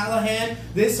Sami Callihan.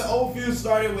 This whole feud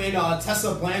started when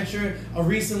Tessa Blanchard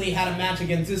recently had a match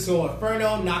against Disco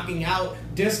Inferno, knocking out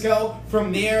Disco.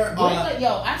 From there...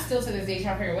 I still to this day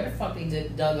trying to figure out where the fuck they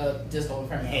dug up Disco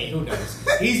Inferno. Hey, who knows?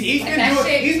 He's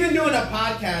been doing a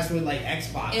podcast with like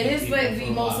X-Pac. It is like the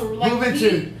most... Like, when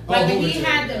he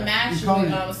had the match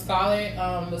with Scarlett,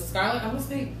 I was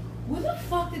like... Where the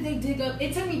fuck did they dig up?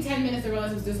 It took me 10 minutes to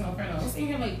realize it was Disco Inferno. I was sitting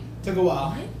here like... Took a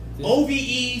while. What?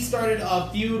 OVE started a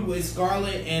feud with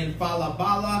Scarlett and Fala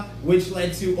Bala, which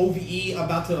led to OVE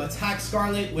about to attack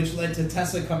Scarlett, which led to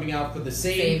Tessa coming out for the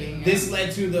saving. This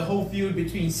led to the whole feud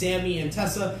between Sami and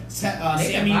Tessa.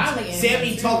 Sami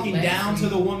talking down to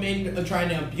the woman, trying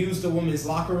to abuse the women's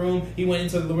locker room. He went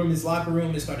into the women's locker room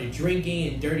and started drinking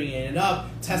and dirtying it up.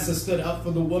 Tessa stood up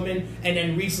for the woman, and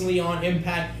then recently on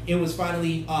Impact, it was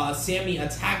finally Sami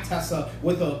attacked Tessa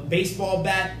with a baseball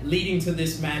bat, leading to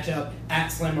this matchup at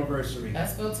Slammiversary.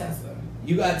 Let's go Tessa.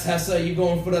 You got Tessa. You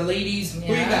going for the ladies? Yeah.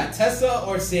 Who you got, Tessa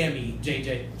or Sami?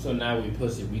 JJ. So now we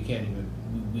pussy. We can't even.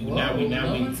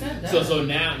 So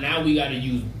now we got to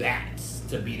use bats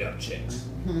to beat up chicks.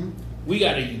 Mm-hmm. We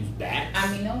got to use bats.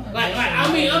 I mean, no.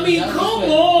 Come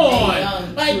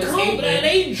on.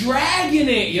 They dragging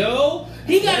it, yo.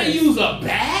 He got to use a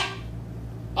bat.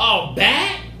 A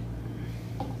bat.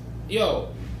 Yo,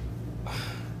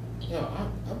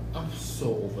 I'm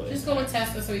so over it. Just go with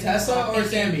Tessa. Tessa or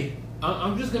Sami?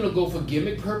 I'm just gonna go for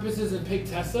gimmick purposes and pick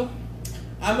Tessa.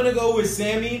 I'm gonna go with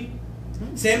Sami.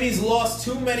 Sami's lost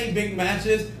too many big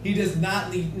matches. He does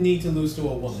not need to lose to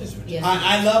a woman. Yes.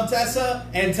 I love Tessa,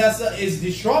 and Tessa is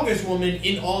the strongest woman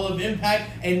in all of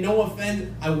Impact. And no offense,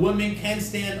 a woman can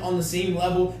stand on the same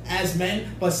level as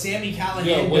men, but Sami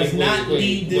Callihan does not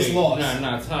need this loss.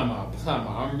 Time out.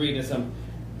 I'm reading some.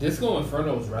 Disco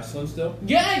Inferno is wrestling still?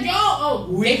 Yeah, yo!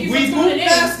 We moved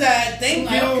past that.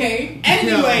 Thank you. Okay.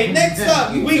 Anyway, next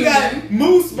up, we got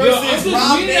Moose versus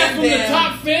Rob Van Dam. From the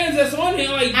top fans that's on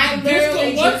here, like, I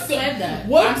literally just said that.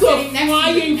 What the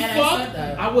flying fuck?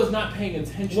 I was not paying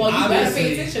attention. Well, you better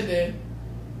pay attention then.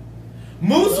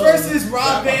 Moose versus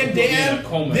Rob Van Dam.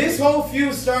 This whole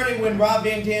feud started when Rob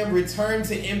Van Dam returned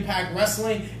to Impact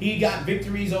Wrestling. He got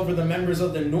victories over the members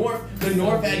of the North. The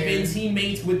North had been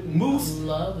teammates with Moose.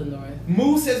 Love the North.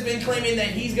 Moose has been claiming that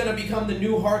he's going to become the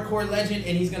new hardcore legend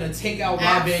and he's going to take out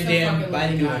Rob Van Dam by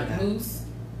doing that. Moose,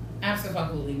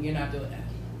 absolutely, you're not doing that.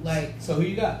 Like, so who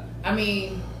you got? I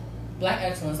mean, Black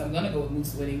Excellence, I'm going to go with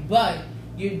Moose winning, but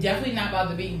you're definitely not about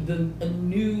to be a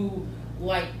new,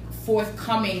 like,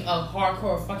 forthcoming of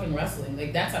hardcore fucking wrestling.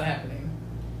 Like, that's not happening.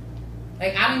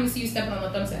 Like, I don't even see you stepping on the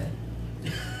thumbtack. What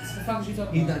the fuck was you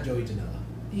talking about? He's not Joey Janela.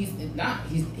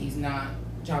 He's not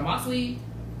John Moxley.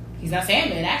 He's not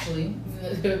Sandman, actually.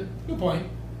 Good point.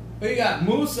 Who you got,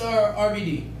 Moose or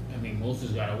RVD? I mean, Moose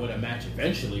has got to win a match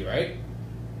eventually, right?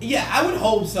 Yeah, I would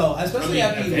hope so, especially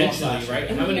after he lost last right?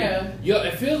 Yeah. Yo,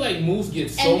 it feels like Moose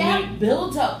gets so many... And that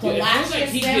build-up to last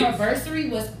year's Slammiversary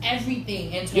was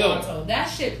everything in Toronto. That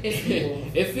shit pissed me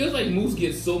off. It feels like Moose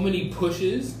gets so many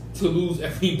pushes to lose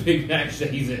every big match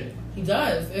that he's in. He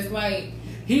does. It's like...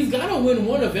 He's got to win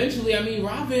one eventually. I mean,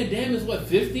 Rob Van Dam is,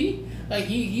 50? Like,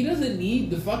 he doesn't need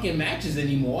the fucking matches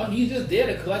anymore. He's just there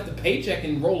to collect a paycheck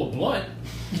and roll a blunt.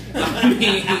 I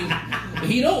mean,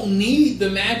 he don't need the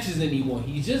matches anymore.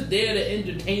 He's just there to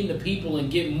entertain the people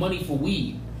and get money for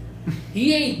weed.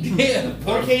 He ain't there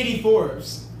for Katie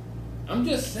Forbes. I'm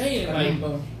just saying, like,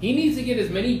 he needs to get as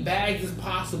many bags as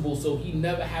possible so he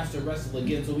never has to wrestle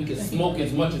again so he can smoke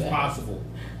as much as possible.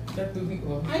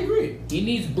 I agree. He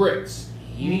needs bricks.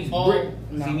 He needs bricks.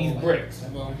 He needs bricks.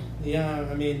 Yeah,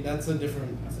 I mean, that's a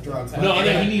different drug. No,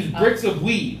 he needs bricks of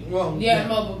weed. Well, yeah,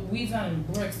 no, but weed's not in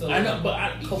bricks, though. I know,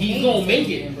 but he's going to make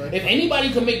it. If anybody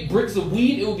can make bricks of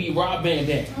weed, it would be Rob Van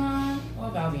Dam.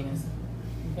 Or Val Venus.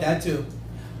 That too.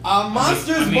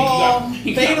 Monsters Ball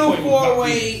Fatal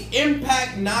 4-Way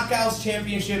Impact Knockouts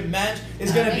Championship match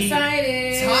is going to be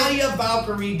Taya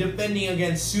Valkyrie defending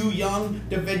against Su Yung,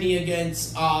 defending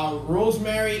against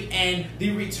Rosemary, and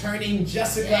the returning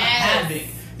Jessica Havoc.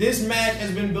 This match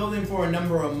has been building for a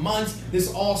number of months.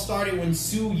 This all started when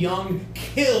Su Yung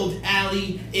killed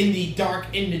Allie in the dark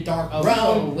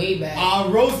round. Way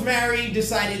back. Rosemary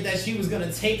decided that she was going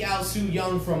to take out Su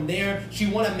Yung from there. She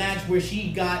won a match where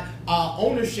she got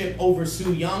ownership over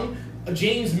Su Yung.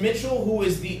 James Mitchell, who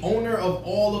is the owner of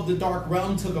all of the Dark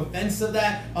Realm, took offense to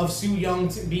that, of Su Yung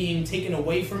being taken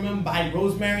away from him by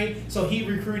Rosemary. So he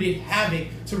recruited Havoc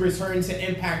to return to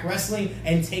Impact Wrestling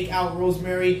and take out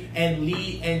Rosemary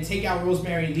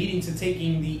leading to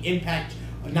taking the Impact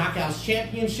Knockouts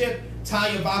Championship.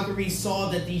 Taya Valkyrie saw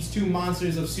that these two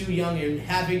monsters of Su Yung and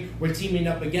Havoc were teaming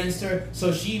up against her,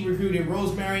 so she recruited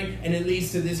Rosemary, and it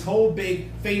leads to this whole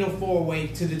big fatal four-way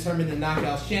to determine the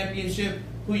Knockouts Championship.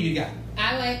 Who you got?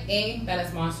 I like that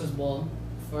it's Monsters Ball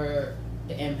for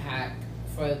the Impact,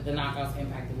 for the Knockouts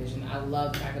Impact division. I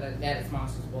love the fact that it's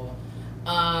Monsters Ball.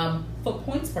 For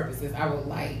points purposes, I would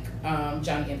like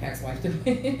Johnny Impact's wife to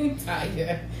win,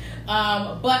 Taya.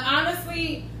 But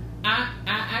honestly, I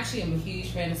actually am a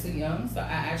huge fan of Su Yung, so I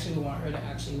actually would want her to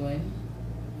actually win.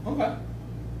 Okay.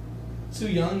 Su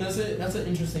Yung, that's an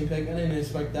interesting pick. I didn't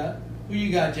expect that. Who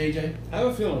you got, JJ? I have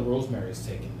a feeling Rosemary's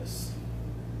taking this.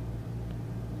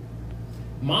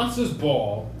 Monsters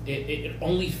Ball, it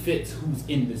only fits who's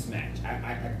in this match.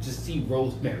 I just see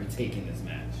Rosemary taking this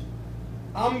match.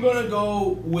 I'm going to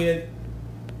go with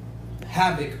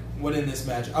Havoc winning this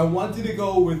match. I wanted to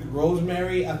go with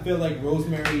Rosemary. I feel like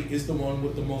Rosemary is the one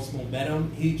with the most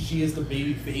momentum. She is the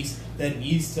baby face that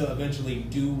needs to eventually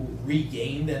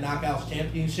regain the Knockouts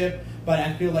Championship. But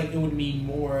I feel like it would mean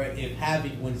more if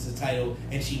Havoc wins the title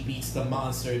and she beats the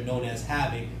monster known as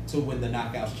Havoc to win the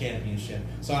Knockouts Championship.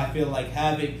 So I feel like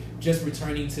Havoc, just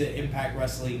returning to Impact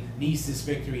Wrestling, needs this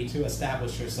victory to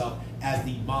establish herself as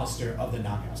the monster of the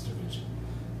Knockouts division.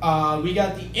 We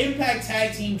got the Impact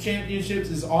Tag Team Championships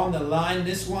is on the line.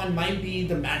 This one might be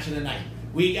the match of the night.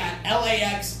 We got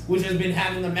LAX, which has been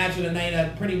having the match of the night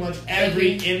at pretty much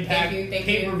every Impact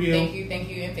pay-per-view.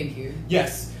 Thank you.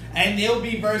 Yes. And they'll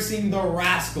be versing the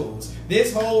Rascals.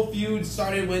 This whole feud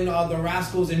started when the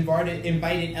Rascals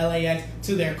invited LAX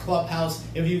to their clubhouse.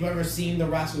 If you've ever seen the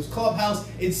Rascals clubhouse,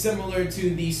 it's similar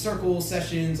to the circle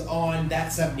sessions on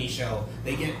That 70s Show.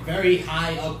 They get very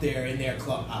high up there in their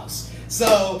clubhouse.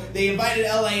 So they invited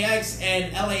LAX,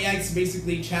 and LAX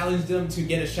basically challenged them to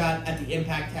get a shot at the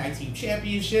Impact Tag Team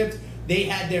Championships. They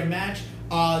had their match.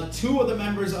 Two of the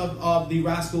members of the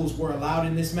Rascals were allowed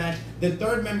in this match. The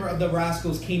third member of the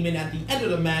Rascals came in at the end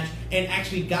of the match and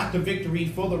actually got the victory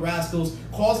for the Rascals,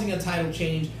 causing a title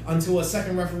change until a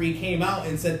second referee came out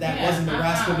and said that wasn't the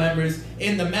Rascal members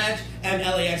in the match, and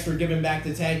LAX were given back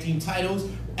the tag team titles.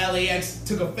 LAX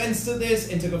took offense to this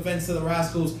and took offense to the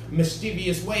Rascals'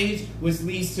 mischievous ways, which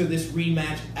leads to this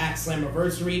rematch at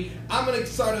Slammiversary. I'm going to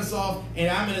start us off,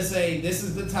 and I'm going to say this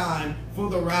is the time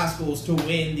for the Rascals to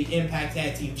win the Impact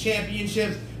Tag Team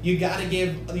Championships. You got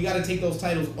to take those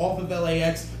titles off of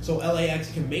LAX so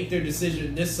LAX can make their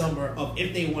decision this summer of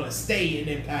if they want to stay in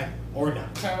Impact or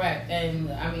not. Correct.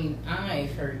 And I mean, I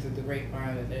heard through the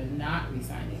grapevine that they're not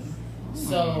resigning.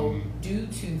 So due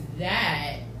to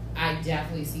that, I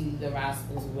definitely see the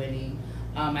Rascals winning.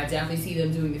 I definitely see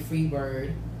them doing the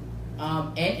Freebird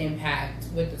and Impact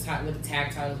with the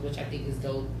tag titles, which I think is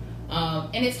dope.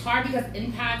 And it's hard because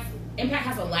Impact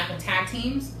has a lack of tag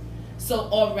teams. So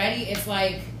already it's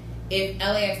like if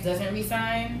LAX doesn't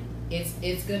resign,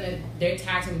 their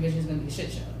tag team division is gonna be a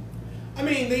shit show. I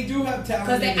mean, they do have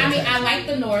talent. Because I like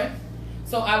the North,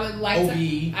 so I would like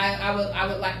to.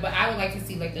 I would like to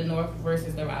see like the North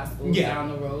versus the Rascals down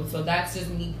the road. So that's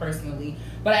just me personally,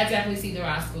 but I definitely see the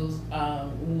Rascals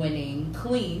winning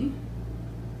clean,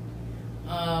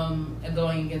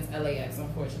 going against LAX.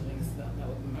 Unfortunately, so that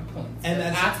would be my point. And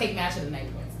I'll take match of the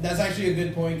night points. That's actually a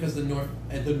good point because the North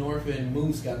and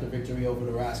Moose got the victory over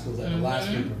the Rascals at the last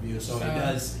pay-per-view, so it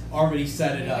does already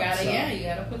set it up. You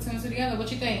gotta put two together.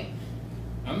 What you think?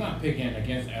 I'm not picking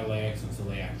against LAX until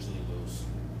they actually lose.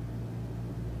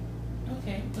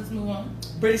 Okay, let's move on.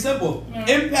 Pretty simple. Yeah.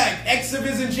 Impact X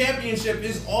Division Championship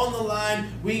is on the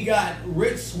line. We got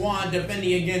Rich Swann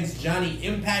defending against Johnny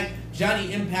Impact.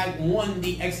 Johnny Impact won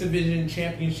the X Division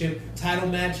Championship title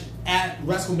match at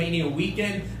WrestleMania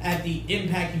weekend at the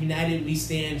Impact United We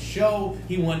Stand show.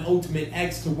 He won Ultimate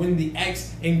X to win the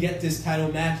X and get this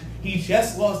title match. He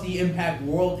just lost the Impact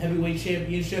World Heavyweight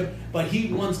Championship, but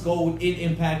he wants gold in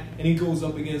Impact, and he goes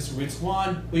up against Rich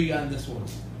Swann. What you got in this one?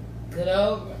 Good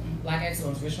old Black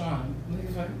Excellence, Rich Swann.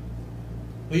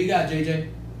 What you got, JJ?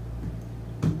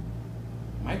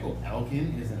 Michael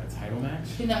Elgin is in a title match?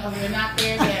 No, we're not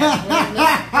there yet.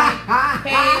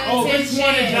 Rich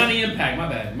Swann and Johnny Impact. My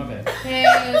bad. Pay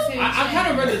attention. I kind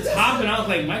of read the top and I was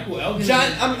like, Michael Elgin.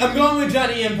 I'm going with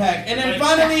Johnny Impact. And then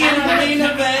finally in the main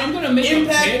event,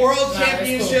 Impact World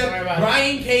Championship,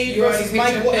 Brian Cage versus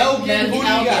Michael Elgin. Who do you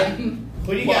got?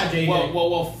 Who do you got, JJ?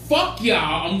 Well, fuck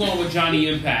y'all. I'm going with Johnny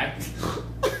Impact.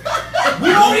 We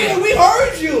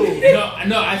heard you.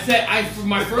 No. I said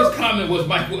my first comment was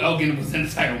Michael Elgin was in a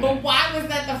title match. But why was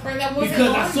that the first? That wasn't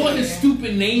because I saw his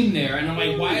stupid name there, and I'm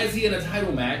like, why is he in a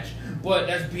title match But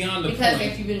that's beyond the because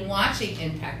point. if you've been watching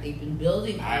Impact, they've been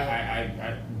building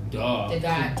duh. The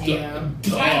goddamn.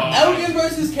 Duh. Elgin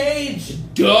versus Cage.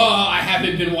 Duh. I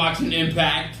haven't been watching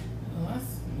Impact. Well,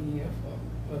 that's your fault.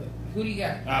 But who do you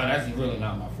got? That's really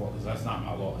not my fault because that's not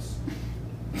my loss.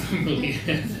 Really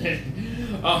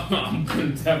isn't. I'm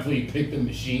gonna definitely pick the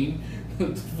Machine.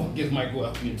 What the fuck is Michael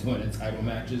Elgin doing in title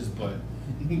matches? But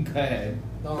go ahead.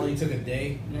 It only took a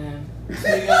day. Yeah.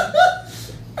 So you got,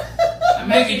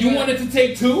 Nigga, you wanted to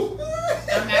take 2?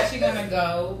 I'm actually gonna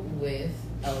go with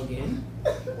Elgin.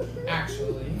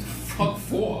 Actually. Fuck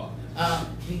 4.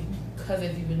 Because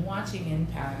if you've been watching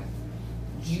Impact,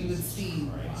 you would see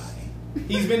why.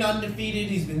 he's been undefeated.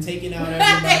 He's been taking out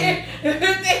everybody.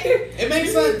 It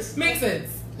makes sense. Makes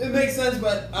sense. It makes sense,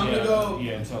 but I'm gonna go.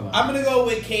 Yeah, I'm gonna go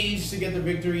with Cage to get the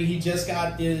victory. He just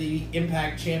got the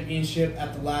Impact Championship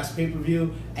at the last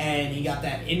pay-per-view, and he got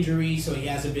that injury, so he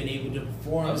hasn't been able to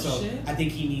perform. Oh, so shit. I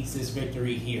think he needs this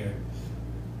victory here.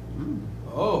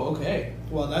 Oh, okay.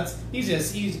 Well, we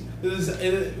just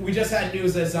had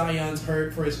news that Zion's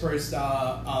hurt for his first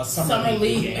summer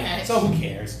league game. match. So who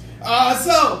cares?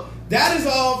 So that is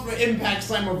all for Impact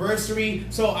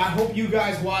Slammiversary. So I hope you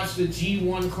guys watch the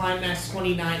G1 Climax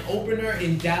 29 opener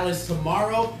in Dallas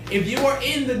tomorrow. If you are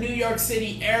in the New York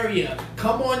City area,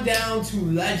 come on down to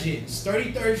Legends,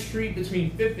 33rd Street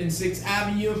between 5th and 6th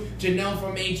Avenue. Janelle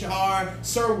from HR,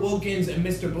 Sir Wilkins, and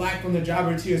Mr. Black from the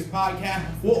Jobber Tears podcast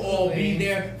will all be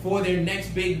there for their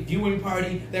next big viewing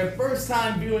party, their first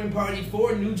time viewing party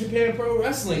for New Japan Pro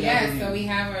Wrestling. Yeah, so we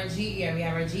have our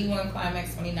G1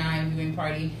 Climax 29 viewing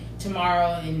party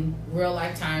tomorrow in real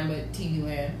life time, but TV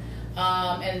land.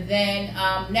 And then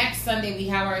next Sunday we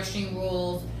have our Extreme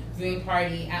Rules viewing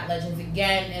party at Legends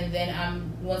again. And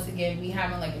then once again we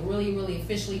haven't like really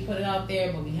officially put it out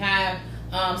there, but we have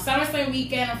SummerSlam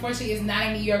weekend. Unfortunately, it's not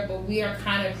in New York, but we are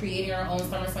kind of creating our own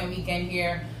SummerSlam weekend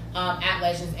here at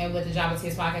Legends and with the Jabba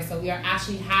Tears podcast. So we are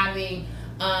actually having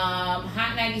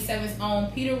Hot 97's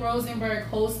own Peter Rosenberg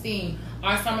hosting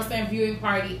our SummerSlam viewing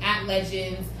party at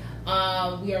Legends.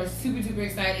 We are super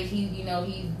excited. He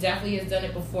definitely has done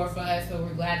it before for us, so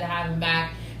we're glad to have him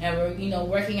back. And we're,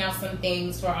 working out some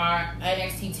things for our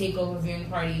NXT Takeover viewing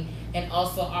party and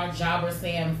also our Jobber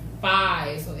Slam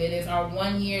 5. So it is our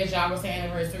 1 year Jobber Slam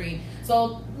anniversary.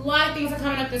 So a lot of things are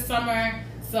coming up this summer.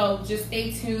 So just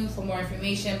stay tuned for more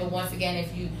information. But once again,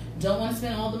 if you don't want to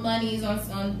spend all the monies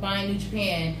on buying New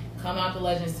Japan, come out to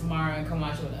Legends tomorrow and come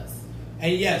watch with us.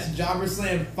 And yes, Jobber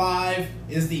Slam 5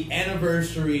 is the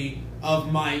anniversary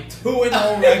of my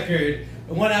 2-0 record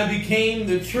when I became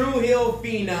the True Heel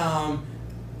Phenom.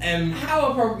 And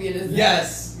how appropriate is that?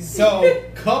 Yes. So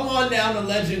come on down to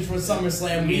Legends for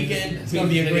SummerSlam weekend. It's gonna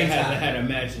be a great time. I had a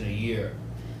match in a year.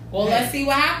 Well, let's see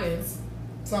what happens.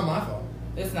 It's not my fault.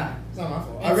 It's not. It's not my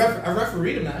fault. I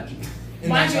refereed a match.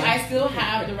 Mind you, I still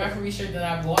have the referee shirt that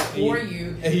I bought for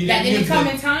you. That didn't come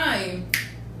in time.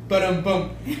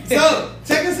 Boom. So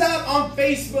check us out on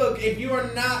Facebook. If you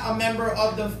are not a member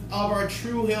of our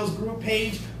True Hills group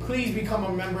page, please become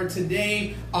a member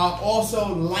today.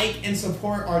 Also like and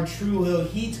support our True Hill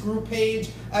Heat group page,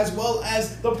 as well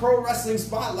as the Pro Wrestling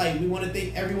Spotlight. We want to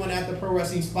thank everyone at the Pro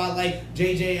Wrestling Spotlight,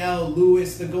 JJL,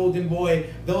 Lewis, the Golden Boy.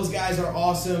 Those guys are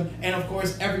awesome. And of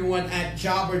course, everyone at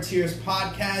Jobber Tears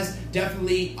Podcast.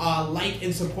 Definitely like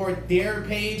and support their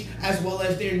page, as well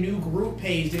as their new group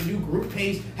page. Their new group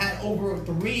page had over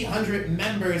 300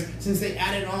 members since they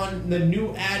added on the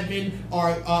new admin,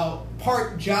 our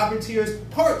part Jobber Tears,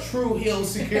 part True Heel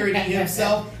Security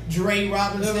himself, Dre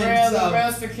Robinson. The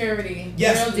real security.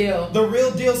 Yes, the real deal. The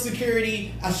real deal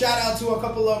security. A shout out to a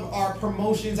couple of our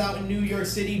promotions out in New York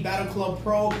City, Battle Club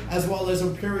Pro, as well as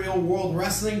Imperial World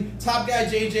Wrestling. Top Guy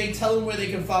JJ, tell them where they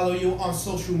can follow you on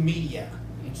social media.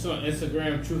 So on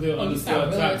Instagram, True Hill _ Top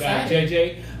Guy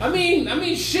JJ. I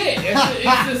mean, shit. It's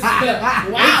just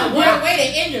wow. What a way to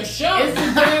end your show.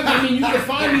 Instagram. I mean, you can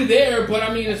find me there, but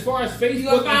I mean, as far as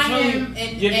Facebook, I'm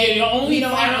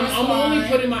only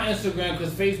putting my Instagram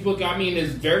because Facebook, I mean,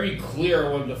 is very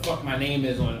clear what the fuck my name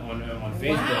is on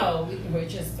Facebook. Wow, we're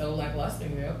just so lackluster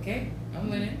here. Okay, I'm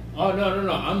with it. Oh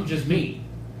no, I'm just me.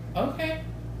 Okay,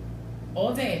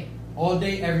 all day. All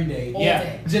day, every day. All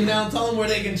day. Janelle, tell them where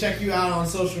they can check you out on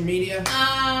social media.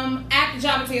 At the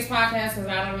Jobber Tears Podcast, because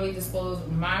I don't really disclose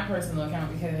my personal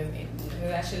account because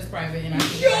that shit is private. And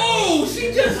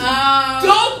she just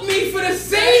dumped me for the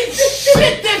same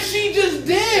shit that she just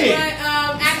did. But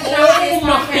at the Jobber Tears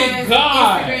Podcast,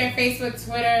 God. Instagram, Facebook,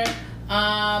 Twitter,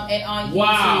 and on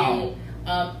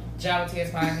YouTube. Jobber Tears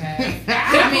Podcast.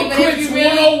 I mean, but if you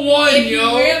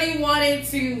really wanted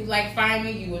to find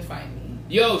me, you would find me.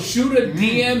 Yo, shoot a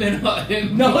DM and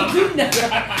no, do not.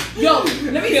 Yo,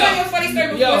 let me tell you a funny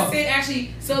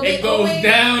Actually, so it goes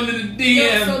down to the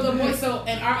DM. So the boys,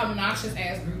 in our obnoxious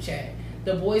ass group chat,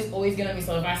 the boys always get on me.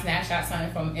 So if I snapshot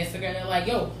something from Instagram, they're like,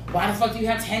 "Yo, why the fuck do you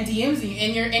have 10 DMs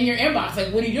in your inbox?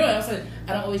 Like, what are you doing?" I said,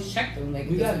 "I don't always check them. Like,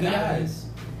 we got good eyes."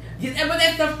 Yeah, but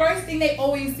that's the first thing they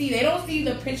always see. They don't see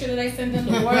the picture that I sent them,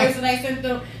 the words that I sent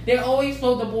them. They're always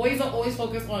the boys are always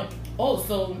focused on, oh,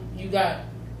 so you got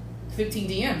 15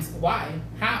 DMs. Why?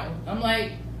 How? I'm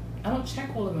like, I don't check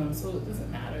all of them, so it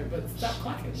doesn't matter. But stop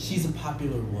clocking. She's a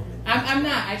popular woman. I'm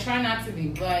not. I try not to be,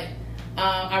 but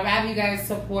I'd rather you guys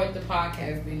support the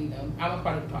podcast than I'm a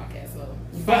part of the podcast, so.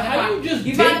 But how you just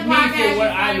dig me for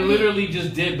what I literally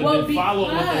just did, but then follow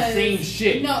up with the same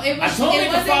shit? No, it was. I told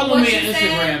him to follow me on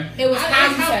Instagram. It was how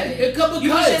you said it.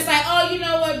 You was just like, oh, you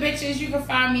know what, bitches, you can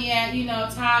find me at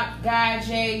Top Guy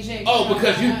JJ. Oh,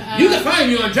 because you can find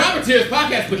me on Jobber Tears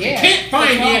podcast, but you can't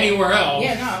find me anywhere else.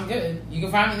 Yeah, no, I'm good. You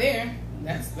can find me there.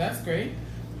 That's great.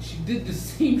 She did the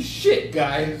same shit,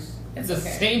 guys. It's the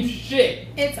same shit.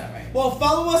 It's alright. Well,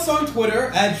 follow us on Twitter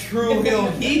at True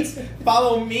Hill Heat.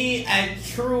 Follow me at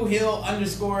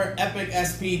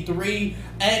TrueHill_EpicSP3.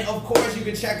 And of course, you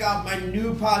can check out my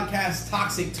new podcast,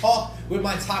 Toxic Talk, with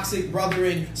my toxic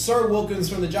brethren, Sir Wilkins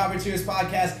from the Jobber Tears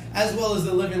podcast, as well as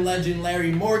the living legend,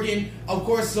 Larry Morgan. Of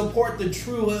course, support the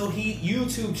True Hill Heat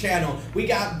YouTube channel. We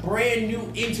got brand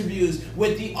new interviews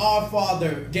with the Our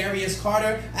Father, Darius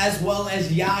Carter, as well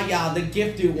as Yaya, the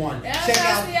gifted one.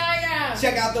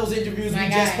 Check out those interviews we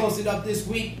just posted up this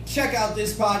week. Check out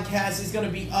this podcast. It's going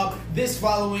to be up this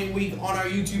following week on our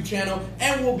YouTube channel,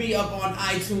 and will be up on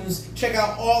iTunes. Check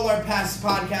out all our past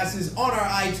podcasts on our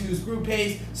iTunes group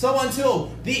page. So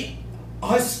until the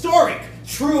historic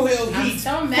True Hill Heat. I'm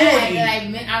so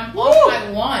mad that I'm off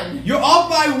by one. You're off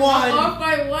by one. I'm off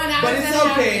by one. But it's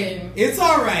okay. Happen? It's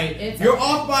alright. You're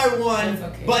off by one,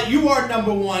 but you are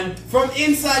number one. From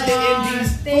Inside the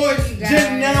Indies, for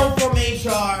Janelle from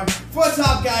HR, for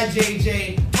Top Guy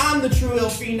JJ, I'm the True Hill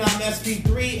Phenom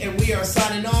SP3, and we are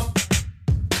signing off.